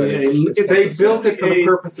 It's simply They built it for the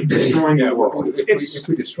purpose of destroying the world. It's if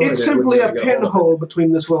we destroy It's it, simply we're a gonna get hold of pinhole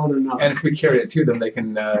between this world and another. it. And if we carry it to them, they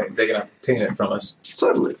can obtain it from us,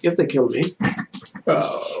 Certainly, if they kill me.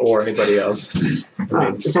 or anybody else.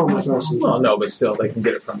 It's all my person. Well, no, but still, they can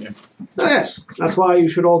get it from you. Oh, yes, that's why you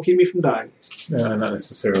should all keep me from dying. Not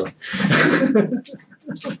necessarily.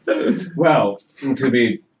 Well, to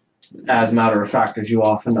be as matter of fact as you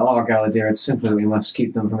often are, Galadir, it's simply that we must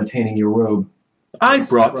keep them from attaining your robe. I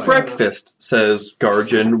brought Right. breakfast, says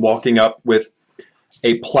Garjan, walking up with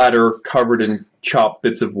a platter covered in chopped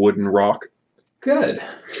bits of wood and rock. Good.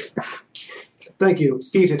 Thank you.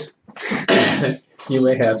 Eat it. You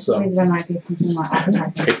may have some. Maybe there might be something more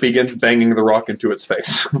appetizing. It begins banging the rock into its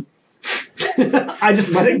face. I just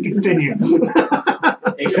let it continue.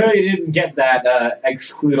 It clearly didn't get that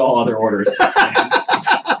exclude all other orders.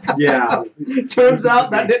 Yeah. Turns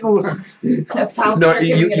out that didn't work. That's how No,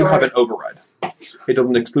 you have an override. It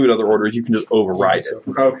doesn't exclude other orders. You can just override it.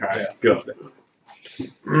 Okay, good.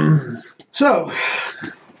 So,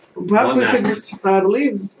 perhaps One we should. next. I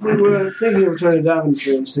believe we were thinking of returning to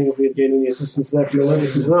Daventry and seeing if we had gained any assistance there for your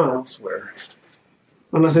ladies and elsewhere.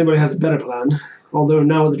 Unless anybody has a better plan. Although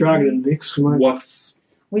now with the dragon in the mix,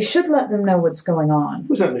 we should let them know what's going on.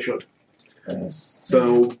 we certainly should.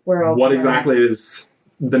 So, what exactly is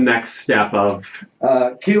the next step of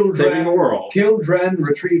Kill saving the Dren, world? kill Dren,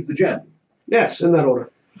 retrieve the gem. Yes, in that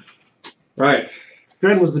order. Right.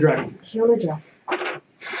 Dren was the dragon. Kill the dragon.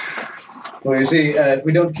 Well, you see, if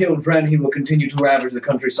we don't kill Dren, he will continue to ravage the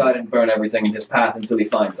countryside and burn everything in his path until he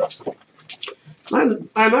finds us. I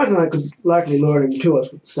imagine I could likely lure him to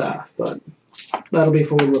us with staff, but that'll be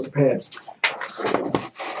for when we're prepared.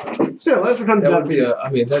 Still, let's return to That would be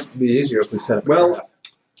Daventry. that'd be easier if we set up. Well,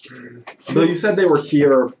 though you said they were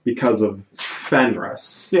here because of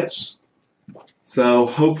Fenris, Yes. so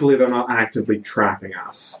hopefully they're not actively trapping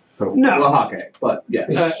us. Hopefully. No. Oaxaca, but yes.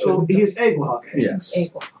 He is Eglahawk. Yes.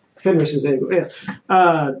 Fenris is Eagle, yes.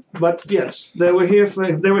 But yes, they were here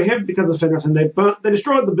because of Fenris, and they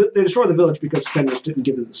destroyed the village because Fenris didn't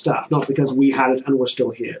give them the staff, not because we had it and we're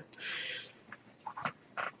still here.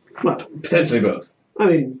 But Potentially both. I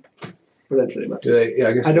mean, potentially, but Do they? Yeah,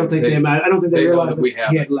 I guess. I don't think they know realized that we that have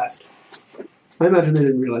he it. had left. I imagine they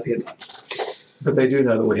didn't realize he had left. But they do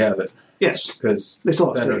know that we have it Yes, because they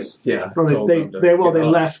still have Fenris. to. Yeah. Or told they them to they get off.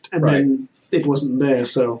 left and Right. then it wasn't there,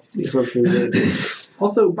 so the assumption is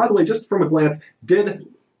Also, by the way, just from a glance, did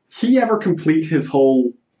he ever complete his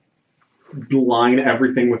whole line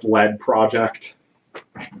everything with lead project?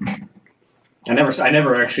 I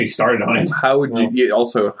never actually started on it. How would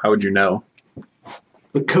how would you know?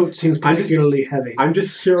 the coat seems I'm just- particularly heavy. I'm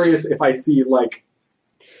just curious if I see like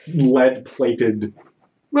lead-plated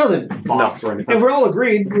Well then, box or anything. if we're all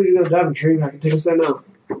agreed, we can go to Daventry. I can take us there now.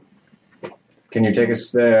 Can you take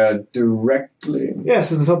us there directly? Yes,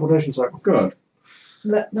 there's a teleportation circle. Good.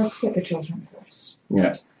 Let's get the children first.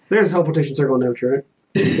 Yes. There's a teleportation circle in Daventry, right?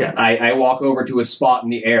 Yeah. I walk over to a spot in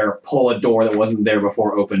the air, pull a door that wasn't there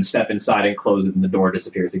before open, step inside and close it, and the door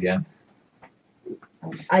disappears again.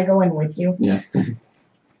 I go in with you. Yeah.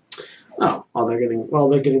 Oh, they're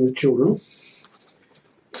getting the children.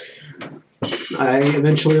 I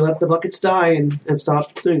eventually let the buckets die and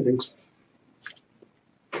stop doing things.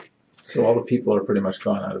 So all the people are pretty much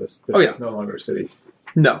gone out of this. Oh, yeah. It's no longer a city.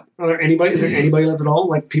 No. Is there anybody left at all?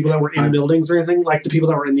 Like people that were in buildings or anything? Like the people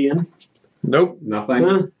that were in the inn? Nope.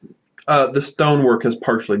 Nothing. The stonework has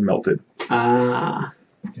partially melted. Ah.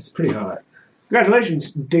 It's pretty hot.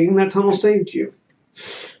 Congratulations. Digging that tunnel saved you.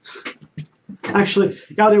 Actually,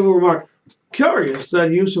 Galadir will remark, curious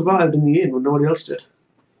that you survived in the inn when nobody else did.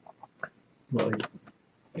 Well,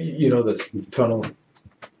 you know, this tunnel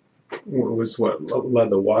was what led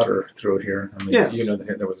the water through it here. I mean, Yes. you know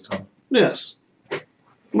that there was a tunnel. Yes.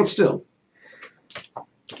 But still.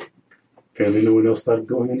 Apparently no one else started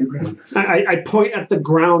going underground. I point at the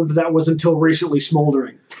ground that was until recently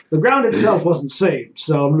smoldering. The ground itself wasn't saved,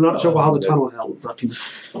 so I'm not sure how the tunnel held. But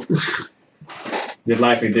It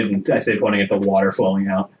likely didn't. I say, pointing at the water flowing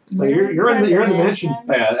out. So you're in the mansion.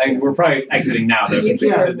 Yeah, and we're probably exiting now, though, since we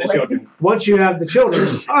Yeah. have the children. Once you have the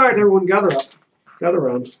children, all right, everyone, gather up, gather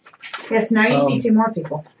around. Yes, now you see two more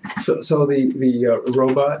people. So the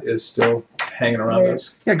robot is still hanging around There-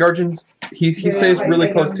 us. Yeah, Garjan's he There's stays like really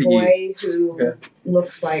a close to young you. boy who Okay.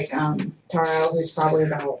 looks like Tariel, who's probably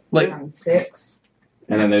about Like- around 6.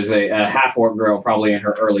 And then there's a half-orc girl, probably in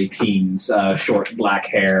her early teens, short black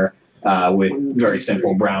hair, with very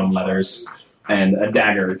simple brown leathers, and a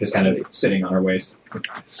dagger just kind of sitting on her waist.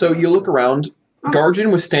 So you look around.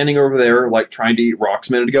 Garjan was standing over there, like trying to eat rocks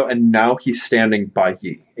a minute ago, and now he's standing by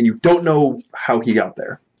ye, and you don't know how he got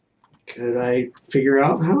there. Could I figure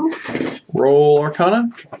out how? Roll Arcana.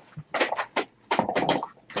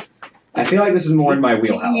 I feel like this is more in my 18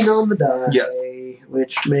 wheelhouse. on the die, Yes.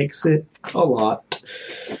 which makes it a lot.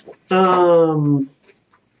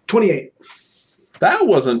 28. That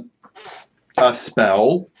wasn't a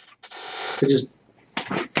spell. It just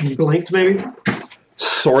blinked, maybe.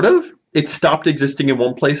 Sort of. It stopped existing in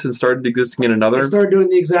one place and started existing in I another. started doing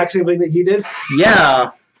the exact same thing that he did.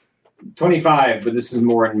 Yeah. 25, but this is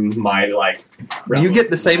more in my, realm. You get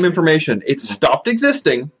the same information. It stopped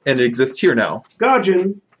existing, and it exists here now.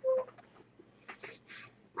 Garjan,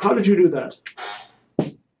 how did you do that?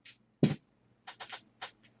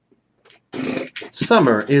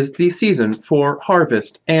 Summer is the season for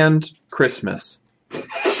harvest and Christmas.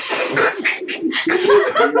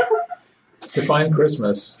 Define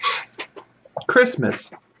Christmas.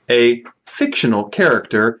 Christmas, a fictional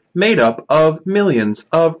character made up of millions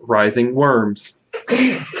of writhing worms.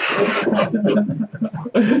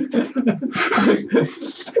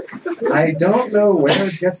 I don't know where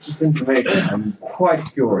it gets this information. I'm quite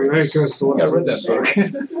curious. Very curious to what I read that book.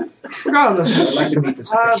 Regardless, I'd like to meet this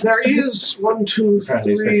person. there is 1, 2,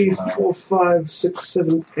 Apparently it's 3, fictional. 4, 5, 6,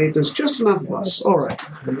 7, 8. There's just enough of us. All right.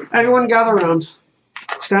 Everyone gather around.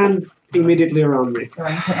 Stand immediately around me.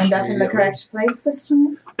 Going to end up in the correct place this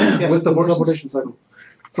time? Yes, With the there's a horses? teleportation cycle.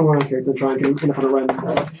 Somewhere around here, they're trying to end up on a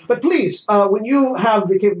random. But please, when you have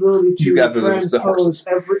the capability to You gather the transpose horses.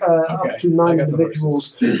 up to 9 I got the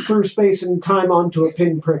individuals through space and time onto a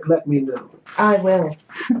pinprick, let me know. I will.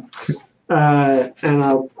 And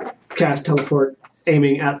I'll cast teleport,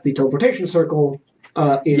 aiming at the teleportation circle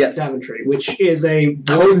in Yes. Daventry, which is a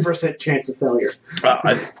 1% chance of failure.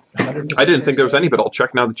 I didn't think there was any, but I'll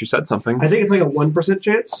check now that you said something. I think it's like a 1%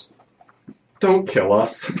 chance. Don't kill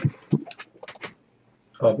us.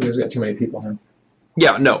 Oh, because we got too many people now.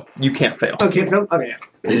 Yeah, no, you can't fail. Okay, fail.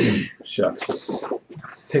 Okay. Shucks.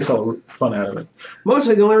 Takes all the fun out of it.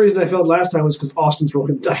 Mostly the only reason I failed last time was because Austin's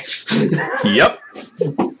rolling dice. Yep.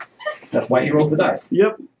 That's why he rolls the dice.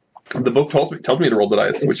 Yep. The book tells me to roll the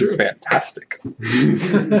dice, It's which is true. fantastic.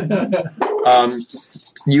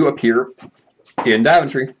 You appear in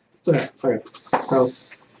Daventry. Okay. So,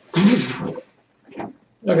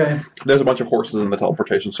 Okay. There's a bunch of horses in the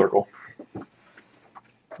teleportation circle.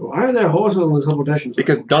 why are there horses on the teleportation?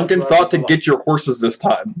 Because Duncan thought to get your horses this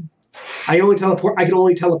time. I can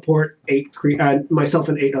only teleport 8 myself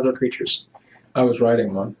and 8 other creatures. I was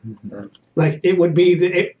riding one. Like it would be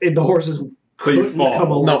the horses. So you couldn't fall.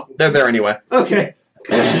 come along. No, they're there anyway. Okay.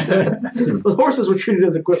 The horses were treated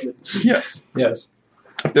as equipment. Yes. Yes.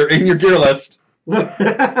 If they're in your gear list.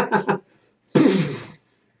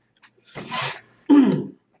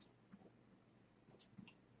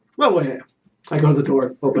 Well, we're here. I go to the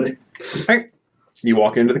door, open it. You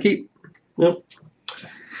walk into the keep. Yep.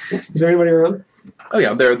 Is there anybody around? Oh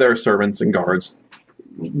yeah, there are servants and guards.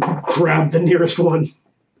 Grab the nearest one.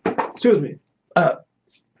 Excuse me.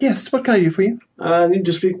 Yes, what can I do for you?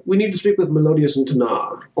 We need to speak with Melodious and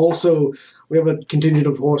Tanar. Also, we have a contingent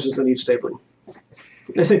of horses that need stabling.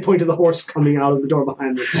 As they point to the horse coming out of the door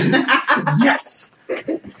behind them. Yes.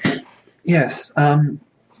 Yes.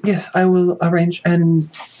 Yes, I will arrange. And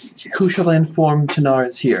who shall I inform Tanar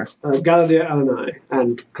is here? Galadir, Alunni,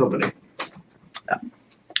 and company.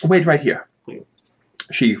 Wait right here.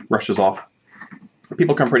 She rushes off.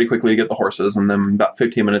 People come pretty quickly to get the horses, and then about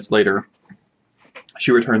 15 minutes later,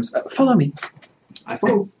 she returns. Follow me. I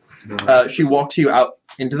follow. She walks you out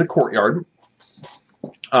into the courtyard.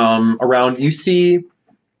 Around, you see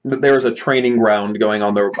that there is a training ground going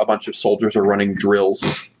on there. A bunch of soldiers are running drills.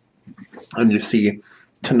 And you see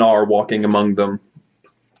Tanar walking among them,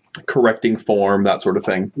 correcting form, that sort of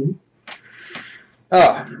thing.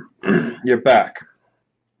 Mm-hmm. You're back.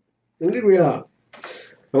 Indeed we are.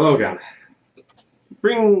 Hello again.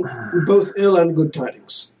 Bring both ill and good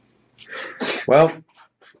tidings. Well,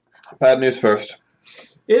 bad news first.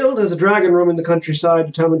 Ill, there's a dragon roaming the countryside,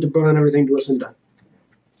 determined to burn everything to a cinder.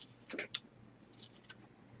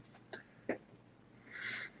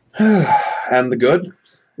 And the good?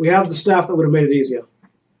 We have the staff that would have made it easier.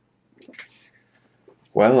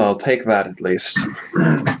 Well, I'll take that at least.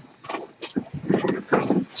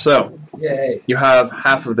 So, Yay. you have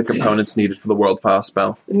half of the components needed for the Worldfire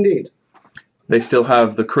spell. Indeed. They still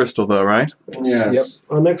have the crystal, though, right? Yes. Yep.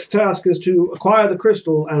 Our next task is to acquire the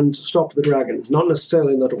crystal and stop the dragon. Not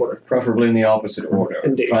necessarily in that order. Preferably in the opposite order.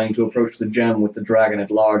 Indeed. Trying to approach the gem with the dragon at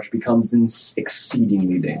large becomes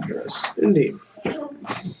exceedingly dangerous. Indeed.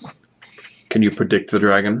 Can you predict the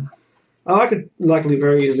dragon? Oh, I could likely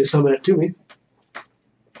very easily summon it to me.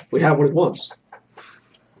 We have what it wants.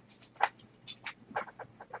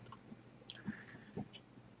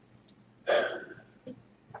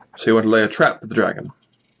 So you want to lay a trap for the dragon?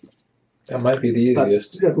 That might be the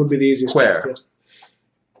easiest. That would be the easiest. Where? task,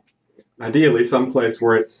 Ideally, someplace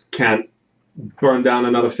where it can't burn down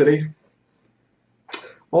another city. yes.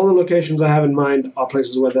 All the locations I have in mind are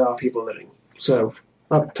places where there are people living. So,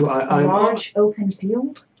 up to A large open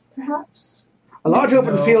field, perhaps? A large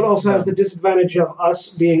open No, field also no. has the disadvantage of us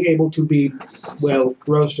being able to be, well,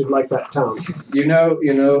 roasted like that town. You know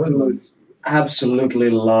who absolutely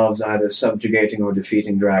loves either subjugating or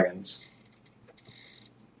defeating dragons?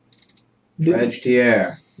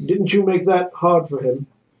 Tier. Didn't you make that hard for him?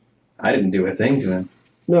 I didn't do a thing to him.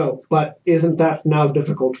 No, but isn't that now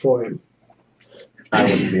difficult for him? I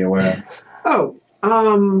wouldn't be aware. Oh,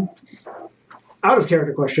 out of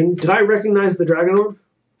character question. Did I recognize the dragon orb?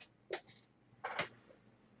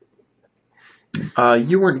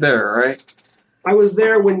 You weren't there, right? I was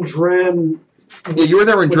there when Dren... Yeah, you were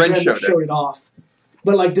there when Dren showed it off.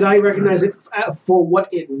 But, like, did I recognize it for what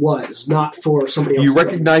it was, not for somebody else? You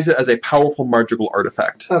recognize it as a powerful magical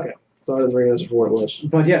artifact. Okay. So I didn't recognize it for what it was.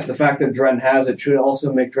 But yes, the fact that Dren has it should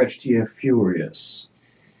also make Dredgetia furious.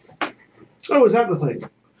 Oh, is that the thing?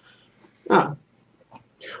 Ah.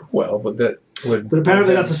 Well, but that would. But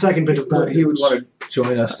apparently that's the second bit of Well, bad he would news. want to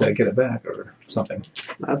join us to get it back or something.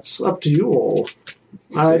 That's up to you all.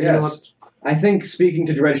 I do yes. not... I think speaking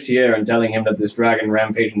to Dredgetier and telling him that this dragon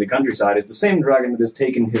rampaging the countryside is the same dragon that has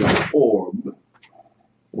taken his orb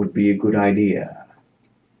would be a good idea.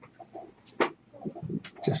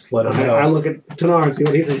 Just let him know. I look at Tanar and see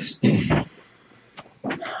what he thinks.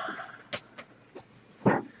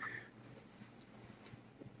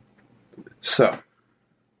 So,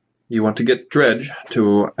 you want to get Dredge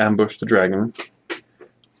to ambush the dragon.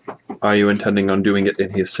 Are you intending on doing it in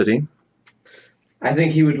his city? I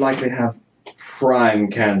think he would likely have prime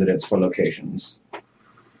candidates for locations.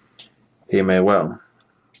 He may well.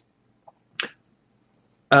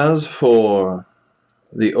 As for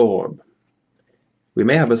the orb, we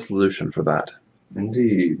may have a solution for that.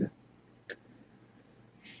 Indeed.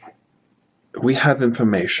 We have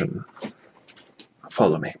information.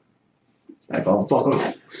 Follow me. I follow.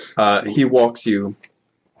 Follow. He walks you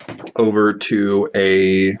over to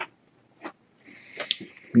a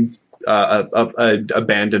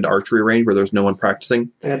abandoned archery range where there's no one practicing.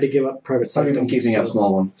 I had to give up private I've been keeping a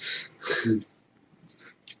small one.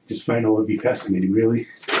 Just find all would be fascinating, really.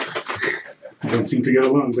 I don't seem to get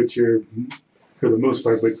along, but you're, for the most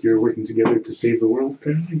part, but you're working together to save the world,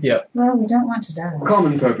 apparently. Yeah. Well, we don't want to die.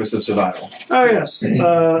 Common purpose of survival. Oh, yes.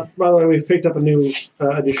 By the way, we've picked up a new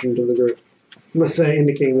addition to the group. Let's say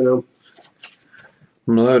indicating the gnome.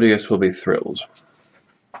 Melodious will be thrilled.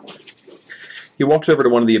 He walks over to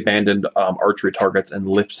one of the abandoned archery targets and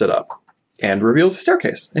lifts it up and reveals a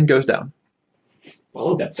staircase and goes down.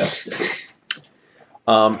 Follow that step.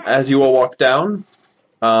 As you all walk down,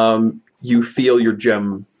 you feel your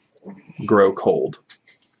gem grow cold.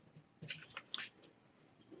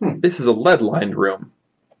 This is a lead-lined room.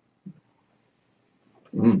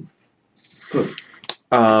 Good.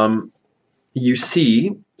 You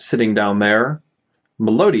see, sitting down there,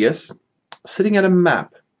 Melodious, sitting at a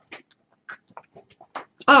map.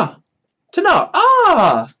 Ah! Tanar!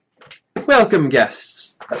 Ah! Welcome,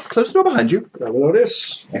 guests. Close the door behind you.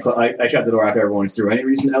 Melodious. I shut the door after everyone's through. Any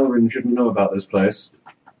reason Elrin shouldn't know about this place?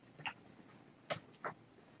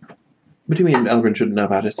 What do you mean Elrin shouldn't know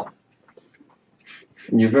about it?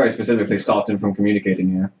 You very specifically stopped him from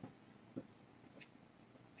communicating here.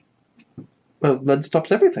 Well, that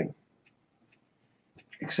stops everything.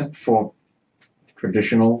 Except for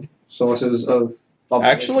traditional sources of...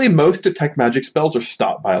 Actually, most detect magic spells are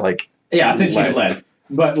stopped by, like... Yeah, thin sheet of lead.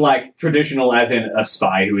 But, like, traditional as in a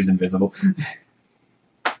spy who is invisible.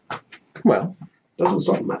 Well... Doesn't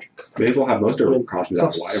stop magic. May as well have most of the precautions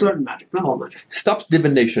out Stops of certain magic, not all magic. Stops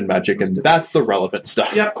divination magic, and that's the relevant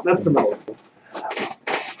stuff. Yep, that's the relevant.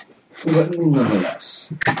 But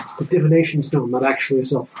nonetheless. The divination stone, not actually a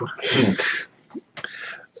self.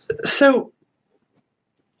 So...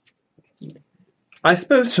 I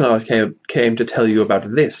suppose Tanar came to tell you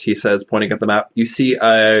about this, he says, pointing at the map. You see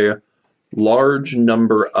a large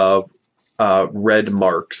number of red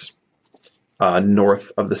marks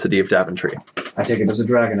north of the city of Daventry. I take it as a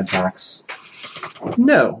dragon attacks.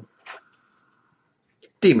 No.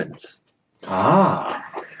 Demons. Ah.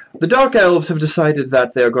 The Dark Elves have decided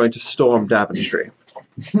that they're going to storm Daventry.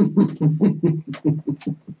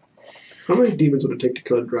 How many demons would it take to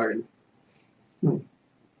kill a dragon?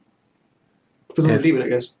 Depends on the demon, I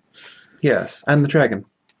guess. Yes, and the dragon.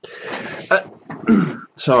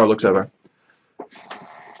 Tanar looks over.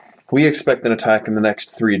 We expect an attack in the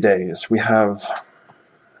next 3 days. We have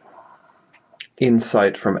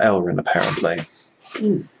insight from Elrin, apparently,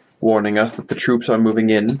 warning us that the troops are moving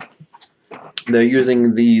in. They're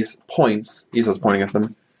using these points, Isa's pointing at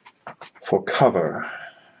them, for cover.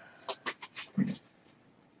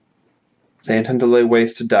 They intend to lay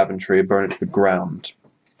waste to Daventry, burn it to the ground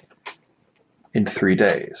in 3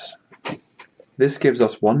 days. This gives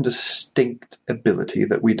us one distinct ability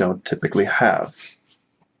that we don't typically have.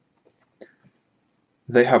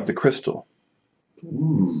 They have the crystal.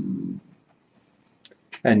 And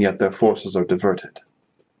yet their forces are diverted.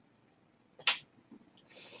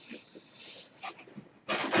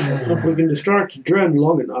 If we can distract Dren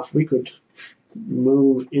long enough, we could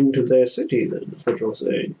move into their city then, that's what you're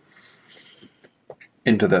saying.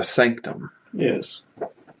 into their sanctum. Yes.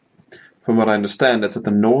 From what I understand, it's at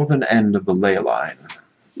the northern end of the ley line.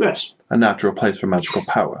 Yes. A natural place for magical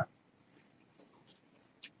power.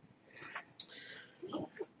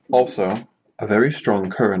 Also, a very strong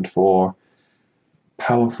current for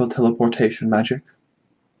powerful teleportation magic.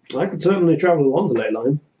 I could certainly travel along the ley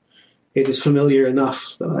line. It is familiar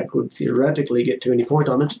enough that I could theoretically get to any point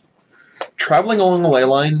on it. Traveling along the ley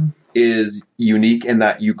line is unique in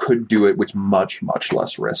that you could do it with much, much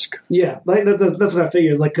less risk. Yeah, that's what I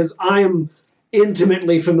figured. Because I am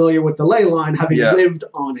intimately familiar with the ley line, having lived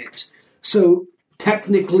on it. So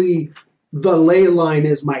technically, the ley line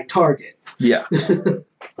is my target. Yeah.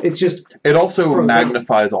 It's just... It also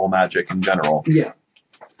magnifies all magic in general. Yeah.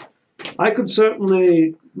 I could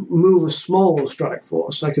certainly move a small strike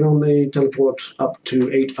force. I can only teleport up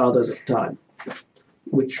to 8 others at a time,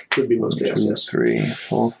 which could be mostly 1, 2, SS. 3,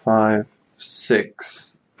 4, 5,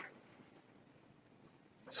 6,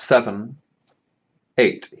 7,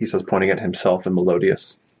 8, he says, pointing at himself and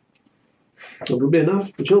Melodious. That would be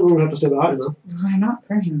enough. The children would have to stay behind, though. We're not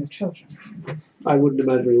bringing the children. I wouldn't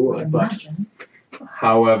imagine we would, but... Imagine.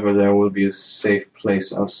 However, there will be a safe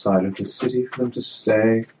place outside of the city for them to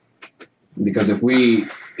stay. Because if we,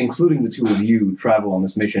 including the two of you, travel on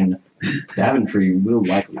this mission, Daventry will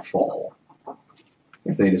likely fall.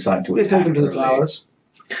 If they decide to They attack take them to the early. flowers.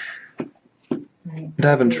 Right.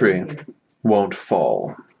 Daventry won't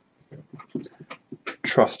fall.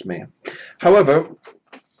 Trust me. However,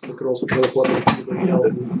 We could also teleport them to the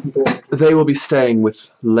elven door. they will be staying with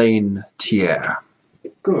Lane Tier.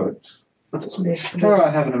 Good. That's a Sure, I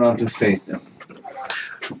have an amount of faith in.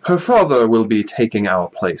 Her father will be taking our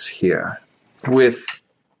place here, with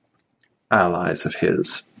allies of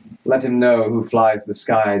his. Let him know who flies the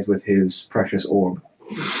skies with his precious orb.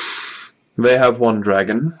 They have one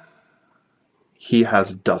dragon. He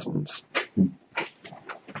has dozens.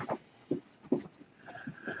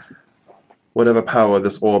 Whatever power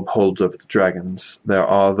this orb holds over the dragons, there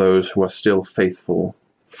are those who are still faithful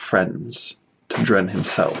friends to Dren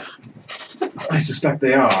himself. I suspect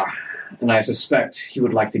they are, and I suspect he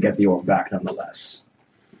would like to get the orb back nonetheless.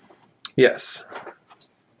 Yes.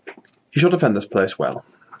 You shall defend this place well.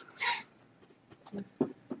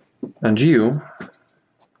 And you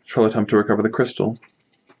shall attempt to recover the crystal.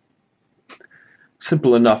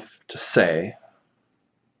 Simple enough to say,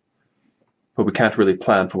 but we can't really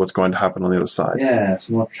plan for what's going to happen on the other side. Yeah, it's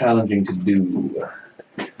more challenging to do.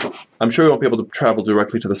 I'm sure you won't be able to travel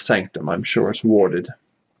directly to the sanctum. I'm sure it's warded.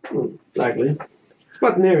 likely.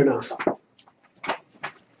 But near enough.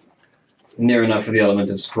 Near enough for the element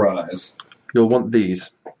of surprise. You'll want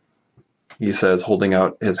these, he says, holding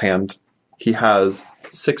out his hand. He has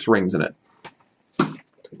 6 rings in it.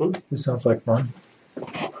 This sounds like fun.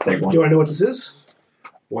 Take one. Do I know what this is?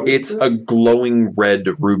 It's a glowing red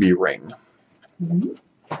ruby ring.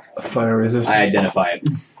 Fire resistance. I identify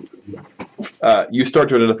it. You start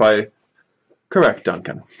to identify... Correct,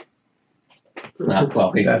 Duncan. Well, if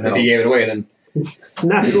That he gave it away, then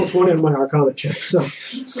Natural 20 on my Arcana check, so...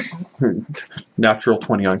 Natural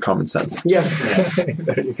 20 on common sense. Yeah.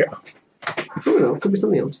 There you go. I don't know, it could be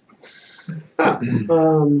something else.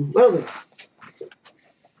 Well then.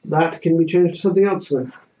 That can be changed to something else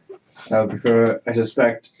then. I would prefer, I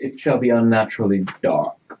suspect, it shall be unnaturally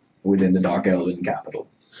dark within the Dark Elven capital.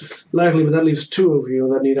 Likely, but that leaves 2 of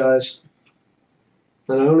you that need eyes.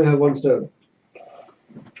 And I only have 1 stone.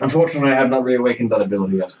 Unfortunately, I have not reawakened that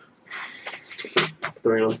ability yet.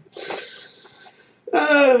 Very on.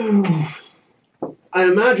 I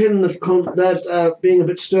imagine that being a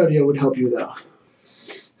bit sturdier would help you though.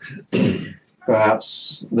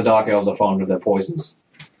 Perhaps the Dark Elves are fond of their poisons.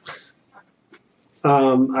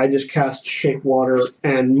 I just cast Shape Water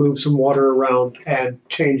and move some water around and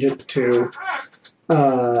change it to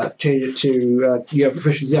you have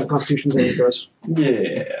proficiency on Constitution saving throws.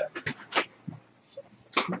 Yeah.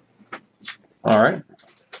 Alright.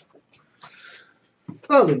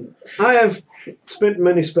 Well then, I have spent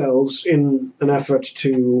many spells in an effort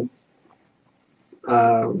to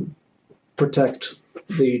protect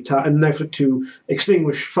in an effort to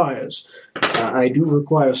extinguish fires. I do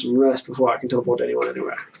require some rest before I can teleport anyone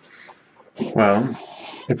anywhere. Well,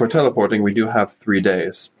 if we're teleporting, we do have 3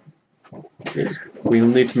 days. We'll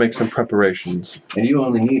need to make some preparations. And you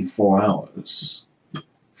only need 4 hours.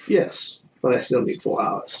 Yes, but I still need 4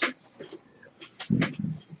 hours.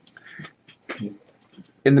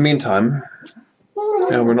 In the meantime,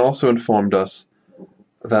 Elwyn also informed us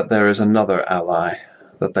that there is another ally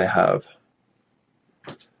that they have.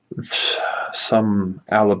 Some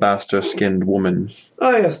alabaster-skinned woman.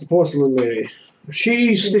 Ah yes, the porcelain lady.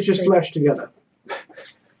 She stitches flesh together.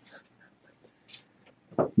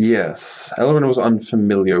 Yes, Eleanor was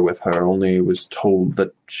unfamiliar with her, only was told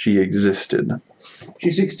that she existed.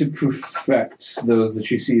 She seeks to perfect those that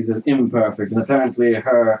she sees as imperfect, and apparently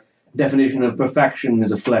her definition of perfection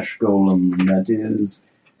is a flesh golem that is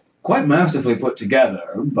quite masterfully put together,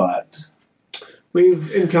 but...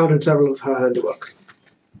 We've encountered several of her handiwork.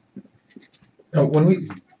 Now,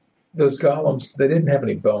 those golems, they didn't have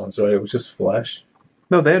any bones, right? It was just flesh.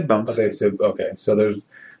 No, they had bones. Okay, so there's,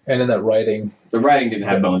 and in that writing, The writing didn't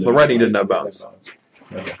have bones. The writing didn't have bones.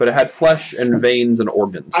 Okay. But it had flesh and veins and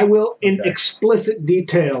organs. I will, in Okay. explicit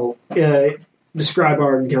detail, describe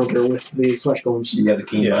our encounter with the flesh golems. You got the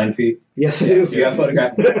keen mind feet. Yes, it is. You got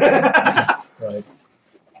photograph. Right.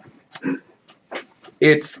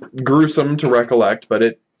 It's gruesome to recollect, but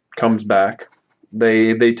it comes back.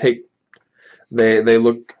 They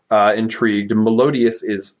look intrigued. Melodious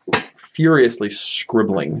is furiously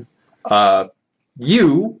scribbling.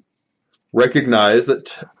 You recognize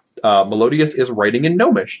that Melodious is writing in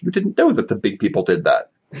Gnomish. You didn't know that the big people did that.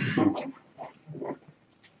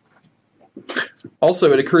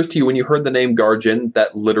 Also, it occurs to you when you heard the name Garjin,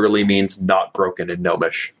 that literally means not broken in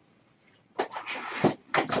Gnomish.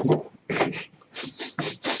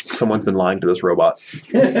 Someone's been lying to this robot.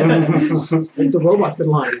 The robot's been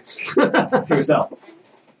lying. To yourself.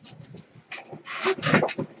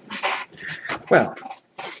 Well,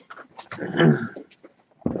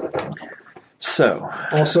 so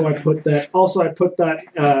Also, I put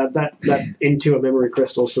that into a memory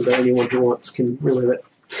crystal so that anyone who wants can relive it.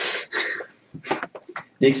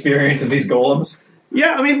 The experience of these golems.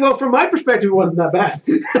 Yeah, I mean, well, from my perspective, it wasn't that bad.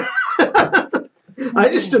 I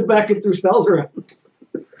just stood back and threw spells around.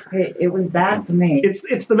 It was bad for me.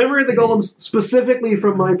 It's the memory of the golems specifically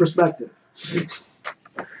from my perspective.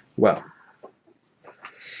 well,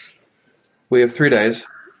 we have 3 days,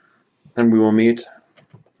 and we will meet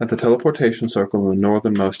at the teleportation circle in the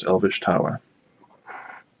northernmost Elvish Tower.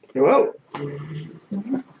 Well,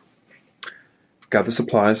 Gather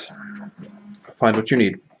supplies. Find what you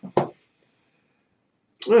need.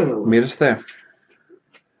 well, Meet us there.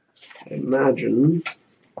 imagine.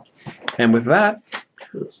 And with that,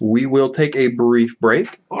 we will take a brief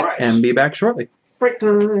break All right. and be back shortly. Break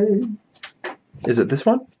time. Is it this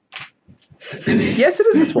one? Yes, it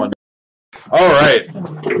is this one. All right.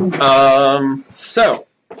 So,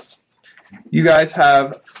 you guys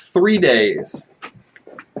have 3 days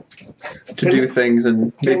to do things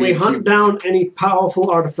and Can we maybe... hunt down any powerful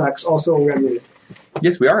artifacts also unmuted?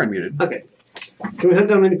 Yes, we are unmuted. Okay. Can we hunt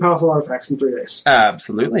down any powerful artifacts in 3 days?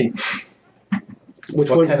 Absolutely. Which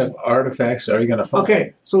What one? kind of artifacts are you going to find?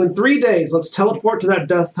 Okay, so in 3 days, let's teleport to that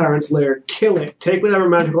Death Tyrant's lair, kill it, take whatever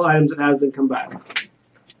magical items it has, then come back.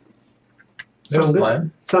 There's Sound a good?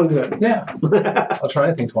 plan. Sound good. Yeah, I'll try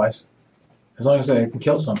anything twice. As long as I can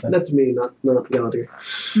kill something. That's me, not Galadir.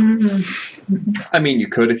 I mean, you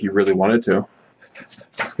could if you really wanted to.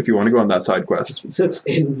 If you want to go on that side quest. It's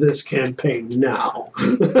in this campaign now.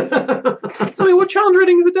 I mean, what challenge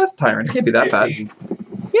rating is a Death Tyrant? It can't be that 15. bad.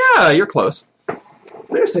 Yeah, you're close.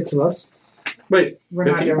 There's 6 of us. Wait, We're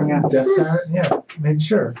not doing it. Death Tyrant? Yeah, maybe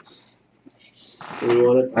sure. Do we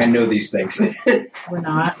want it? I know these things. We're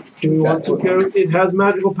not. Do we want to go? It has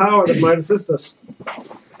magical power that might assist us.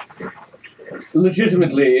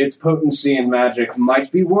 Legitimately, its potency and magic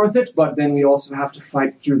might be worth it, but then we also have to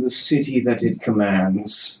fight through the city that it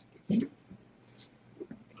commands.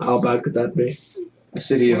 How bad could that be? The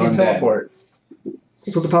city We of can undead. teleport.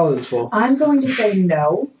 That's what the paladin's for. I'm going to say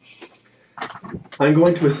no. I'm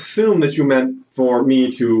going to assume that you meant for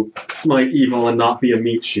me to smite evil and not be a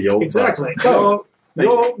meat shield. Exactly. Oh,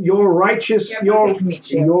 Your righteous, Yeah, your we can meet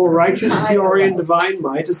you. your righteous I fury will. and divine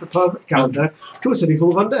might is the perfect counter to a city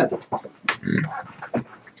full of undead.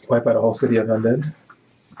 Wipe out a whole city of undead.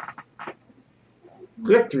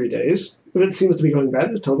 We have 3 days. If it seems to be going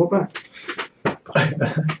bad, just teleport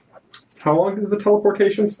back. How long does the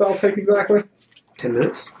teleportation spell take exactly? 10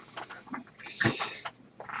 minutes.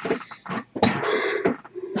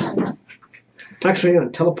 Actually, yeah,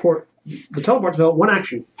 teleport. The teleport spell, 1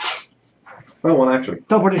 action. Oh, one action.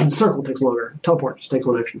 Teleportation circle takes longer. Teleport just takes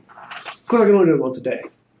 1 action. Of course, I can only do it once a day.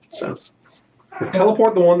 So, Is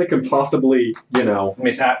teleport the one that can possibly,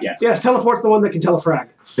 Mishap, yes. yes, teleport's the one that can telefrag.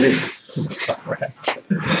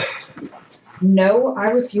 No, I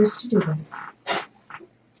refuse to do this.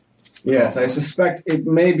 Yes, I suspect it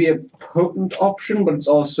may be a potent option, but it's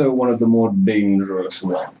also one of the more dangerous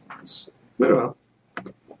ones. Very well.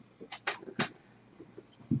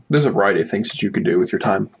 There's a variety of things that you could do with your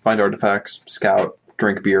time. Find artifacts, scout,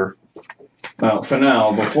 drink beer. Well, for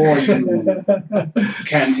now, before you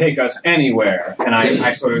can take us anywhere, and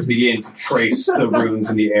I sort of begin to trace the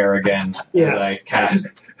runes in the air again as I cast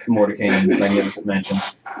Mordecain's Magnificent Mansion.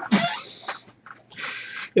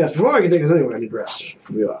 Yes, before I can take us anywhere, I need rest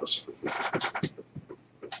for the hours.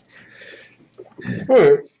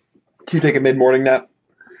 Alright. Can you take a mid-morning nap?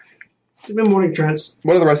 Mid-morning trance.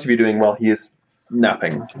 What are the rest of you doing while he is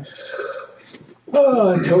napping?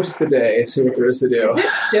 Oh, toast the day. See what there is to do. Is it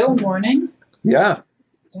still morning? Yeah.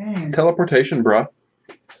 Dang. Teleportation, bruh.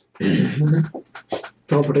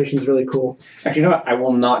 Teleportation is really cool. Actually, you know what? I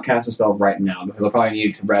will not cast a spell right now because I'll probably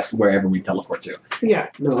need to rest wherever we teleport to. Yeah,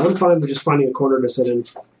 no, I'm fine with just finding a corner to sit in.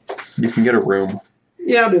 You can get a room.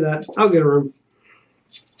 Yeah, I'll do that. I'll get a room.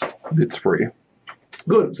 It's free.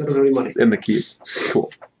 Good, because I don't have any money. In the keep.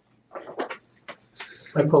 Cool.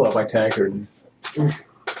 I pull out my tankard and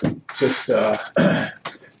just drink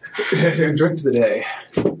to the day.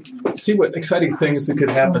 See what exciting things that could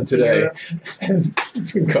happen today.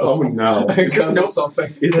 Oh no!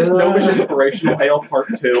 Something. Is this Gnomish Inspirational Ale Part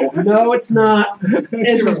 2? No, it's not.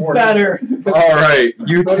 This is better. All right,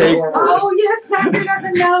 you take. Oh, yes, Sander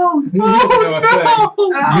doesn't know.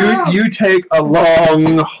 You take a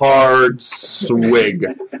long, hard swig.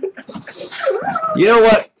 You know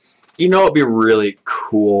what? You know it'd be really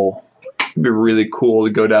cool. It'd be really cool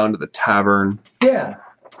to go down to the tavern. Yeah.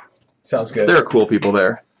 Sounds good. There are cool people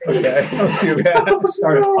there. Okay, let's do that.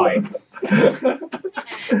 Start a fight.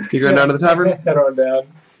 You going down to the tavern? Head on down.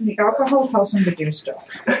 The alcohol tells him to do stuff.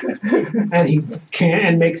 And he can't,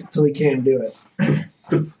 and makes it so he can't do it.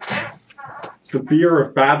 The beer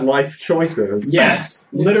of bad life choices. Yes,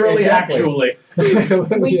 literally, Exactly. actually.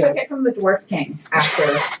 We took it from the Dwarf King after.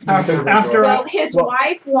 After His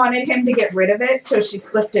wife wanted him to get rid of it, so she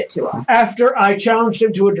slipped it to us. After I challenged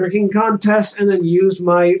him to a drinking contest and then used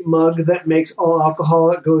my mug that makes all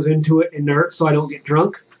alcohol that goes into it inert so I don't get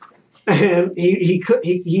drunk. And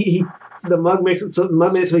the mug makes it so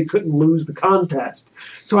he couldn't lose the contest.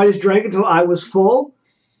 So I just drank until I was full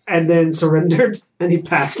and then surrendered and he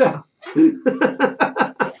passed out.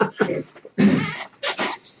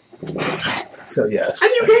 So yes. And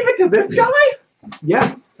you gave it to this guy?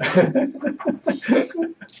 Yeah.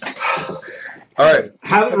 All right.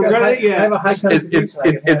 Haven't regretted it yet. I have a high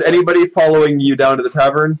Is anybody following you down to the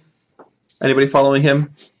tavern? Anybody following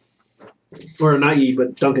him? Or not ye,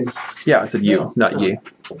 but Duncan. Yeah, I said you, not ye.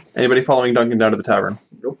 Anybody following Duncan down to the tavern?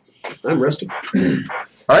 Nope. I'm rested. All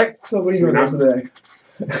right. So what are you doing today?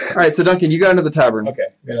 All right. So Duncan, you go into the tavern. Okay,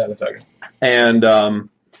 get out of the tavern. And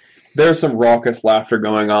there's some raucous laughter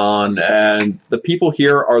going on, and the people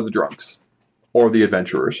here are the drunks, or the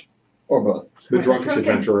adventurers. Or both. The drunkish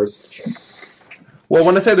adventurers. Well,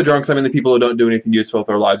 when I say the drunks, I mean the people who don't do anything useful with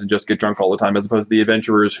their lives and just get drunk all the time, as opposed to the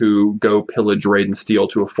adventurers who go pillage, raid, and steal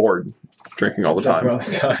to afford drinking all the time. All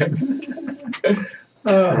the time.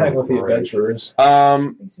 Hang with the adventurers.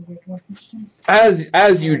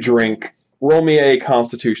 As you drink, roll me a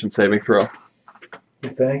Constitution saving throw.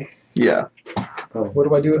 You think? Yeah. What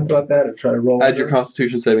do I do about that? Or try to roll? Add your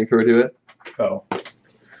Constitution saving throw to it. Oh.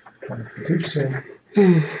 Constitution.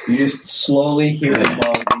 You just slowly hear the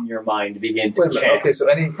mug in your mind begin to chant. Okay, so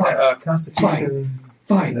any Constitution.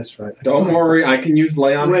 Fine. That's right. Don't worry, I can use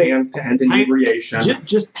lay on Wait. hands to end inebriation.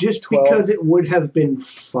 Just 12. because it would have been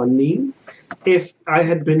funny if I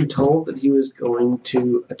had been told that he was going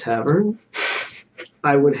to a tavern,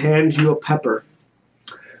 I would hand you a pepper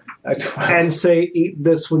and say, eat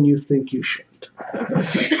this when you think you should.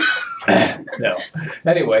 No.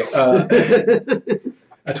 Anyway,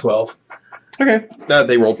 a 12. Okay.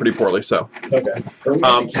 They roll pretty poorly, so. Okay.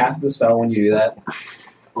 Cast the spell when you do that.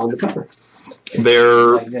 On the pepper.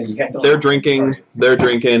 They're drinking,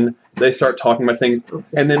 they start talking about things,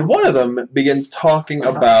 and then one of them begins talking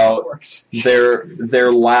about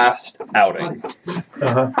their last outing.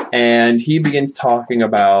 And he begins talking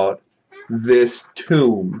about this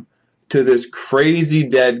tomb to this crazy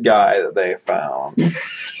dead guy that they found.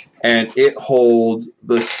 And it holds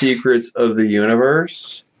the secrets of the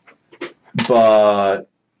universe, but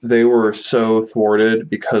they were so thwarted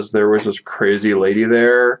because there was this crazy lady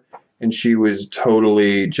there, and she was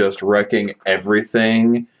totally just wrecking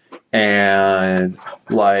everything. And,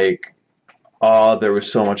 like, there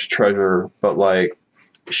was so much treasure, but, like,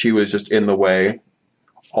 she was just in the way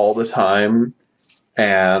all the time.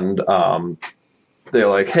 And they're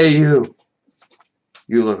like, hey, you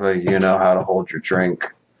look like you know how to hold your drink.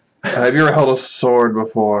 Have you ever held a sword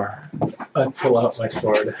before? I pull out my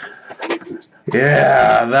sword.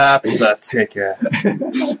 Yeah, that's the ticket.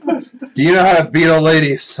 Do you know how to beat a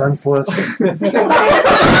lady senseless?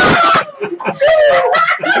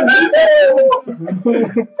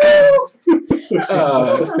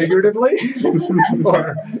 Figuratively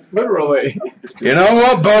or literally? You know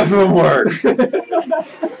what? Both of them work.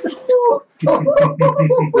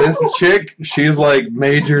 This chick, she's like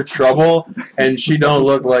major trouble, and she don't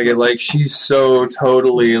look like it. Like she's so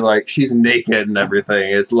totally like she's naked and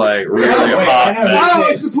everything. It's like really hot.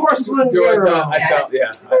 It's the porcelain Do I girl. sound? I sound.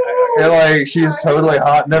 Yeah. And like she's totally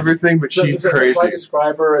hot and everything, but she's If I crazy.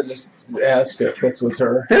 describe her and just ask if this was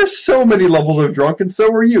her. There's so many levels of drunk, and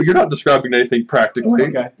so are you. You're not describing anything practically.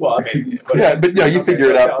 Okay. Well, I mean. Yeah, but no, you figure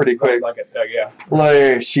it out pretty quick. Sounds like it. Yeah.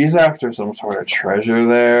 Like she's after some sort of treasure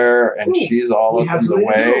there, and she's all We up have in the something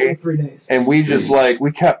to do way. in 3 days. And we just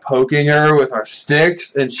we kept poking her with our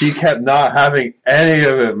sticks, and she kept not having any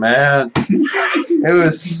of it, man. It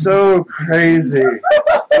was so crazy.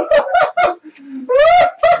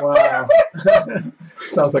 Wow.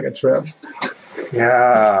 Sounds like a trip.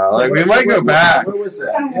 Yeah, like we might go back. Where was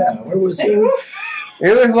that? Yeah, where was it?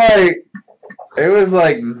 It was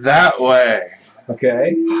like that way.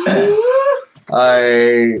 Okay.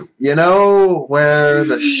 You know where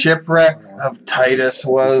the shipwreck of Titus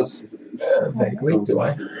was? Vaguely, do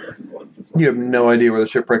I? You have no idea where the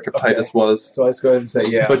shipwreck of Titus was. So let's go ahead and say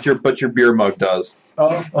yeah. But your beer mug does.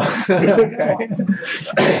 Oh, okay.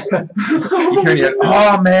 You hear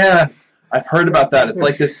oh man, I've heard about that. It's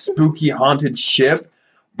like this spooky haunted ship,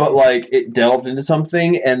 but like it delved into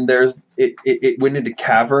something, and it went into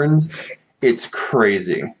caverns. It's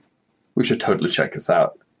crazy. We should totally check this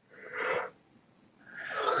out,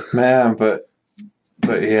 man. But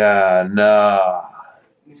yeah, nah.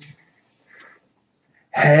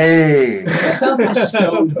 Hey, That sounds more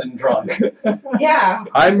stoned than drunk. Yeah.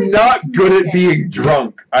 I'm not good at being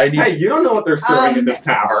drunk. I need. Hey, you don't know what they're serving in this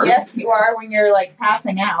tavern. Yes, you are when you're like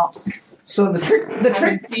passing out. So the trick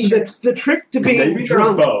to being Maybe they're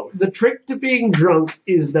drunk. both. The trick to being drunk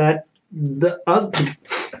is that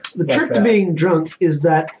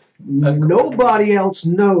nobody else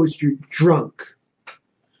knows you're drunk.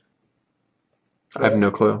 I have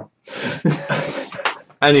no clue.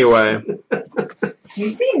 Anyway,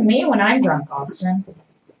 You've seen me when I'm drunk, Austin.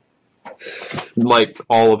 like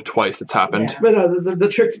all of twice it's happened. Yeah. But the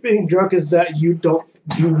trick to being drunk is that you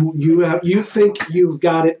think you've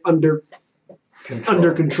got it under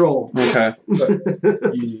control. Okay.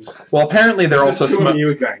 Well, apparently they're also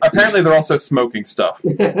smoking stuff.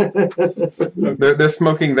 They're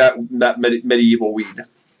smoking that medieval weed,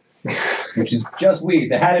 Which is just weed.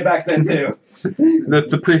 They had it back then, too.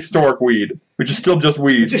 the prehistoric weed, which is still just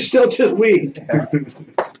weed. Which is still just weed.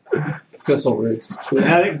 Thistle roots. We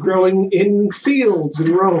had it growing in fields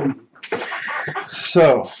in Rome.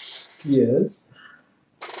 So, Yes.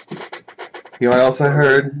 you know what else I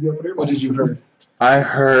heard? What did you hear? I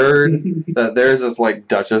heard that there's this like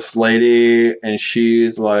Duchess lady, and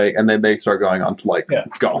she's like, and then they start going on to like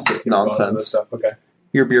gossip nonsense. Stuff. Okay.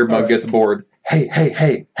 Your beer mug Alright. gets bored. Hey,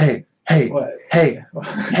 What? hey!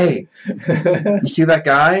 You see that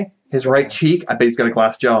guy? His right cheek? I bet he's got a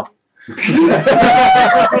glass jaw. You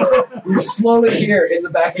slowly hear in the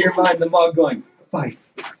back of your mind the mug going, fight.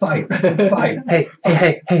 Hey!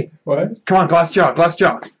 What? Come on, glass jaw. That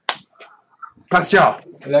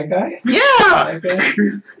guy? Yeah! That guy?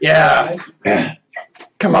 Yeah!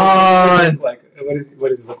 Come on! Like,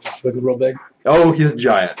 what is it? Look real big? Oh, he's a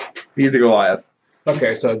giant. He's a Goliath.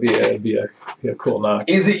 Okay, so it'd be a cool knock.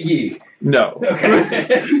 Is it ye? No.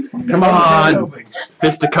 Okay. Come on!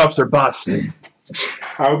 Fisticuffs or bust.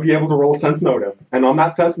 I would be able to roll a sense motive, and on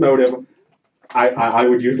that sense motive, I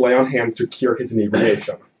would use lay on hands to cure his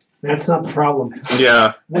inebriation. That's not the problem.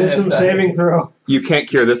 Yeah. Wisdom saving throw. You can't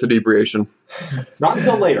cure this inebriation. Not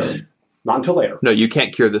until later. No, you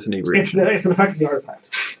can't cure this inebriation. It's an effect of the artifact.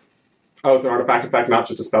 Oh, it's an artifact effect, not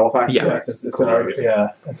just a spell effect? Yeah. It's an art. Yeah.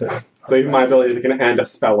 That's it. So even my ability to end a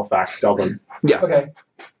spell effect doesn't. Yeah. Okay.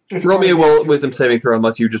 Roll me a wisdom saving throw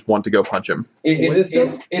unless you just want to go punch him.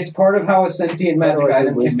 It's part of how a sentient magic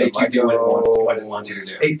item can make you do what it wants you to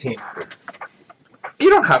do. 18. You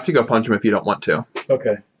don't have to go punch him if you don't want to.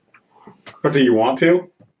 Okay. But do you want to?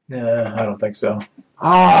 Yeah, I don't think so.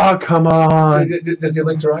 Oh, come on. Does he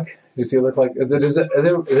look drunk? Does he look like? Is it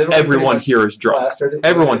Everyone here is drunk. Blasted?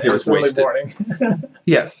 Everyone here is It's early wasted. morning.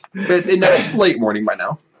 Yes. It's late morning by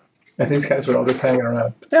now. And these guys were all just hanging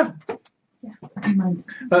around. Yeah.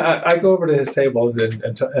 I go over to his table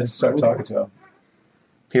and start talking to him.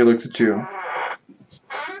 He looks at you.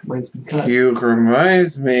 Mine's been cut. You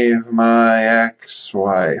remind me of my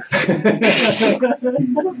ex-wife.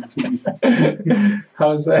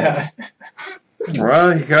 How's that?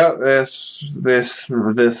 Well, you got this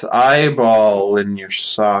eyeball in your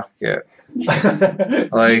socket,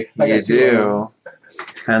 like I you got two of do,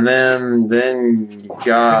 and then you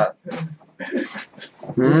got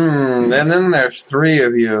And then there's 3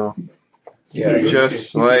 of you. Yeah,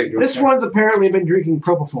 Just like This one's apparently been drinking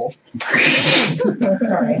propofol.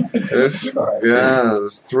 Sorry. this. Yeah,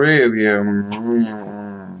 there's 3 of you.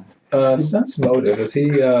 Sense motive. Is he?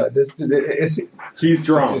 Is he? He's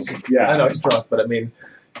drunk. Yeah. I know he's drunk, but I mean,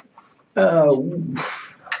 does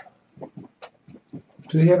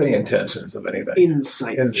he have any intentions of anything?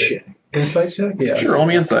 Insight check. Insight check? Yeah. Sure, roll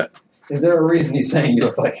me insight. Is there a reason he's saying you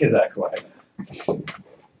look like his ex-wife?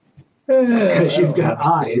 Because you've got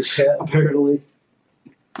eyes, apparently.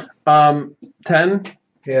 10.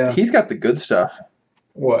 Yeah. He's got the good stuff.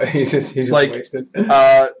 What? He's just Like, wasted.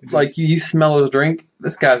 Like you smell his drink.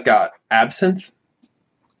 This guy's got absinthe.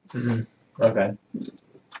 Okay.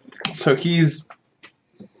 So he's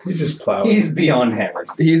just plowing. He's beyond hammered.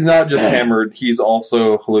 He's not just hammered. He's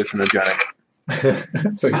also hallucinogenic.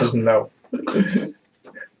 So he doesn't know.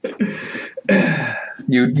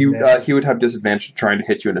 He would have disadvantage trying to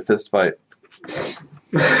hit you in a fist fight.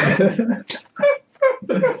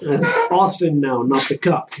 As Austin now, not the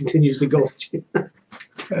cup, continues to go.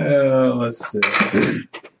 Let's see.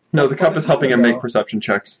 No, the cup is helping him make perception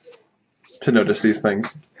checks to notice these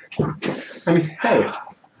things. I mean, hey,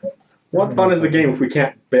 what fun is the game if we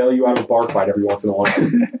can't bail you out of a bar fight every once in a while?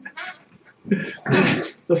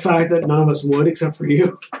 The fact that none of us would, except for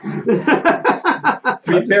you. To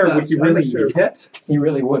be fair, would you really hit? You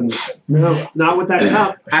really wouldn't. No, not with that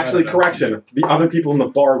cup. Actually, correction. The other people in the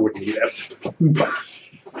bar would need it.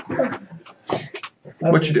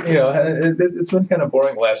 What you do? It's been kind of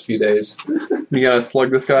boring the last few days. You gonna slug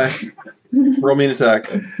this guy? Roll me an attack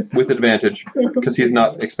with advantage because he's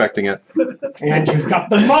not expecting it. And you've got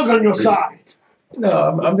the mug on your side.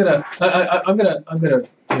 No, I'm gonna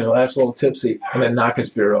act a little tipsy and then knock his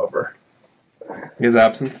beer over. He has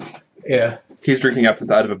absinthe. Yeah. He's drinking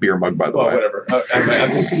absinthe out of a beer mug, by the way. Whatever.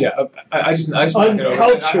 I just knock it over.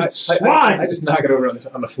 Uncultured swine! I just knock it over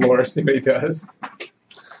on the floor. See what he does.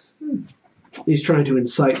 He's trying to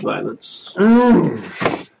incite violence.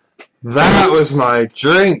 That was my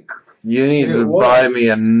drink. You need It to was. buy me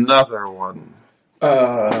another one.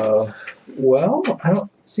 Well, I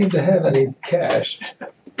don't seem to have any cash.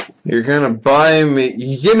 You're gonna buy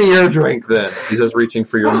me. Give me your drink, then. He says, reaching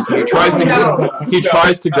for your. He tries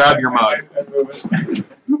to grab your mug.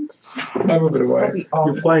 I move it away.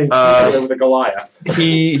 You're playing with a Goliath.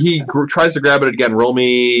 He tries to grab it again. Roll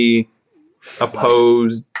me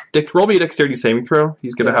opposed. Roll me a dexterity saving throw.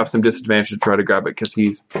 He's gonna have some disadvantage to try to grab it because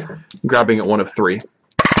he's grabbing at 1 of 3.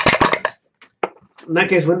 In that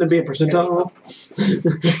case, wouldn't it be a percentile roll?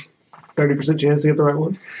 30% chance to get the right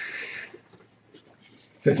one?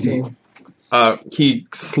 15. He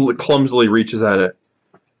clumsily reaches at it.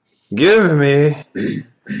 Give me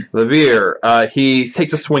the beer. He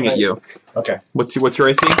takes a swing at you. Okay. What's your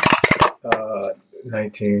AC?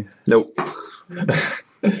 19. Nope.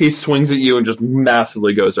 He swings at you and just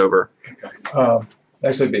massively goes over. Actually,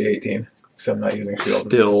 it'd be 18. So I'm not using shield.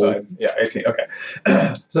 Still. Yeah, 18. Okay.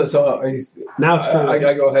 So he's Now it's I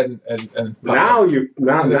go ahead and Now you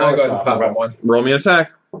now I go ahead and pop on one. Roll me an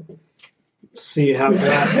attack. See how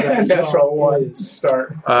fast that Natural one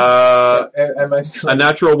start. Am I still? A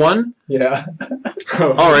natural 1? Yeah.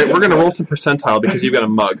 All right, we're going to roll some percentile because you've got a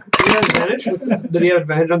mug. Did he have advantage? Did he have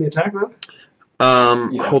advantage on the attack, though?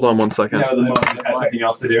 Hold on 1 second. No, the mug just has something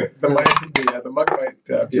else to do. The mug might.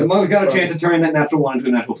 The mug got a chance to turn that natural 1 into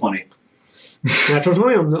a natural 20. Natural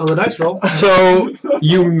 20 on the dice roll. So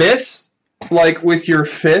you miss, like, with your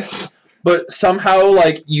fist, but somehow,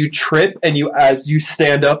 like, you trip, and as you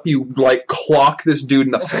stand up, you, like, clock this dude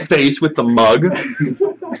in the face with the mug.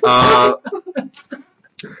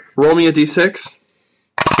 Roll me a d6.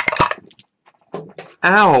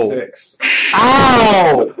 Ow. 6.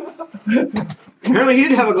 Ow! Apparently he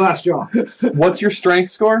did have a glass jaw. What's your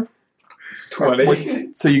strength score?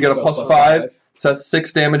 20. So you get a plus 5. So that's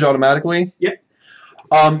 6 damage automatically? Yep.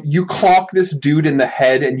 You clock this dude in the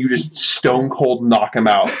head and you just stone cold knock him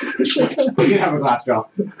out. You have a glass jaw.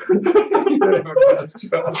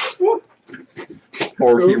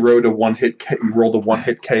 Or he rolled a one-hit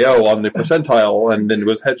KO on the percentile and then it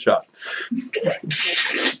was headshot.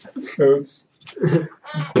 Oops.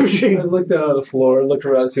 I looked down on the floor, looked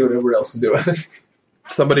around to see what everyone else is doing.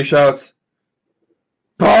 Somebody shouts,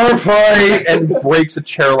 "Bar fight!" and breaks a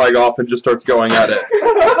chair leg off and just starts going at it.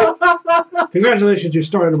 Congratulations, you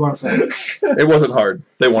started a bar fight. It wasn't hard.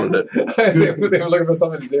 They wanted it. They were looking for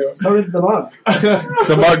something to do. So did the mug.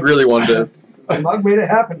 The mug really wanted it. The mug made it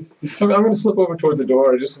happen. I'm going to slip over toward the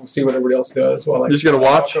door and just see what everybody else does while I You're just going to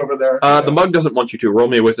watch? walk over there. The mug doesn't want you to. Roll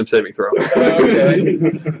me a wisdom saving throw.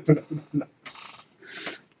 Okay.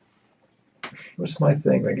 Where's my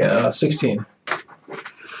thing again? 16.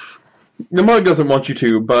 The mug doesn't want you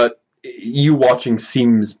to, but you watching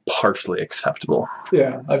seems partially acceptable.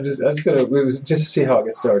 Yeah, I'm just gonna just see how it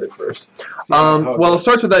gets started first. Well, it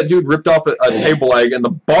starts with that dude ripped off a table leg, and the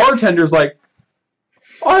bartender's like,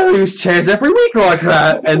 I lose chairs every week like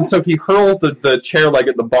that. And so he hurls the chair leg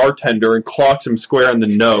at the bartender and clocks him square in the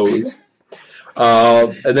nose.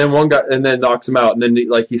 And then knocks him out. And then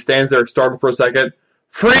he stands there startled for a second.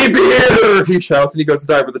 Free beer! He shouts, and he goes to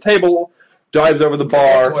dive over the table, dives over the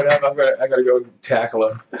bar. I gotta go tackle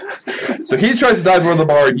him. So he tries to dive over the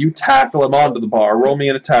bar, and you tackle him onto the bar. Roll me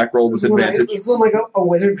an attack roll disadvantage. It's like a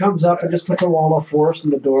wizard comes up and just puts a wall of force in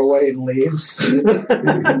the doorway and leaves.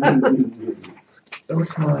 That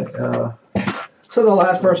was my. So the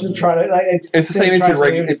last person trying to. It's the same as your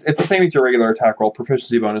regular. It's the same as your regular attack roll.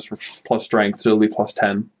 Proficiency bonus for plus strength, so it'll be plus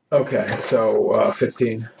 10. Okay, so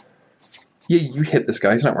 15. Yeah, you hit this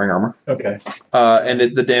guy. He's not wearing armor. Okay. And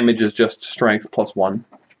the damage is just strength plus 1.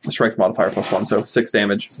 The strength modifier plus 1, so 6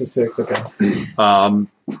 damage. 6, okay.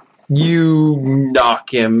 You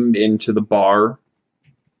knock him into the bar.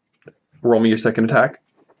 Roll me your second attack.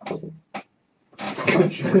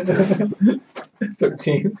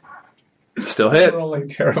 13. Still hit. Rolling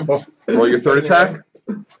terrible. Roll your third attack.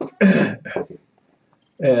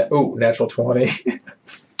 Natural 20.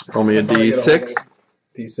 Roll me a D6.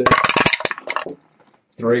 D6.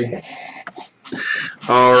 3.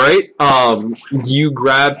 All right. You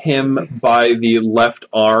grab him by the left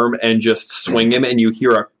arm and just swing him, and you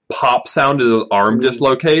hear a pop sound as his arm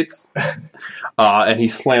dislocates. And he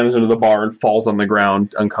slams into the bar and falls on the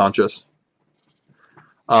ground unconscious.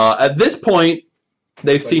 At this point,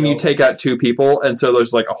 they've seen you take out 2 people, and so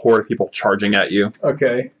there's a horde of people charging at you.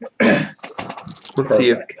 Okay. Let's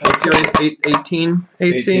see if what's your 18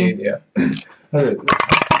 AC? 18, yeah.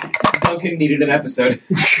 Duncan needed an episode.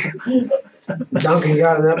 Duncan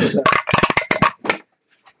got an episode.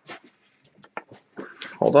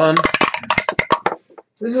 Hold on.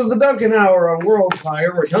 This is the Duncan Hour on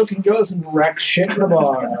Worldfire, where Duncan goes and wrecks shit in the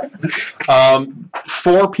bar.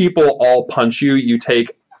 4 people all punch you. You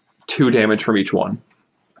take 2 damage from each one.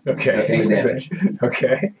 Okay. Damage.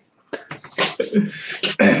 Okay.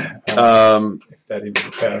 If that even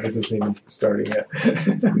this isn't even starting yet.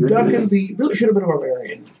 Duncan, really should have been a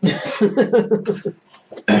barbarian.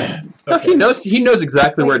 No, he knows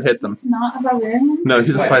exactly where it hit them. He's not a barbarian? No,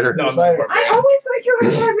 he's a fighter. No, I'm not a I barbarian. always thought you were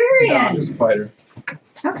a No, barbarian. he's a fighter.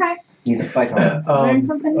 Okay. Needs a fight hard. Learn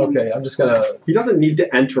something new. Okay, I'm just gonna. He doesn't need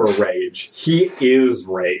to enter a rage. He is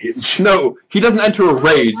rage. No, he doesn't enter a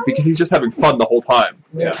rage because he's just having fun the whole time.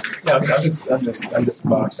 Yeah, I'm just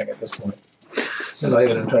boxing at this point. I'm not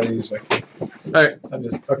even trying to use my. All right, I'm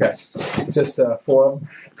just okay. Just 4 of them.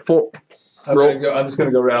 4. I'm just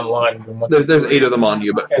gonna go around the line. There's 8 of them on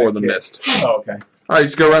you, but 4 of them missed. Oh, okay. All right,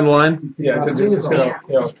 just go around the line. Yeah, just gonna,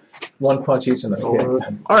 1 punch each and then hit.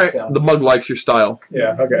 All right, the mug likes your style.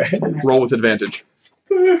 Yeah. Okay. Roll with advantage.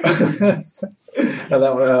 And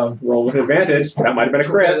that one, Roll with advantage. That might have been a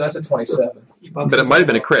crit. That's a 27. But it might have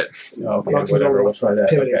been a crit. Okay, whatever. We'll try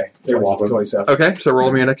that. Okay. You're welcome. 27. Okay, so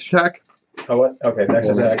roll me an extra attack. Oh, what? Okay, next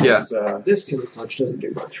attack Yeah. is This killer punch doesn't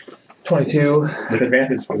do much. 22. With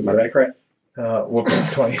advantage. It might have been a crit.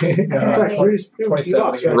 20. It's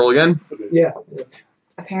 27. Roll again. Yeah.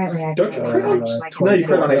 Apparently I Don't you crit on? like No, you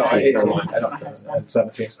crit on 18. 18. Never mind. I don't know.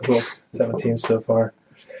 17. So cool. 17 so far.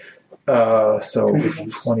 So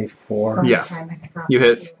 24. Yeah. You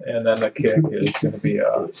hit. And then the kick is going to be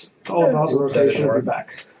It's all about the rotation of your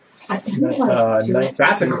back. 19.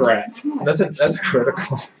 That's a crit. That's a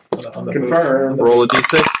critical. On the Confirmed. Roll a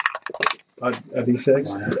d6. A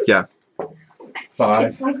D6? Yeah. 5.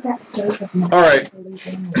 It's like that state of All right.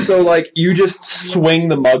 So, you just swing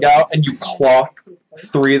the mug out and you clock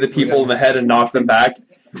 3 of the people in the head and knock them back.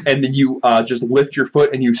 And then you just lift your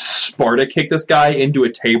foot and you Sparta kick this guy into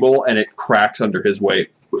a table and it cracks under his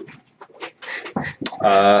weight.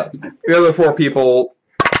 The other 4 people...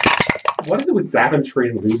 What is it with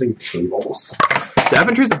Daventry and losing tables?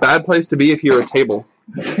 Daventry's a bad place to be if you're a table.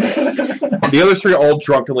 The other 3 all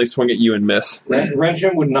drunkenly swing at you and miss.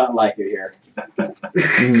 Wrencham would not like it here.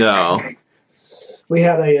 No. We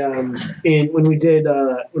had when we did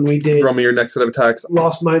Roll me your next set of attacks.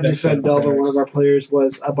 Lost Minds of Next set of Fendelver, one attacks. of our players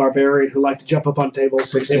was a barbarian who liked to jump up on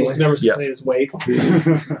tables. 16. Table never Yes. sustain his weight.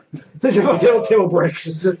 So jump on table breaks.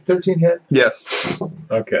 Is it 13 hit? Yes.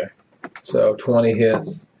 Okay. So 20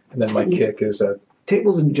 hits, and then my kick is a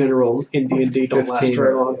Tables in general in D&D don't last 15.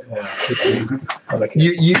 very long. Yeah, 15 on the kick.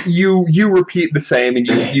 You repeat the same and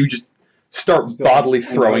you just start bodily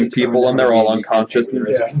throwing people, and they're all unconscious. There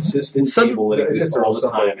is a consistent table that exists all the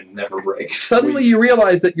time and never breaks. Suddenly you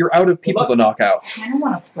realize that you're out of people to knock out. I don't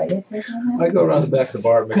want to play it. I go around the back of the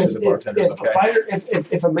bar, make sure the bartender's okay.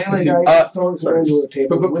 If a melee guy throwing someone into a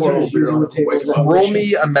table, But the wizard is using the table. Roll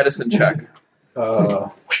me a medicine check. Okay.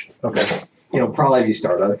 Probably if you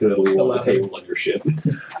start, that's good. It'll roll the table on your ship.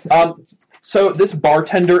 So this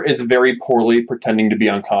bartender is very poorly pretending to be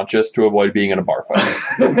unconscious to avoid being in a bar fight.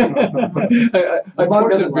 I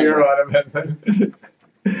pour some beer on him and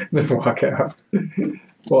then walk out.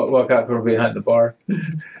 Walk out from behind the bar.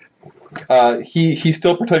 He's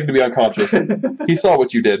still pretending to be unconscious. He saw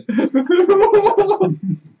what you did.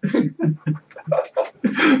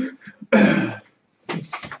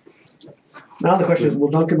 Now the question is, will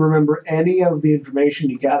Duncan remember any of the information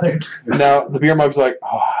he gathered? Now the beer mug's like,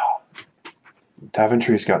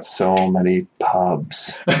 Daventry's got so many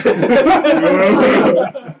pubs. I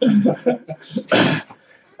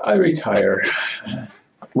retire.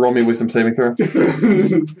 Roll me a wisdom saving throw.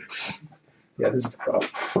 Yeah, this is the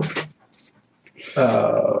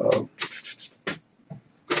problem.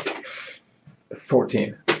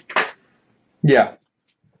 14. Yeah,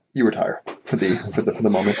 you retire for the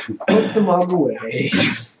moment. Put the mug away.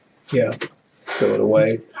 Yeah, stow it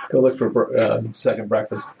away. Go look for second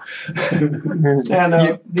breakfast. And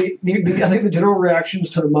I think the general reactions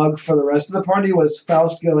to the mug for the rest of the party was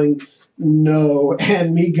Faust going, no,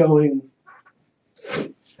 and me going,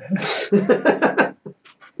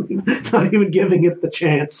 not even giving it the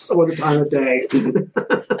chance or the time of day.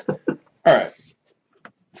 All right.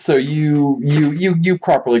 So you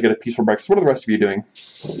properly get a peaceful breakfast. What are the rest of you doing?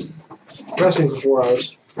 Resting for 4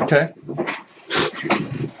 hours. Okay.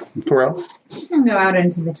 Torres? Just gonna go out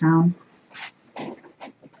into the town.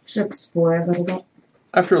 Just explore a little bit.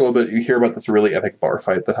 After a little bit, you hear about this really epic bar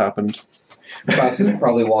fight that happened. Faust is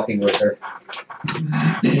probably walking with her.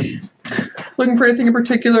 Looking for anything in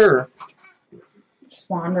particular? Just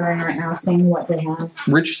wandering right now, seeing what they have.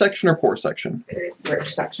 Rich section or poor section?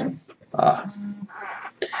 Rich section.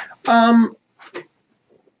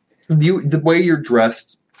 The way you're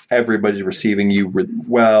dressed, everybody's receiving you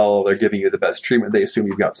well. They're giving you the best treatment. They assume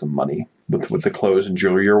you've got some money with the clothes and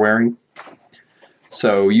jewelry you're wearing.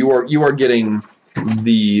 So you are getting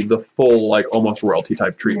the full, like, almost royalty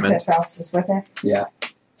type treatment. You said Faust is with her? Yeah.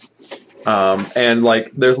 And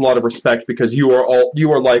like there's a lot of respect because you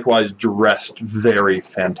are likewise dressed very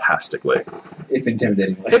fantastically. If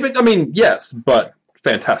intimidating. Yes, but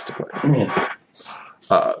fantastically.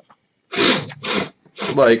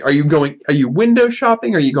 Like, are you window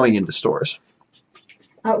shopping or are you going into stores?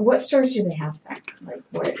 What stores do they have there?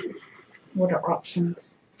 Like, what are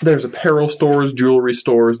options? There's apparel stores, jewelry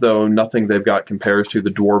stores, though nothing they've got compares to the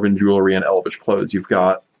dwarven jewelry and elvish clothes you've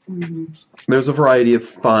got. Mm-hmm. There's a variety of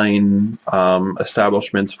fine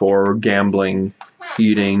establishments for gambling,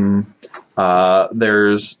 eating.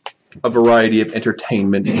 There's a variety of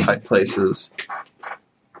entertainment type places.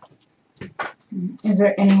 Is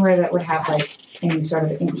there anywhere that would have like any sort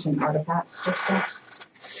of ancient artifacts or stuff?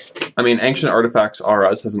 I mean, ancient artifacts are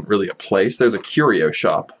us isn't really a place. There's a curio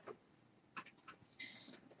shop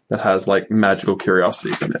that has like magical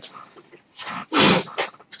curiosities in it.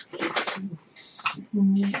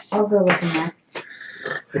 I'll go look in there.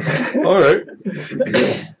 All right.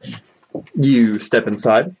 You step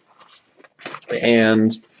inside,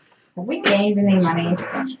 and Have we gained any money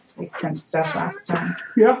since we spent stuff last time?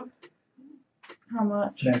 Yeah. How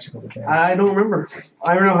much? Magical advantage. I don't remember.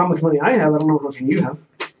 I don't know how much money I have. I don't know how much you have.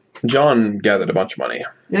 John gathered a bunch of money.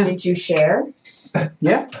 Yeah. Did you share?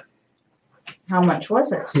 Yeah. How much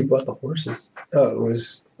was it? He bought the horses. Oh, it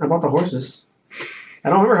was. I bought the horses. I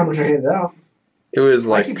don't remember how much I handed out. It was I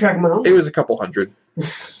like keep track of my own. it was a couple hundred.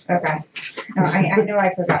 Okay. No, I know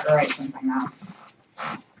I forgot to write something down.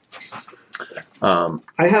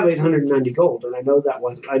 I have 890 gold, and I know that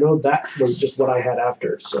was just what I had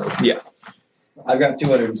after. So Yeah. I've got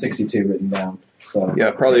 262 written down. So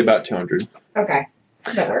Yeah, probably about 200. Okay.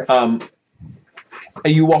 That works.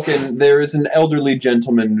 You walk in. There is an elderly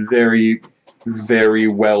gentleman, very, very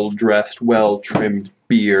well dressed, well trimmed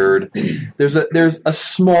beard. There's a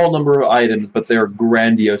small number of items, but they're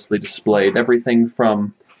grandiosely displayed. Everything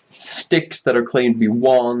from sticks that are claimed to be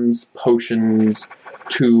wands, potions,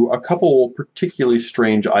 to a couple particularly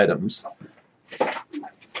strange items.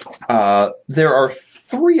 There are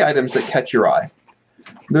 3 items that catch your eye.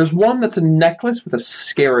 There's one that's a necklace with a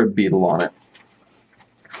scarab beetle on it.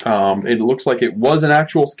 It looks like it was an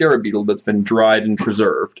actual scarab beetle that's been dried and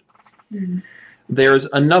preserved. Mm. There's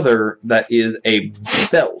another that is a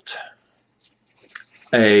belt.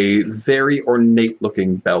 A very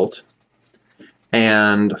ornate-looking belt.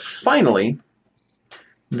 And finally,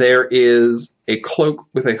 there is a cloak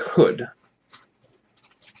with a hood.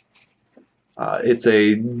 It's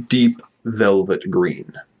a deep velvet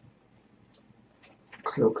green.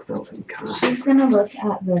 Cloak, velvet, kind. She's gonna look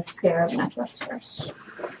at the scarab necklace first.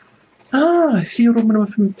 Ah, I see you're a woman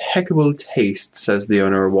of impeccable taste, says the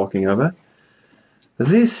owner, walking over.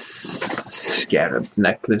 This scarab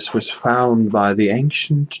necklace was found by the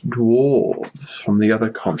ancient dwarves from the other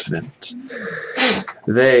continent.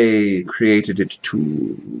 They created it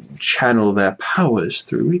to channel their powers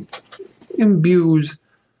through. It imbues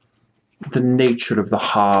the nature of the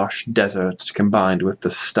harsh desert combined with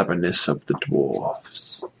the stubbornness of the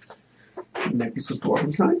dwarves. Necklace of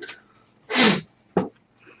dwarven kind?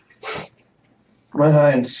 Might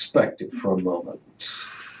I inspect it for a moment?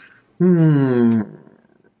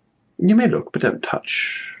 You may look, but don't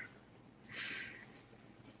touch.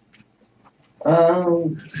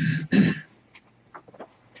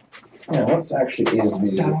 Yeah, what actually is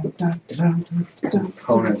the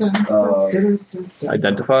component of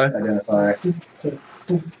Identify? identify?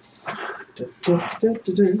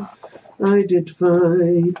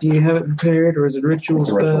 Identify. Do you have it prepared, or is it a ritual It's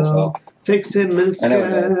a ritual spell? spell. Takes 10 minutes to I know it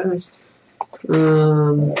does.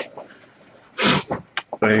 cast.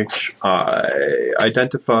 HI.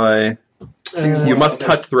 Identify. You must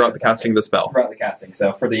touch throughout the casting of the spell. Throughout the casting,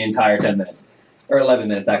 so for the entire 10 minutes. Or 11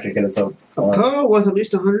 minutes, actually, because it's so... A pearl worth at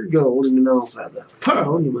least 100 gold in the null feather.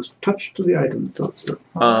 Pearl, you must touch to the item.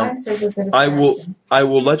 I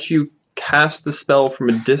will let you cast the spell from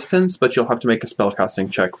a distance, but you'll have to make a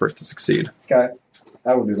spellcasting check for it to succeed. Okay,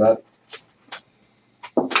 I will do that.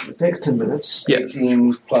 It takes 10 minutes. Yes.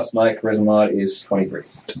 18 plus my charisma mod is 23.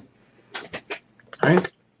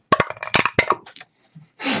 Alright.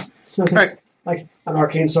 So Right. like an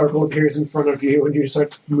arcane circle appears in front of you, and you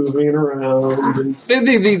start moving it around. And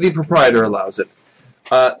The proprietor allows it.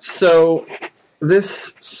 So,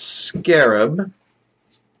 this scarab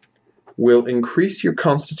will increase your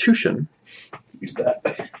constitution. Use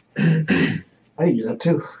that. I use that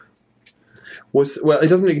too. Well, it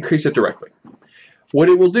doesn't increase it directly. What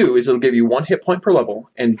it will do is it'll give you 1 hit point per level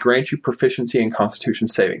and grant you proficiency in constitution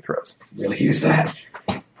saving throws. Really use that.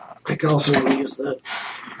 I can also use that.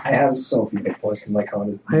 I have so few hit points from my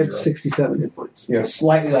con. Is I have 0. 67 hit points. You have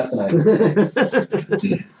slightly less than I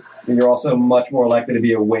do. And you're also much more likely to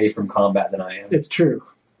be away from combat than I am. It's true.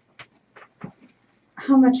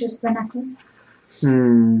 How much is the necklace? I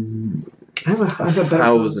have a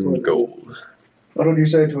 1,000 gold. What would you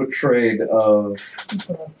say to a trade of...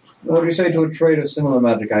 What would you say to a trade of similar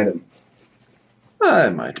magic item? I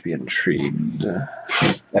might be intrigued.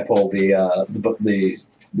 I pull the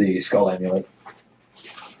skull amulet.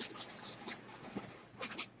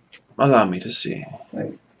 Allow me to see.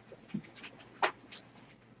 Right.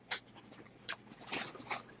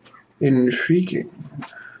 Intriguing.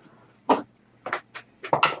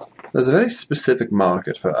 There's a very specific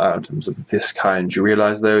market for items of this kind. You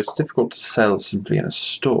realize, though, it's difficult to sell simply in a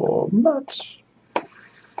store, but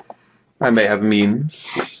I may have means.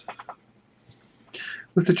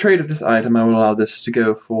 With the trade of this item, I will allow this to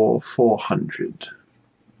go for 400.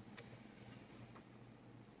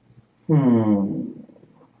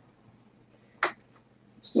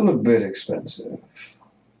 Still a bit expensive.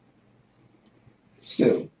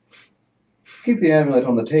 Still. Keep the amulet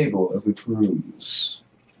on the table as we peruse.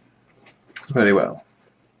 Very well.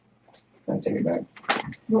 I take it back.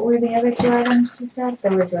 What were the other 2 items you said?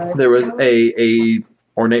 There was a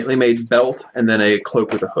ornately made belt and then a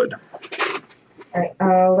cloak with a hood. Alright,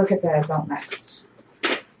 I'll look at the belt next.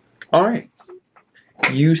 All right.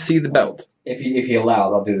 You see the belt. If he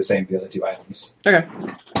allows, I'll do the same for the other 2 items. Okay.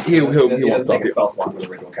 He won't stop take a you. spell slot for the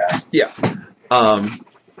original cast. Yeah.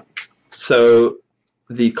 So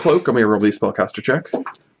the cloak, I'm going to roll the spellcaster check.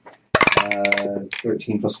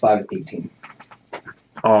 13 plus 5 is 18.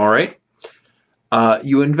 All right.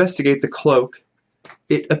 You investigate the cloak.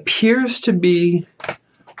 It appears to be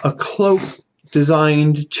a cloak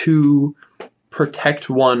designed to protect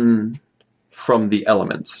one from the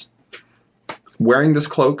elements. Wearing this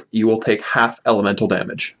cloak, you will take half elemental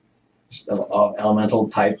damage. Elemental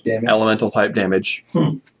type damage? Elemental type damage.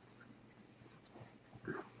 And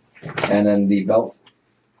then the belt.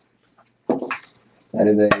 That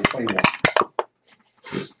is a 21.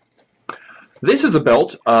 This is a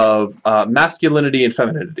belt of masculinity and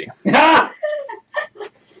femininity.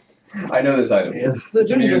 I know this item. It's the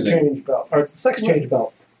gender Music. change belt, or it's the sex change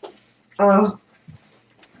belt. Oh.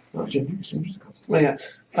 Oh, gender change. Well, yeah.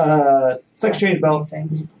 Sex change belt.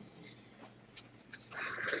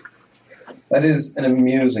 That is an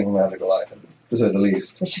amusing magical item, to say the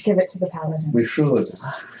least. We should give it to the Paladin. We should.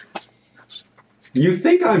 You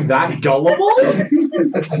think I'm that gullible? What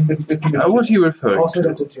are you referring Also, to?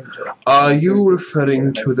 that's a tune too. Are you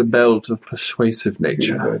referring to the belt of persuasive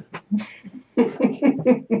nature? I'll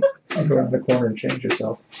go around the corner and change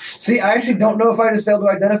yourself. See, I actually don't know if I just failed to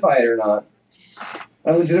identify it or not.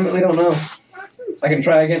 I legitimately don't know. I can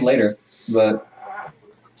try again later, but...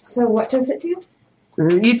 So what does it do?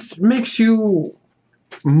 It makes you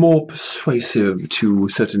more persuasive to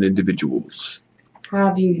certain individuals.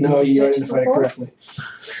 Have you used No, you it identified it before? correctly.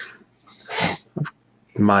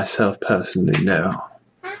 Myself personally, no.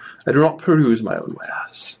 I do not peruse my own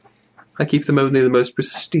wares. I keep them only in the most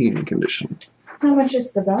pristine condition. How much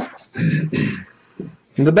is the belt?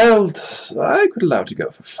 The belt, I could allow to go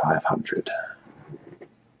for 500.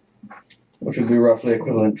 Which would be roughly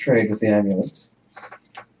equivalent trade with the amulets.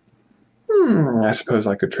 I suppose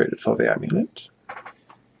I could trade it for the amulet.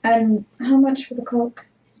 And how much for the cloak?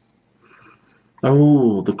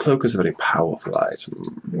 Oh, the cloak is a very powerful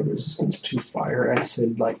item. Resistance to fire,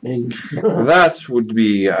 acid, lightning. That would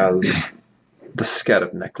be as the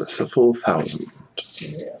scarab necklace, a full 1,000.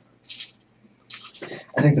 Yeah.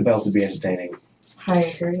 I think the belt would be entertaining. I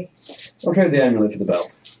agree. I'll trade the amulet for the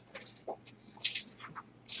belt.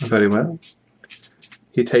 Very well.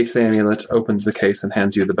 He takes the amulet, opens the case, and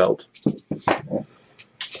hands you the belt.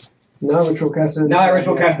 Now ritual cast. Now I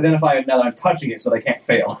ritual cast identify it now that I'm touching it so they can't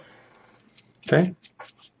fail. Okay.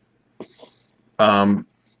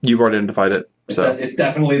 You've already identified it, so It's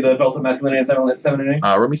definitely the belt of masculinity and femininity.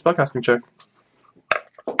 roll me spellcasting check.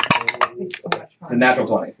 It's so much It's a fun. natural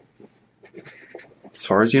 20. As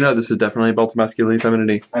far as you know, this is definitely a belt of masculinity and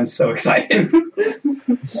femininity. I'm so excited.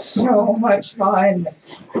 So much fun.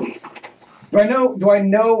 Do I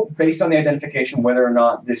know based on the identification whether or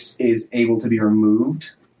not this is able to be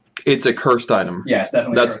removed? It's a cursed item. Yeah, it's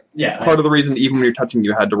definitely That's cursed. Yeah, Part of the reason, even when you're touching,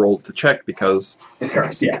 you had to roll to check because it's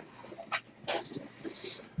cursed, yeah.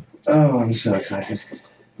 Oh, I'm so excited.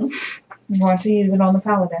 You want to use it on the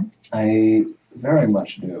Paladin? I very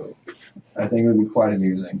much do. I think it would be quite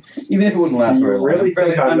amusing. Even if it wouldn't last You very long. really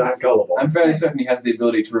think I'm that gullible? I'm fairly certain he has the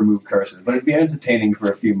ability to remove curses, but it'd be entertaining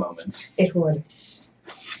for a few moments. It would.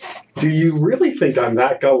 Do you really think I'm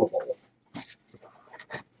that gullible?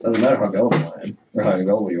 Doesn't matter how gullible I am, or how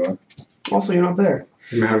gullible you are. Also, you're not there.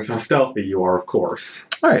 It matters how stealthy you are, of course.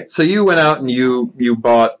 all right. So you went out and you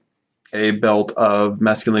bought a belt of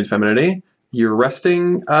masculinity and femininity. You're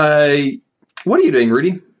resting. What are you doing,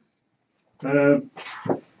 Rudy? I'm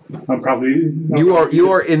probably. You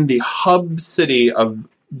are in the hub city of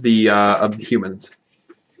the humans.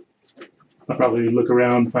 I'll probably look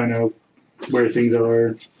around, find out where things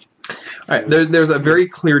are. All right, there's a very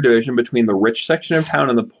clear division between the rich section of town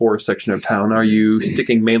and the poor section of town. Are you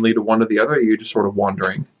sticking mainly to one or the other, or are you just sort of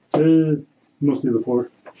wandering? Mostly the poor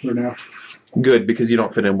for now. Good, because you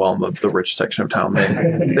don't fit in well in the rich section of town.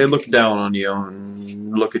 They look down on you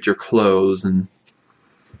and look at your clothes and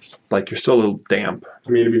like you're still a little damp. I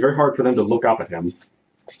mean, it'd be very hard for them to look up at him.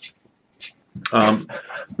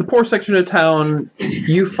 The poor section of town,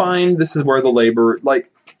 you find this is where the labor, like,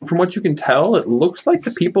 from what you can tell, it looks like the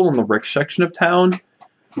people in the rich section of town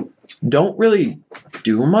don't really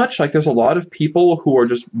do much. Like, there's a lot of people who are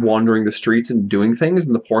just wandering the streets and doing things,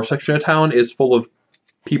 and the poor section of town is full of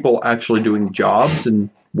people actually doing jobs and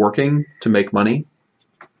working to make money.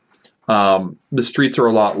 The streets are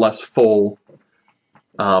a lot less full.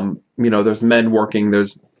 There's men working,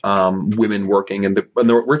 there's women working, and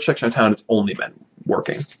the rich section of town, it's only men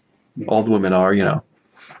working. All the women are,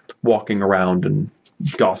 walking around and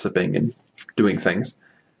gossiping and doing things.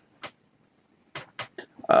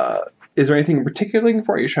 Is there anything in particular looking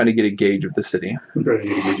for? Or are you trying to get a gauge of the city? I'm trying to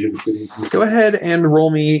get a gauge of the city. Go ahead and roll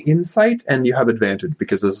me insight, and you have advantage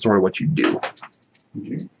because this is sort of what you do.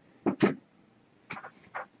 Okay.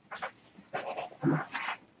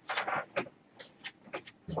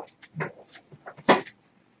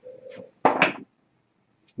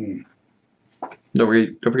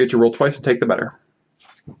 Don't forget to roll twice and take the better.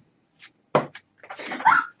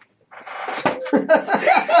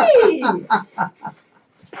 Hey!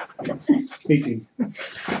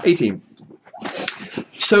 18.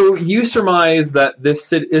 So you surmise that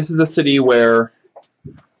this is a city where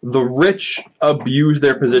the rich abuse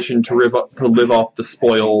their position to live off the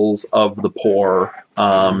spoils of the poor.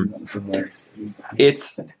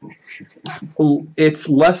 It's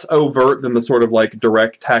less overt than the sort of like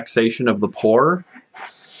direct taxation of the poor,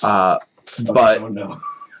 but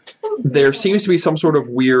there seems to be some sort of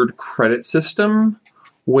weird credit system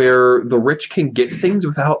where the rich can get things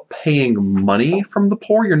without paying money from the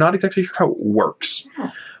poor. You're not exactly sure how it works,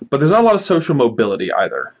 but there's not a lot of social mobility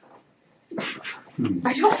either.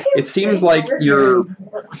 I don't feel It seems safe like over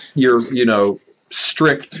you're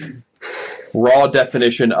strict, raw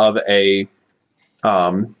definition of a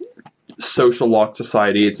social locked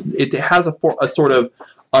society. It has a sort of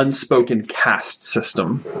unspoken caste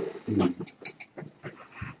system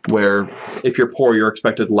where if you're poor, you're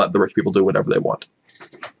expected to let the rich people do whatever they want.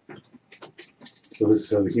 So this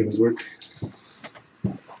is how the humans work.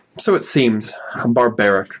 So it seems.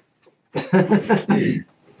 Barbaric. The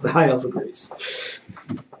high elf agrees.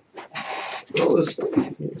 Roll this.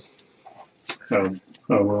 Oh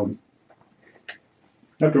well.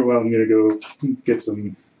 After a while, I'm gonna go get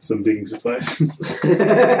some digging supplies.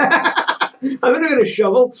 I'm gonna get a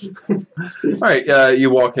shovel. All right, you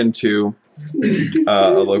walk into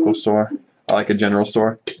a local store, like a general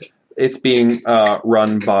store. It's being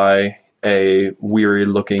run by a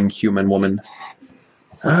weary-looking human woman.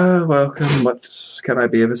 Welcome. What can I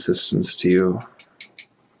be of assistance to you?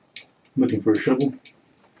 Looking for a shovel.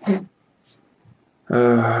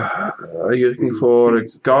 Are you looking for a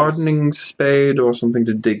gardening spade or something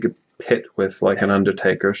to dig a pit with, like an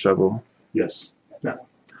undertaker shovel? Yes. No.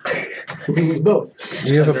 Both.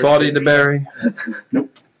 Do you have a body to bury?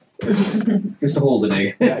 Nope. Just to hold an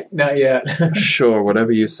egg. Not yet. Sure,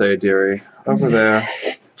 whatever you say, dearie. Over there.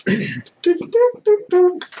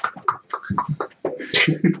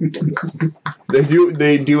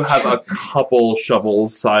 They do have a couple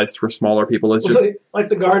shovels sized for smaller people. It's just like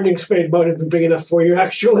the gardening spade might have been big enough for you,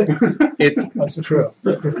 actually. That's true.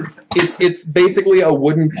 It's basically a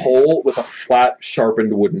wooden pole with a flat,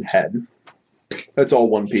 sharpened wooden head. It's all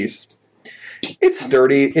one piece. It's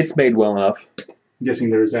sturdy. It's made well enough. I'm guessing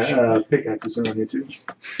there's pickaxes around here too.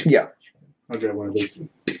 Yeah. I'll grab one of those two.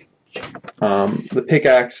 The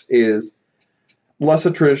pickaxe is less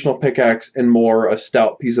a traditional pickaxe and more a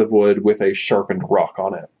stout piece of wood with a sharpened rock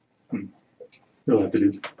on it. It'll have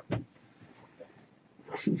to do.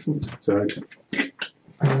 So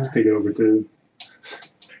I take it over to...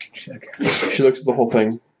 Check. She looks at the whole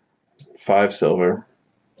thing. 5 silver.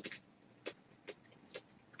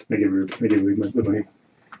 I give her the money.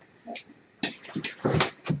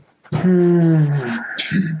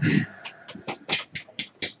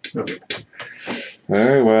 Okay.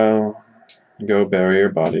 Very well. Go bury your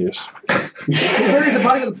bodies. Buries a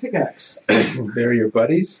body with a pickaxe. Bury your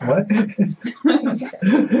buddies? What? Who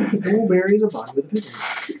buries a body with a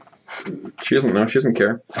pickaxe? She doesn't know. She doesn't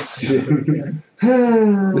care.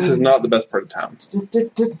 This is not the best part of town.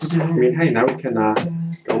 I mean, hey, now we can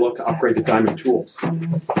go look to upgrade the diamond tools.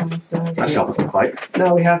 That shall us look like.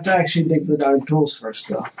 No, we have to actually dig for the diamond tools first,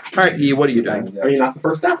 though. All right, E, what are you doing? I mean, that's the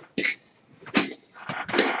first step.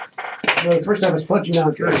 No, the first step is punching down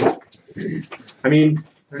a tree. I mean,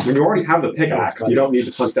 when you already have the pickaxe, you don't need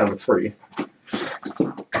to punch down the tree.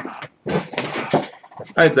 All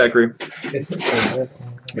right, Zachary.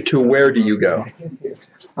 To where do you go?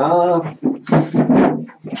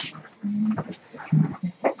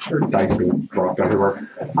 Sure, dice being dropped everywhere.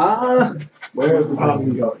 Where is the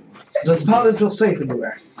paladin going? Does the paladin feel safe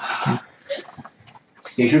anywhere?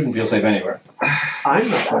 He shouldn't feel safe anywhere. I'm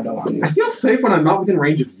not quite on. I feel safe when I'm not within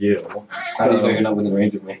range of you. How do you know you're not within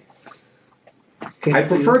range of me? I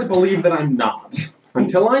prefer to believe that I'm not.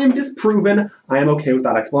 Until I am disproven, I am okay with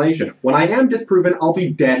that explanation. When I am disproven, I'll be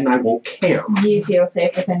dead and I won't care. Do you feel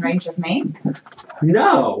safe within range of me?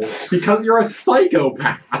 No, because you're a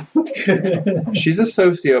psychopath. She's a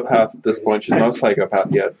sociopath at this point. She's not a psychopath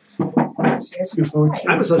yet. I'm a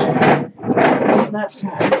sociopath. That's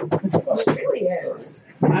right. She really is.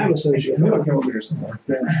 I'm a sociopath. Okay, over here somewhere.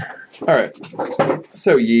 All right.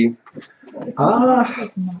 So, Yi. I'm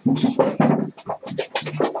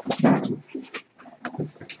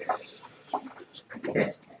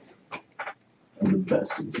the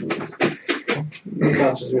best in this.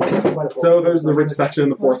 So there's the rich section,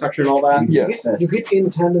 the poor section, and all that? Yes. You get in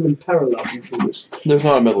tandem and parallel. You choose. There's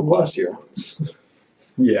not a middle class here.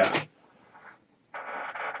 Yeah.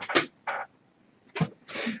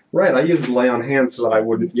 Right, I used lay on hands so that I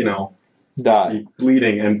wouldn't, Die. be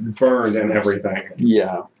bleeding and burned and everything.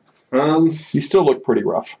 Yeah. You still look pretty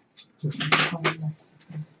rough.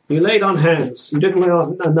 You laid on hands. You didn't lay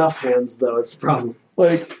on enough hands, though. It's a problem.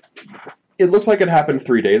 Like, it looks like it happened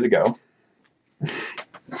 3 days ago.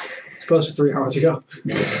 It's close to 3 hours ago.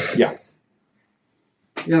 Yeah.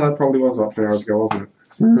 Yeah, that probably was about 3 hours ago, wasn't it?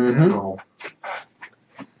 Mm-hmm. Ow.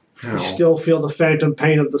 You still feel the phantom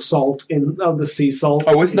pain of the salt of the sea salt.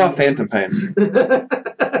 Oh, it's not phantom pain.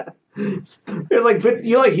 It's like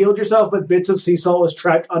you healed yourself, but bits of sea salt was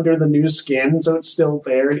trapped under the new skin, so it's still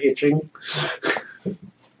there and itching.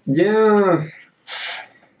 Yeah.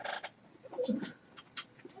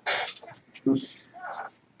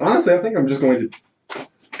 Honestly, I think I'm just going to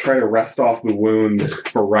try to rest off the wounds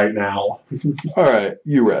for right now. All right,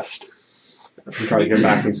 you rest. I'm trying to get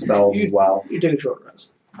back some spells as well. You take a short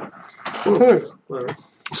rest. Whatever.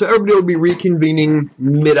 So everybody will be reconvening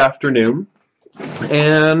mid-afternoon,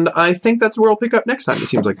 and I think that's where we'll pick up next time. It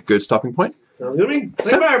seems like a good stopping point. Sounds good to me.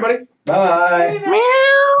 Say bye, everybody. Bye.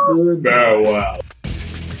 Goodbye. Farewell.